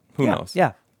dead. Who knows?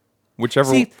 Yeah.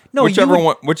 Whichever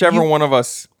one of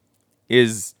us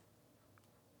is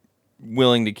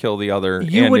willing to kill the other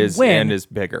and is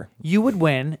bigger. You would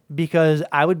win because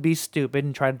I would be stupid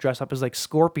and try to dress up as like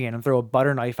Scorpion and throw a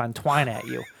butter knife on twine at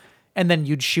you, and then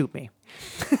you'd shoot me.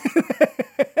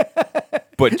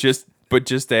 But just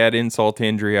to add insult to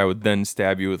injury, I would then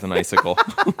stab you with an icicle.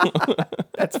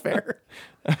 That's fair.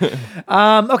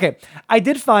 Okay, I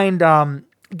did find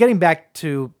getting back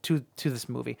to this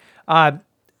movie.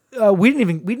 We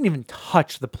didn't even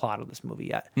touch the plot of this movie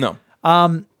yet. No.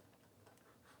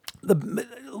 The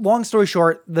long story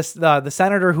short, the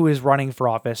senator who is running for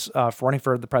office, running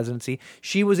for the presidency,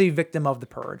 she was a victim of the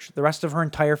Purge. The rest of her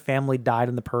entire family died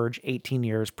in the Purge 18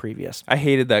 years previous. I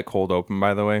hated that cold open,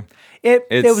 by the way. It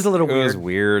was a little weird. It was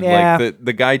weird. Yeah. Like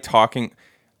the guy talking.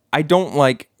 I don't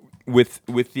like, with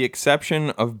the exception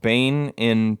of Bane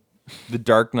in The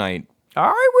Dark Knight.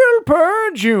 I will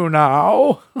purge you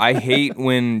now. I hate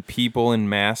when people in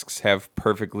masks have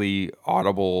perfectly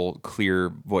audible, clear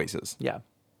voices. Yeah.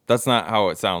 That's not how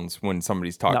it sounds when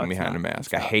somebody's talking behind a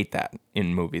mask. I hate that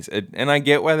in movies. And I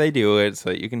get why they do it so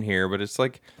that you can hear, but it's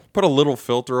like, put a little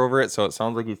filter over it so it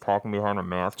sounds like he's talking behind a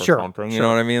mask or something. You know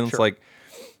what I mean? It's like,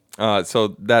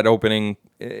 so that opening,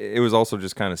 it was also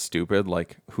just kind of stupid.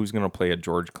 Like, who's going to play a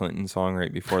George Clinton song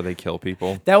right before they kill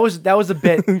people? That was a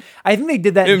bit, I think they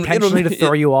did that intentionally to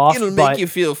throw you off. It'll make you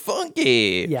feel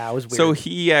funky. Yeah, it was weird. So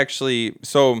he actually,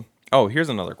 here's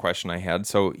another question I had.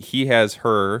 So he has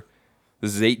her.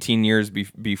 This is 18 years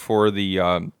before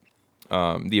the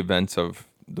events of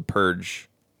the Purge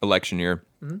election year.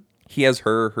 Mm-hmm. He has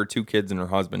her two kids, and her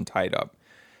husband tied up.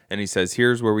 And he says,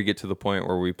 here's where we get to the point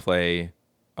where we play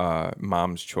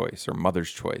mom's choice or mother's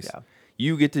choice. Yeah.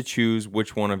 You get to choose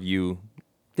which one of you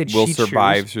will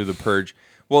survive through the Purge.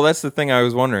 Well, that's the thing I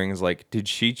was wondering is, like, did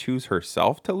she choose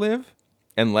herself to live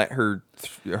and let her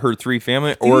three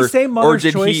family? Did he say mother's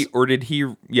choice?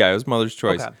 Yeah, it was mother's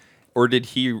choice. Okay. Or did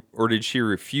she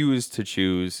refuse to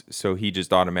choose, so he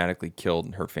just automatically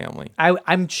killed her family?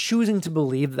 I'm choosing to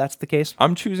believe that's the case.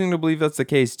 I'm choosing to believe that's the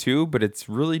case too, but it's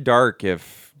really dark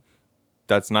if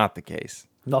that's not the case.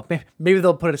 No, maybe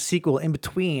they'll put a sequel in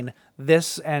between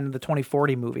this and the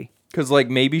 2040 movie. Because like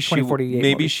maybe she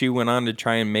went on to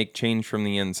try and make change from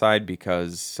the inside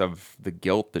because of the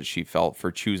guilt that she felt for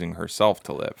choosing herself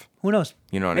to live. Who knows?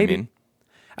 You know what maybe. I mean?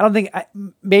 I don't think.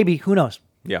 Maybe. Who knows?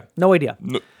 Yeah. No idea.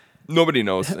 Nobody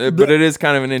knows, but it is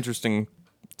kind of an interesting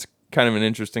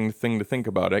thing to think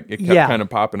about. It kept kind of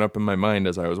popping up in my mind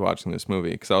as I was watching this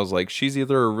movie because I was like, she's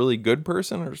either a really good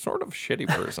person or sort of a shitty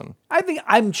person. I think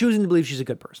I'm choosing to believe she's a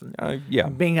good person. Yeah,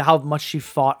 being how much she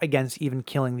fought against even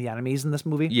killing the enemies in this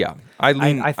movie. Yeah, I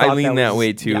lean that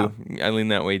way too. Yeah. I lean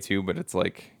that way too, but it's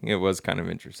like it was kind of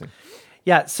interesting.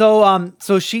 Yeah, so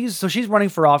she's running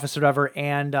for office or whatever,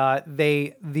 and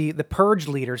the Purge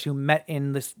leaders who met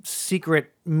in this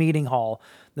secret meeting hall,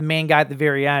 the main guy at the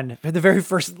very end, the very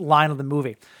first line of the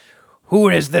movie, who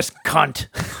is this cunt?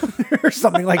 Or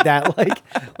something like that.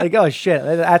 Like oh shit,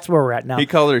 that's where we're at now. He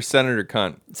called her Senator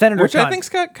Cunt. Which I think's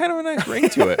got kind of a nice ring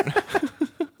to it.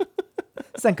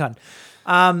 Sen Cunt.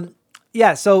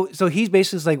 Yeah, so he's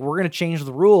basically like, we're gonna change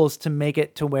the rules to make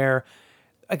it to where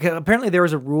apparently there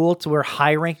was a rule to where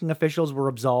high-ranking officials were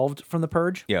absolved from the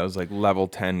Purge. Yeah, it was like level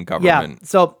 10 government. Yeah,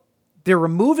 so they're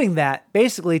removing that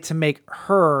basically to make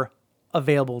her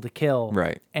available to kill.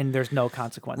 Right. And there's no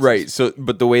consequences. Right. So,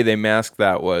 but the way they masked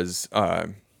that was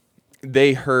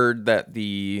they heard that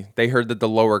the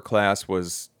lower class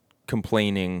was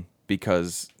complaining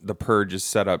because the Purge is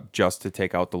set up just to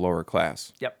take out the lower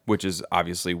class. Yep. Which is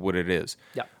obviously what it is.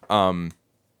 Yep.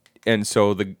 And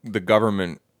so the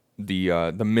government,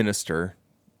 the minister,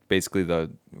 basically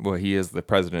he is the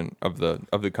president of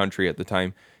the country at the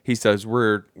time. He says,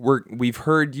 we've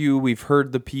heard you, we've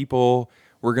heard the people.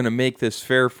 We're gonna make this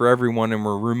fair for everyone, and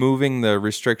we're removing the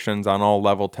restrictions on all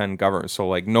level 10 government. So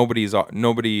like nobody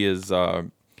has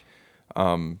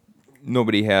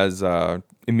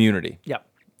immunity. Yep.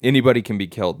 Anybody can be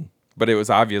killed, but it was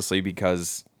obviously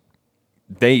because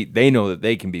they know that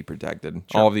they can be protected.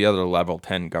 Sure. All of the other level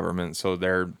 10 governments, so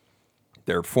they're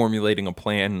formulating a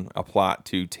plot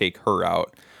to take her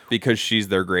out because she's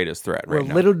their greatest threat right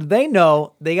now. Little did they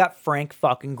know, they got Frank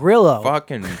fucking Grillo.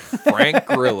 Fucking Frank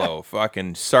Grillo.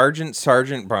 Fucking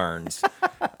Sergeant Barnes.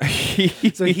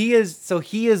 So he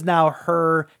is now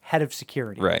her head of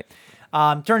security. Right.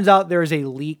 Turns out there's a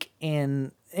leak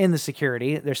in the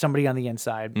security. There's somebody on the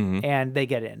inside, and they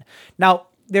get in. Now,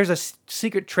 there's a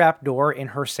secret trap door in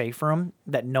her safe room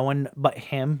that no one but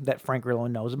him, that Frank Grillo,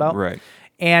 knows about. Right.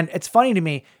 And it's funny to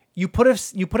me. You put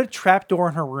a trap door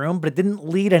in her room, but it didn't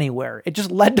lead anywhere. It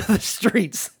just led to the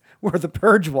streets where the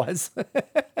Purge was.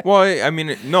 Well, I mean,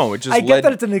 it just I get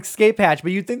that it's an escape hatch,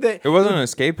 but you'd think that it wasn't an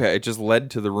escape hatch. It just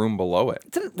led to the room below it.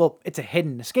 It's a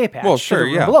hidden escape hatch. Well, sure, to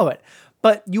the room yeah. below it.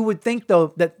 But you would think,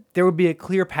 though, that there would be a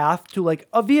clear path to like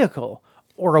a vehicle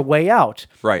or a way out,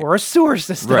 right, or a sewer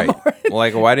system. Right.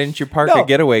 Like, why didn't you park a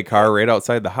getaway car right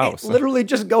outside the house? It literally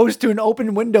just goes to an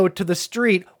open window to the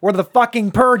street where the fucking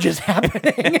Purge is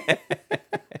happening.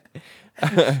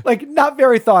 Like, not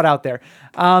very thought out there.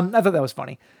 I thought that was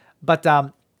funny. But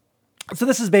so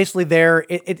this is basically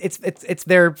it's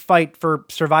their fight for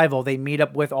survival. They meet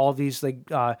up with all these like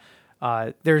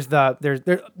there's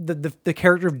the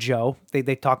character of Joe.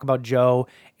 They talk about Joe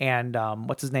and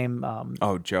what's his name?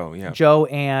 Joe, yeah. Joe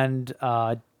and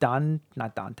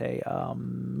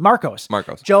Marcos.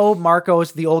 Marcos,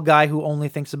 the old guy who only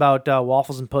thinks about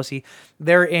waffles and pussy.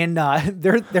 They're in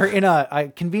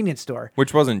a convenience store.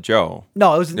 Which wasn't Joe.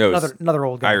 No, it was another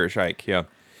old guy. Irish Ike, yeah.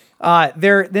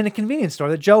 They're in a convenience store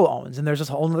that Joe owns, and there's this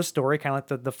whole other story, kind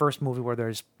of like the first movie, where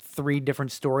there's 3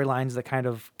 different storylines that kind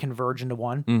of converge into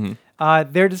one.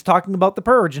 Mm-hmm. They're just talking about the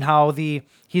Purge and how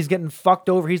he's getting fucked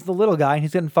over. He's the little guy, and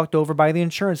he's getting fucked over by the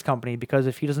insurance company because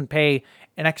if he doesn't pay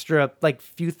an extra like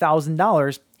few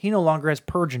 $1,000s, he no longer has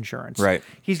Purge insurance. Right.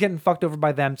 He's getting fucked over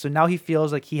by them, so now he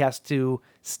feels like he has to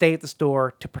stay at the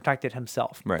store to protect it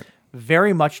himself. Right.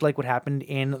 Very much like what happened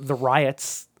in the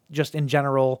riots, just in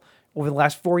general. Over the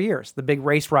last 4 years, the big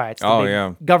race riots,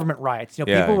 the big government riots.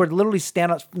 People would literally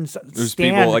stand up and There's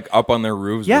people like up on their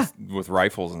roofs with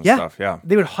rifles and stuff. Yeah,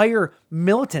 they would hire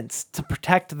militants to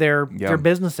protect their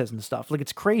businesses and stuff. Like,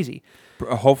 it's crazy.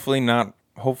 Hopefully not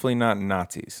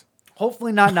Nazis.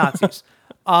 Hopefully not Nazis.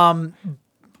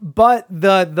 But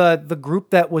the group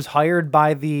that was hired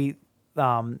by the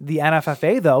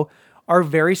NFFA though are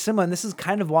very similar, and this is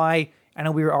kind of why. I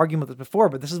know we were arguing with this before,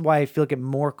 but this is why I feel like it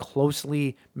more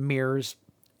closely mirrors.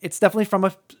 It's definitely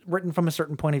written from a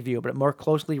certain point of view, but it more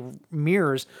closely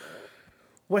mirrors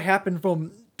what happened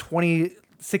from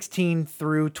 2016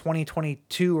 through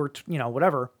 2022 or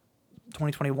whatever,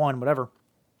 2021, whatever.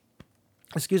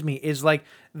 Excuse me, is like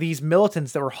these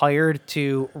militants that were hired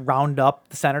to round up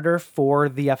the senator for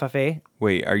the FFA.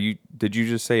 Wait, did you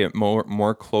just say it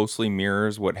more closely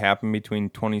mirrors what happened between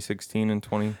 2016 and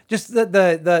 20? Just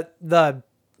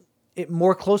it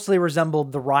more closely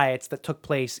resembled the riots that took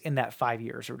place in that 5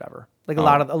 years or whatever. Like a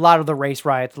lot of the race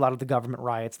riots, a lot of the government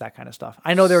riots, that kind of stuff.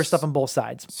 I know there was stuff on both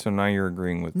sides. So now you're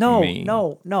agreeing with me.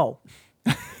 No. No.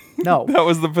 That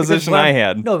was the position I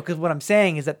had. No, because what I'm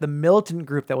saying is that the militant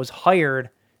group that was hired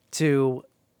to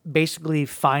basically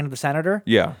find the senator.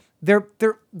 Yeah. They're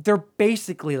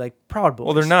basically like Proud Boys.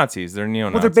 Well, they're Nazis. They're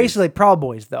neo-Nazis. Well, they're basically like Proud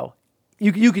Boys though.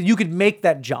 You could make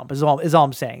that jump is all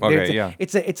I'm saying. Okay,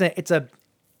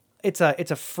 It's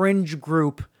a fringe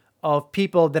group of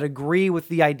people that agree with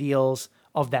the ideals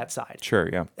of that side. Sure,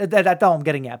 yeah. That's all I'm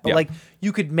getting at. But like,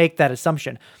 you could make that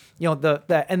assumption.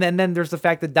 And then there's the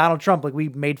fact that Donald Trump, like we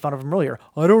made fun of him earlier.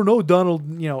 I don't know Donald.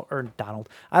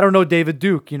 I don't know David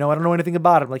Duke. I don't know anything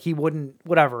about him. Like, he wouldn't,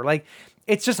 whatever. Like,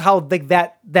 it's just how like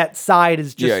that side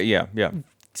is just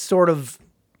sort of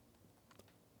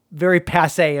very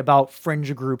passe about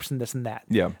fringe groups and this and that.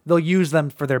 Yeah. They'll use them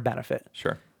for their benefit.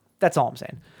 Sure. That's all I'm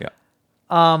saying. Yeah.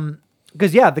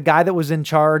 Because the guy that was in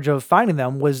charge of finding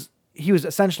them was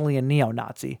essentially a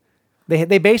neo-Nazi.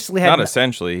 They basically had not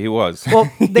essentially, he was. Well,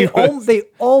 they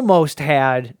almost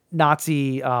had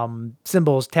Nazi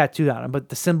symbols tattooed on him, but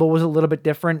the symbol was a little bit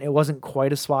different. It wasn't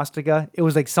quite a swastika. It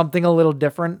was like something a little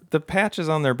different. The patches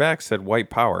on their back said white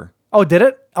power. Oh, did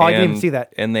it? Oh, I didn't even see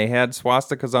that. And they had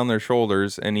swastikas on their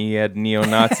shoulders, and he had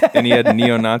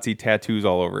neo-Nazi tattoos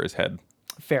all over his head.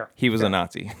 Fair. He was a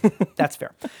Nazi. That's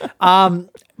fair.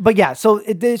 But yeah, so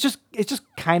it's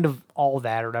just kind of all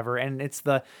that or whatever, and it's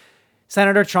the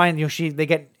senator trying, they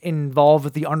get involved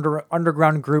with the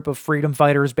underground group of freedom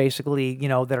fighters, basically,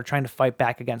 that are trying to fight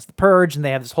back against the Purge, and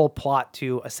they have this whole plot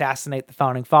to assassinate the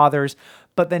founding fathers.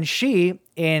 But then she,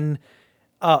 in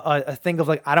a thing of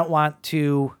like, I don't want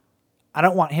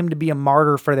him to be a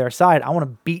martyr for their side. I want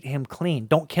to beat him clean.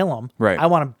 Don't kill him. Right. I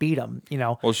want to beat him.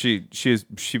 Well, she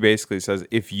basically says,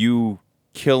 if you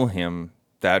kill him,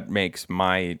 that makes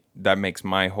my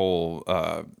whole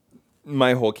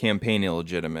campaign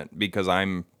illegitimate, because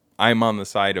I'm on the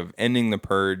side of ending the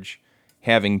Purge,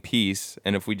 having peace,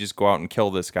 and if we just go out and kill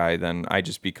this guy, then I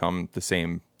just become the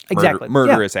same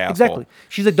murderous asshole. Exactly.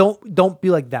 She's like, don't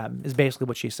be like them, is basically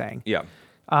what she's saying. Yeah.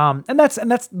 And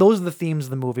that's those are the themes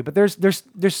of the movie, but there's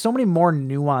so many more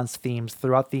nuanced themes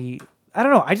throughout the. I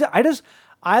don't know.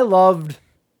 I loved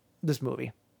this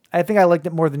movie. I think I liked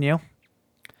it more than you.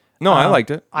 No, I liked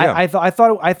it. Yeah. I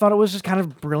thought it was just kind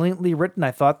of brilliantly written.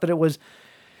 I thought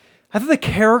the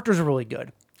characters were really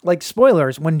good. Like,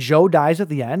 spoilers, when Joe dies at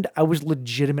the end, I was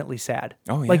legitimately sad.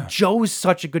 Oh yeah. Like, Joe is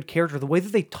such a good character. The way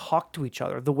that they talk to each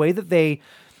other, the way that they.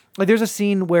 Like, there's a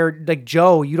scene where, like,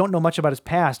 Joe, you don't know much about his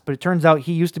past, but it turns out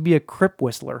he used to be a Crip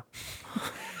whistler.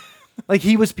 Like,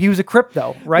 he was a Crip,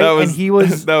 though, right? And he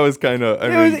was... That was kind of...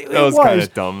 that was kind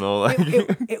of dumb, though. Like,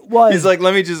 it was. He's like,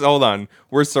 let me just... Hold on.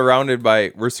 We're surrounded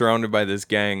by this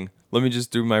gang. Let me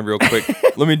just do my real quick...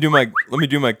 let me do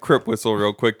my Crip whistle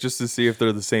real quick, just to see if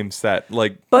they're the same set.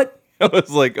 Like... But... I was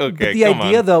like, okay,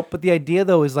 But the idea,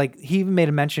 though, is, like, he even made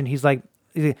a mention. He's like,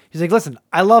 listen,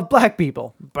 I love black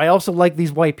people, but I also like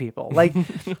these white people. Like,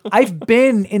 I've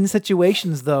been in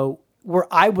situations, though, where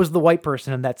I was the white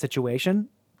person in that situation.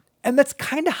 And that's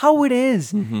kind of how it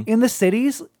is in the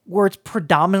cities where it's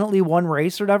predominantly one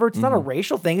race or whatever. It's not a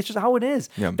racial thing. It's just how it is.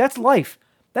 Yeah. That's life.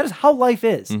 That is how life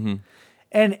is.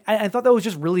 And I thought that was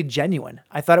just really genuine.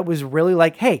 I thought it was really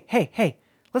like, hey,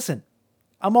 listen,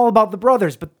 I'm all about the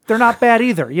brothers, but they're not bad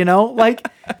either, Like,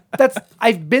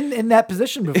 I've been in that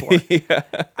position before. Yeah.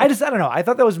 I don't know. I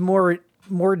thought that was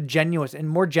more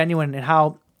genuine in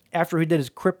how, after he did his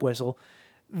Crip whistle,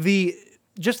 the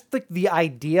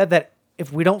idea that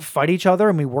if we don't fight each other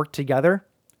and we work together,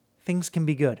 things can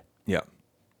be good. Yeah.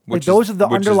 Those are the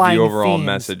underlying the overall themes.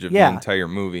 message of the entire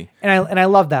movie. And I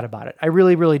love that about it. I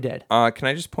really, really did. Can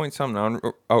I just point something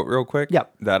out real quick?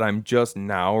 Yep. That I'm just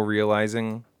now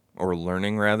realizing, or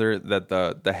learning rather, that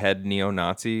the head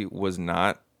neo-Nazi was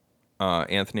not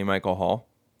Anthony Michael Hall.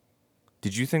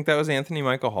 Did you think that was Anthony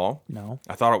Michael Hall? No.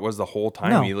 I thought it was the whole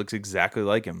time. No. He looks exactly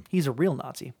like him. He's a real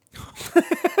Nazi.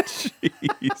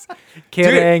 Jeez.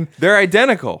 Kidding. Dude, they're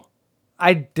identical.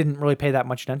 I didn't really pay that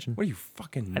much attention. What are you,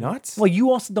 fucking nuts? Well,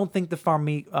 you also don't think the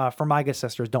Farmiga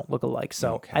sisters don't look alike,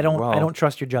 so okay, I don't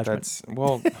trust your judgment.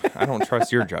 I don't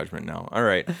trust your judgment now. All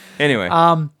right. Anyway.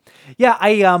 What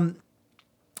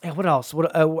else? Were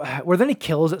there any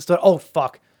kills that stood? Oh,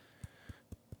 fuck.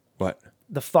 What?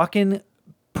 The fucking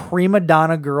prima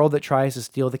donna girl that tries to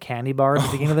steal the candy bar at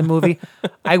the beginning of the movie.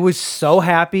 I was so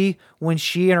happy when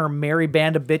she and her merry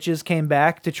band of bitches came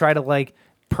back to try to, like,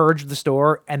 purge the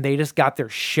store, and they just got their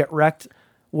shit wrecked.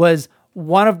 Was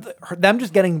one of them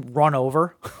just getting run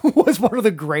over was one of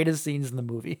the greatest scenes in the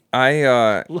movie.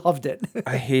 I loved it.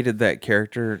 I hated that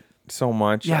character so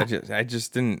much. Yeah. I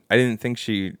didn't think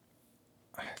she.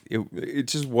 It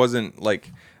just wasn't like,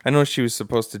 I know she was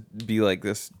supposed to be like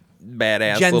this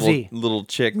badass Gen Z. little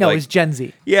chick. No, like, it's Gen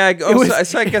Z. Yeah,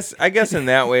 so I guess in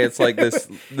that way it's like this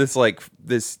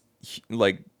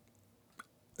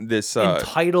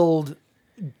entitled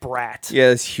brat. Yeah,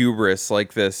 this hubris,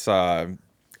 like this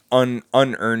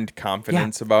unearned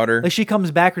confidence about her. Like, she comes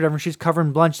back or whatever, and she's covered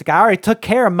in blood. She's like, I already took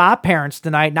care of my parents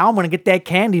tonight. Now I'm gonna get that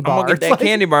candy bar. I'm gonna get that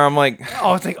candy bar. I'm like,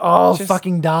 oh, it's like,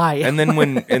 fucking die. And then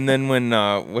when what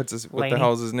the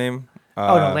hell's his name?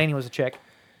 No, Lainey was a chick.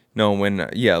 No,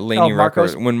 Lainey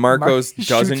Marcos. When Marcos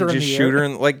doesn't just shoot her,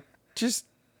 and like, just,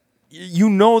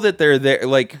 that they're there.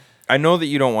 Like, I know that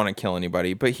you don't want to kill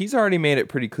anybody, but he's already made it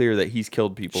pretty clear that he's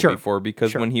killed people before,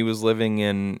 because when he was living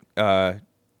in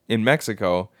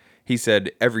Mexico, he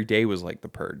said every day was like the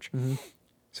Purge. Mm-hmm.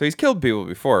 So he's killed people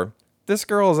before. This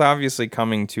girl is obviously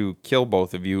coming to kill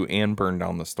both of you and burn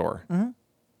down the store. Mm-hmm.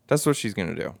 That's what she's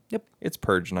going to do. Yep. It's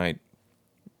Purge night.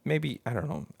 Maybe, I don't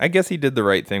know. I guess he did the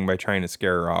right thing by trying to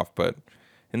scare her off, but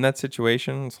in that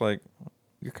situation, it's like,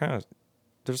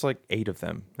 there's like 8 of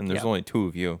them, and there's only 2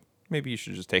 of you. Maybe you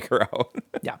should just take her out.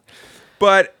 Yeah.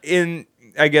 But in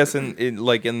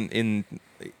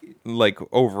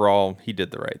overall, he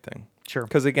did the right thing. Sure.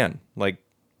 Because again, like,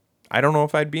 I don't know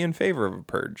if I'd be in favor of a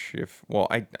purge.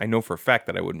 I know for a fact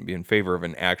that I wouldn't be in favor of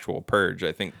an actual purge.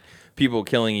 I think people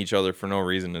killing each other for no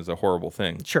reason is a horrible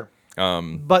thing. Sure.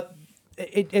 But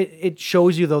it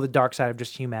shows you, though, the dark side of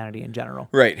just humanity in general.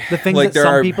 Right. The things that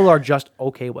some people are just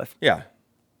okay with. Yeah.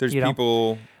 There's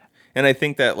people... And I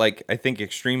think that,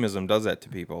 extremism does that to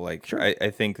people. Like, sure. I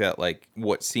think that,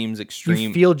 what seems extreme...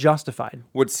 You feel justified.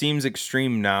 What seems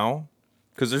extreme now,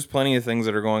 because there's plenty of things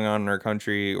that are going on in our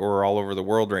country or all over the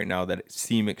world right now that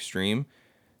seem extreme,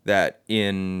 that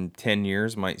in 10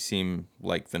 years might seem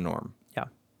like the norm. Yeah.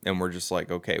 And we're just,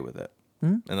 okay with it.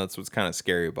 Mm-hmm. And that's what's kind of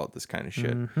scary about this kind of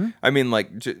shit. Mm-hmm. I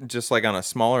mean, just on a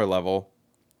smaller level,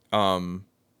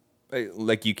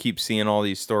 you keep seeing all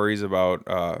these stories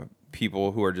about...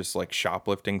 people who are just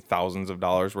shoplifting thousands of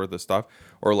dollars worth of stuff,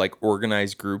 or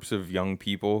organized groups of young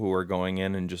people who are going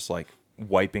in and just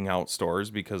wiping out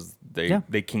stores because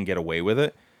they can get away with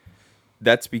it.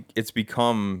 It's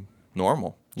become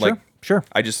normal. Sure.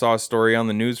 I just saw a story on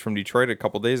the news from Detroit a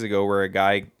couple days ago where a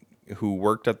guy who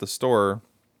worked at the store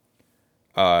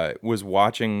was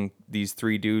watching these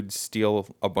 3 dudes steal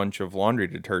a bunch of laundry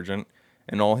detergent,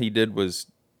 and all he did was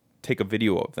take a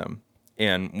video of them.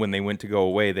 And when they went to go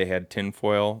away, they had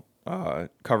tinfoil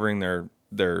covering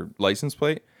their license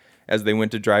plate. As they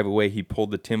went to drive away, he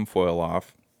pulled the tinfoil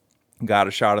off, got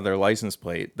a shot of their license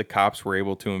plate. The cops were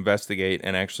able to investigate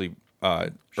and actually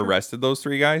arrested those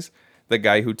 3 guys. The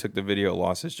guy who took the video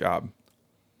lost his job.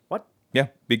 What? Yeah,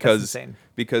 because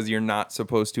you're not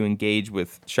supposed to engage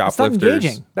with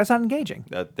shoplifters. That's not engaging.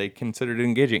 That they considered it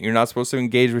engaging. You're not supposed to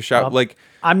engage with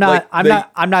I'm not.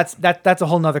 That's a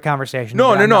whole nother converation.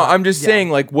 No. I'm just saying,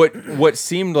 what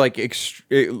seemed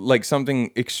like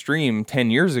something extreme 10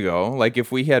 years ago.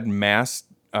 If we had mass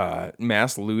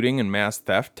looting and mass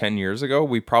theft 10 years ago,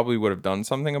 we probably would have done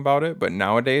something about it. But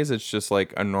nowadays, it's just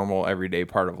a normal everyday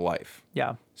part of life.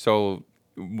 Yeah. So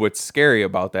what's scary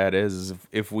about that is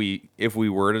if we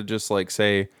were to just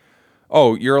say,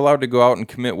 oh, you're allowed to go out and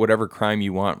commit whatever crime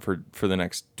you want for the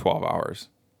next 12 hours.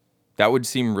 That would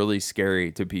seem really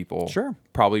scary to people. Sure.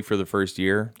 Probably for the first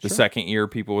year. The second year,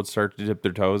 people would start to dip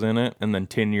their toes in it. And then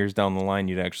 10 years down the line,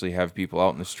 you'd actually have people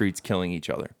out in the streets killing each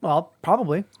other. Well,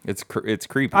 probably. It's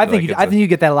creepy. I think you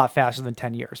get that a lot faster than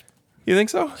 10 years. You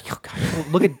think so? Oh, God.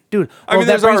 Look at, dude. I mean,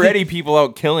 there's already people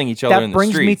out killing each other in the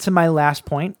streets. That brings me to my last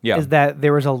point, is that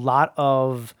there was a lot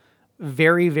of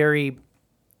very, very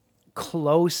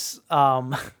close...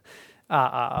 what's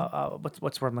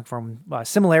the word I'm looking for?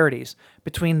 Similarities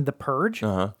between the Purge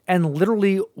and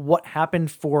literally what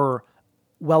happened for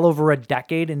well over a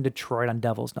decade in Detroit on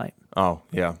Devil's Night. Oh,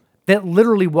 yeah. That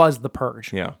literally was the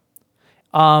Purge. Yeah.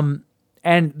 And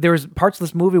there's parts of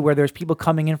this movie where there's people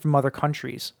coming in from other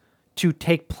countries to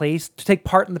take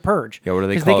part in the Purge. Yeah, what do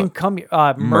they call it? Because they can come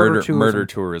murder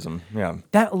tourism. Yeah.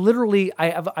 That literally,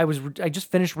 I just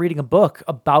finished reading a book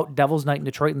about Devil's Night in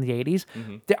Detroit in the 80s.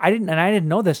 Mm-hmm. I didn't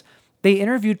know this. They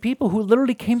interviewed people who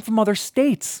literally came from other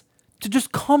states to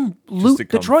just come loot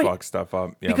Detroit. Fuck stuff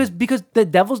up. Yeah. Because the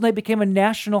Devil's Night became a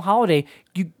national holiday.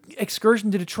 Excursion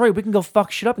to Detroit, we can go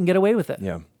fuck shit up and get away with it.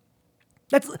 Yeah.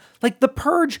 That's the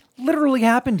Purge literally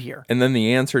happened here. And then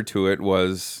the answer to it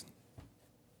was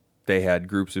they had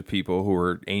groups of people who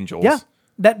were angels. Yeah.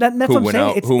 That's what I'm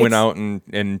saying. Who went out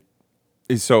and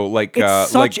so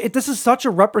this is such a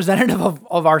representative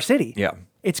of our city. Yeah.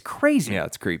 It's crazy. Yeah,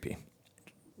 it's creepy.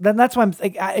 Then that's why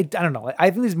I don't know. I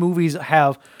think these movies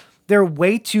they're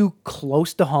way too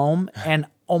close to home and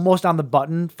almost on the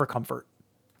button for comfort.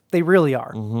 They really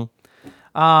are.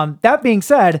 Mm-hmm. That being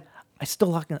said, I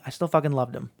still fucking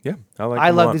loved them. Yeah, I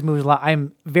love these movies a lot.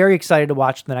 I'm very excited to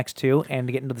watch the next 2 and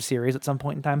to get into the series at some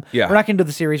point in time. Yeah. We're not going to do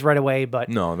the series right away, but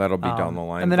no, that'll be down the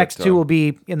line. And the next 2 will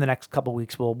be in the next couple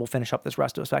weeks. We'll finish up this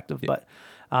Rest-O-Spective. Yeah. But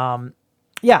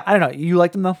yeah, I don't know. You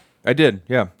liked them though? I did,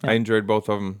 yeah. I enjoyed both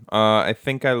of them. I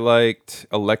think I liked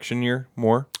Election Year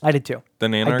more. I did too.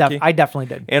 Than Anarchy. I definitely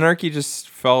did. Anarchy just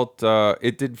felt,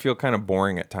 it did feel kind of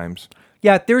boring at times.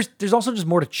 Yeah, there's also just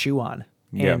more to chew on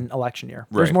in Election Year.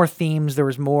 There's more themes. There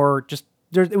was more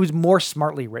it was more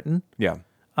smartly written. Yeah.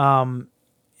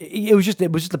 It was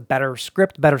just a better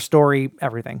script, better story,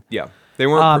 everything. Yeah. They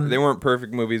weren't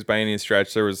perfect movies by any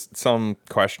stretch. There was some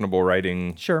questionable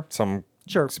writing. Sure. Some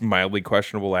mildly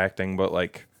questionable acting, but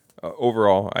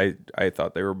overall, I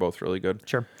thought they were both really good.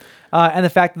 Sure. And the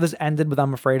fact that this ended with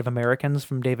I'm Afraid of Americans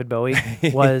from David Bowie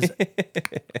was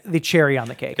the cherry on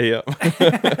the cake. Yeah.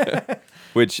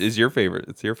 Which is your favorite?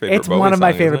 It's your favorite Bowie song. It's one of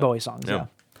my favorite Bowie songs, yeah.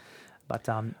 But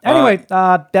anyway,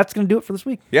 that's going to do it for this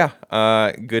week. Yeah.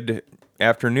 Good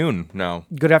afternoon now.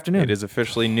 Good afternoon. It is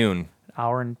officially noon.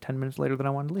 hour and 10 minutes later than I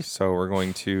wanted to leave. So we're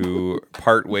going to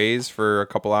part ways for a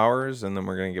couple hours, and then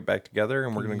we're going to get back together,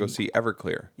 and we're going to go see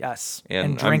Everclear. Yes,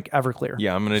 And drink Everclear.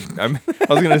 Yeah,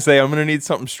 I was gonna say I'm gonna need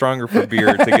something stronger for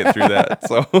beer to get through that.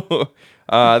 So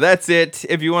that's it.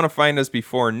 If you want to find us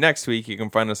before next week, you can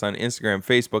find us on Instagram,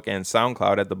 Facebook, and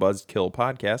SoundCloud at the Buzzkill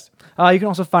Podcast. You can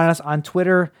also find us on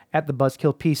Twitter at the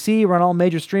Buzzkill PC. We're on all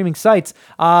major streaming sites.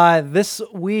 This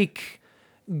week,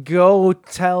 go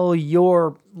tell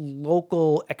your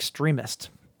local extremist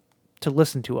to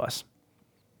listen to us.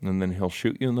 And then he'll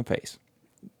shoot you in the face.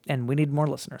 And we need more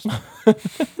listeners.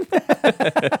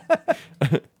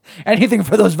 Anything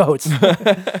for those votes. All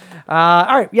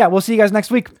right. Yeah, we'll see you guys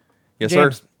next week. Yes,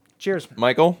 James, sir. Cheers.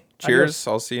 Michael, cheers. Adios.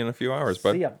 I'll see you in a few hours,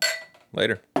 bud. See ya.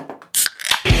 Later.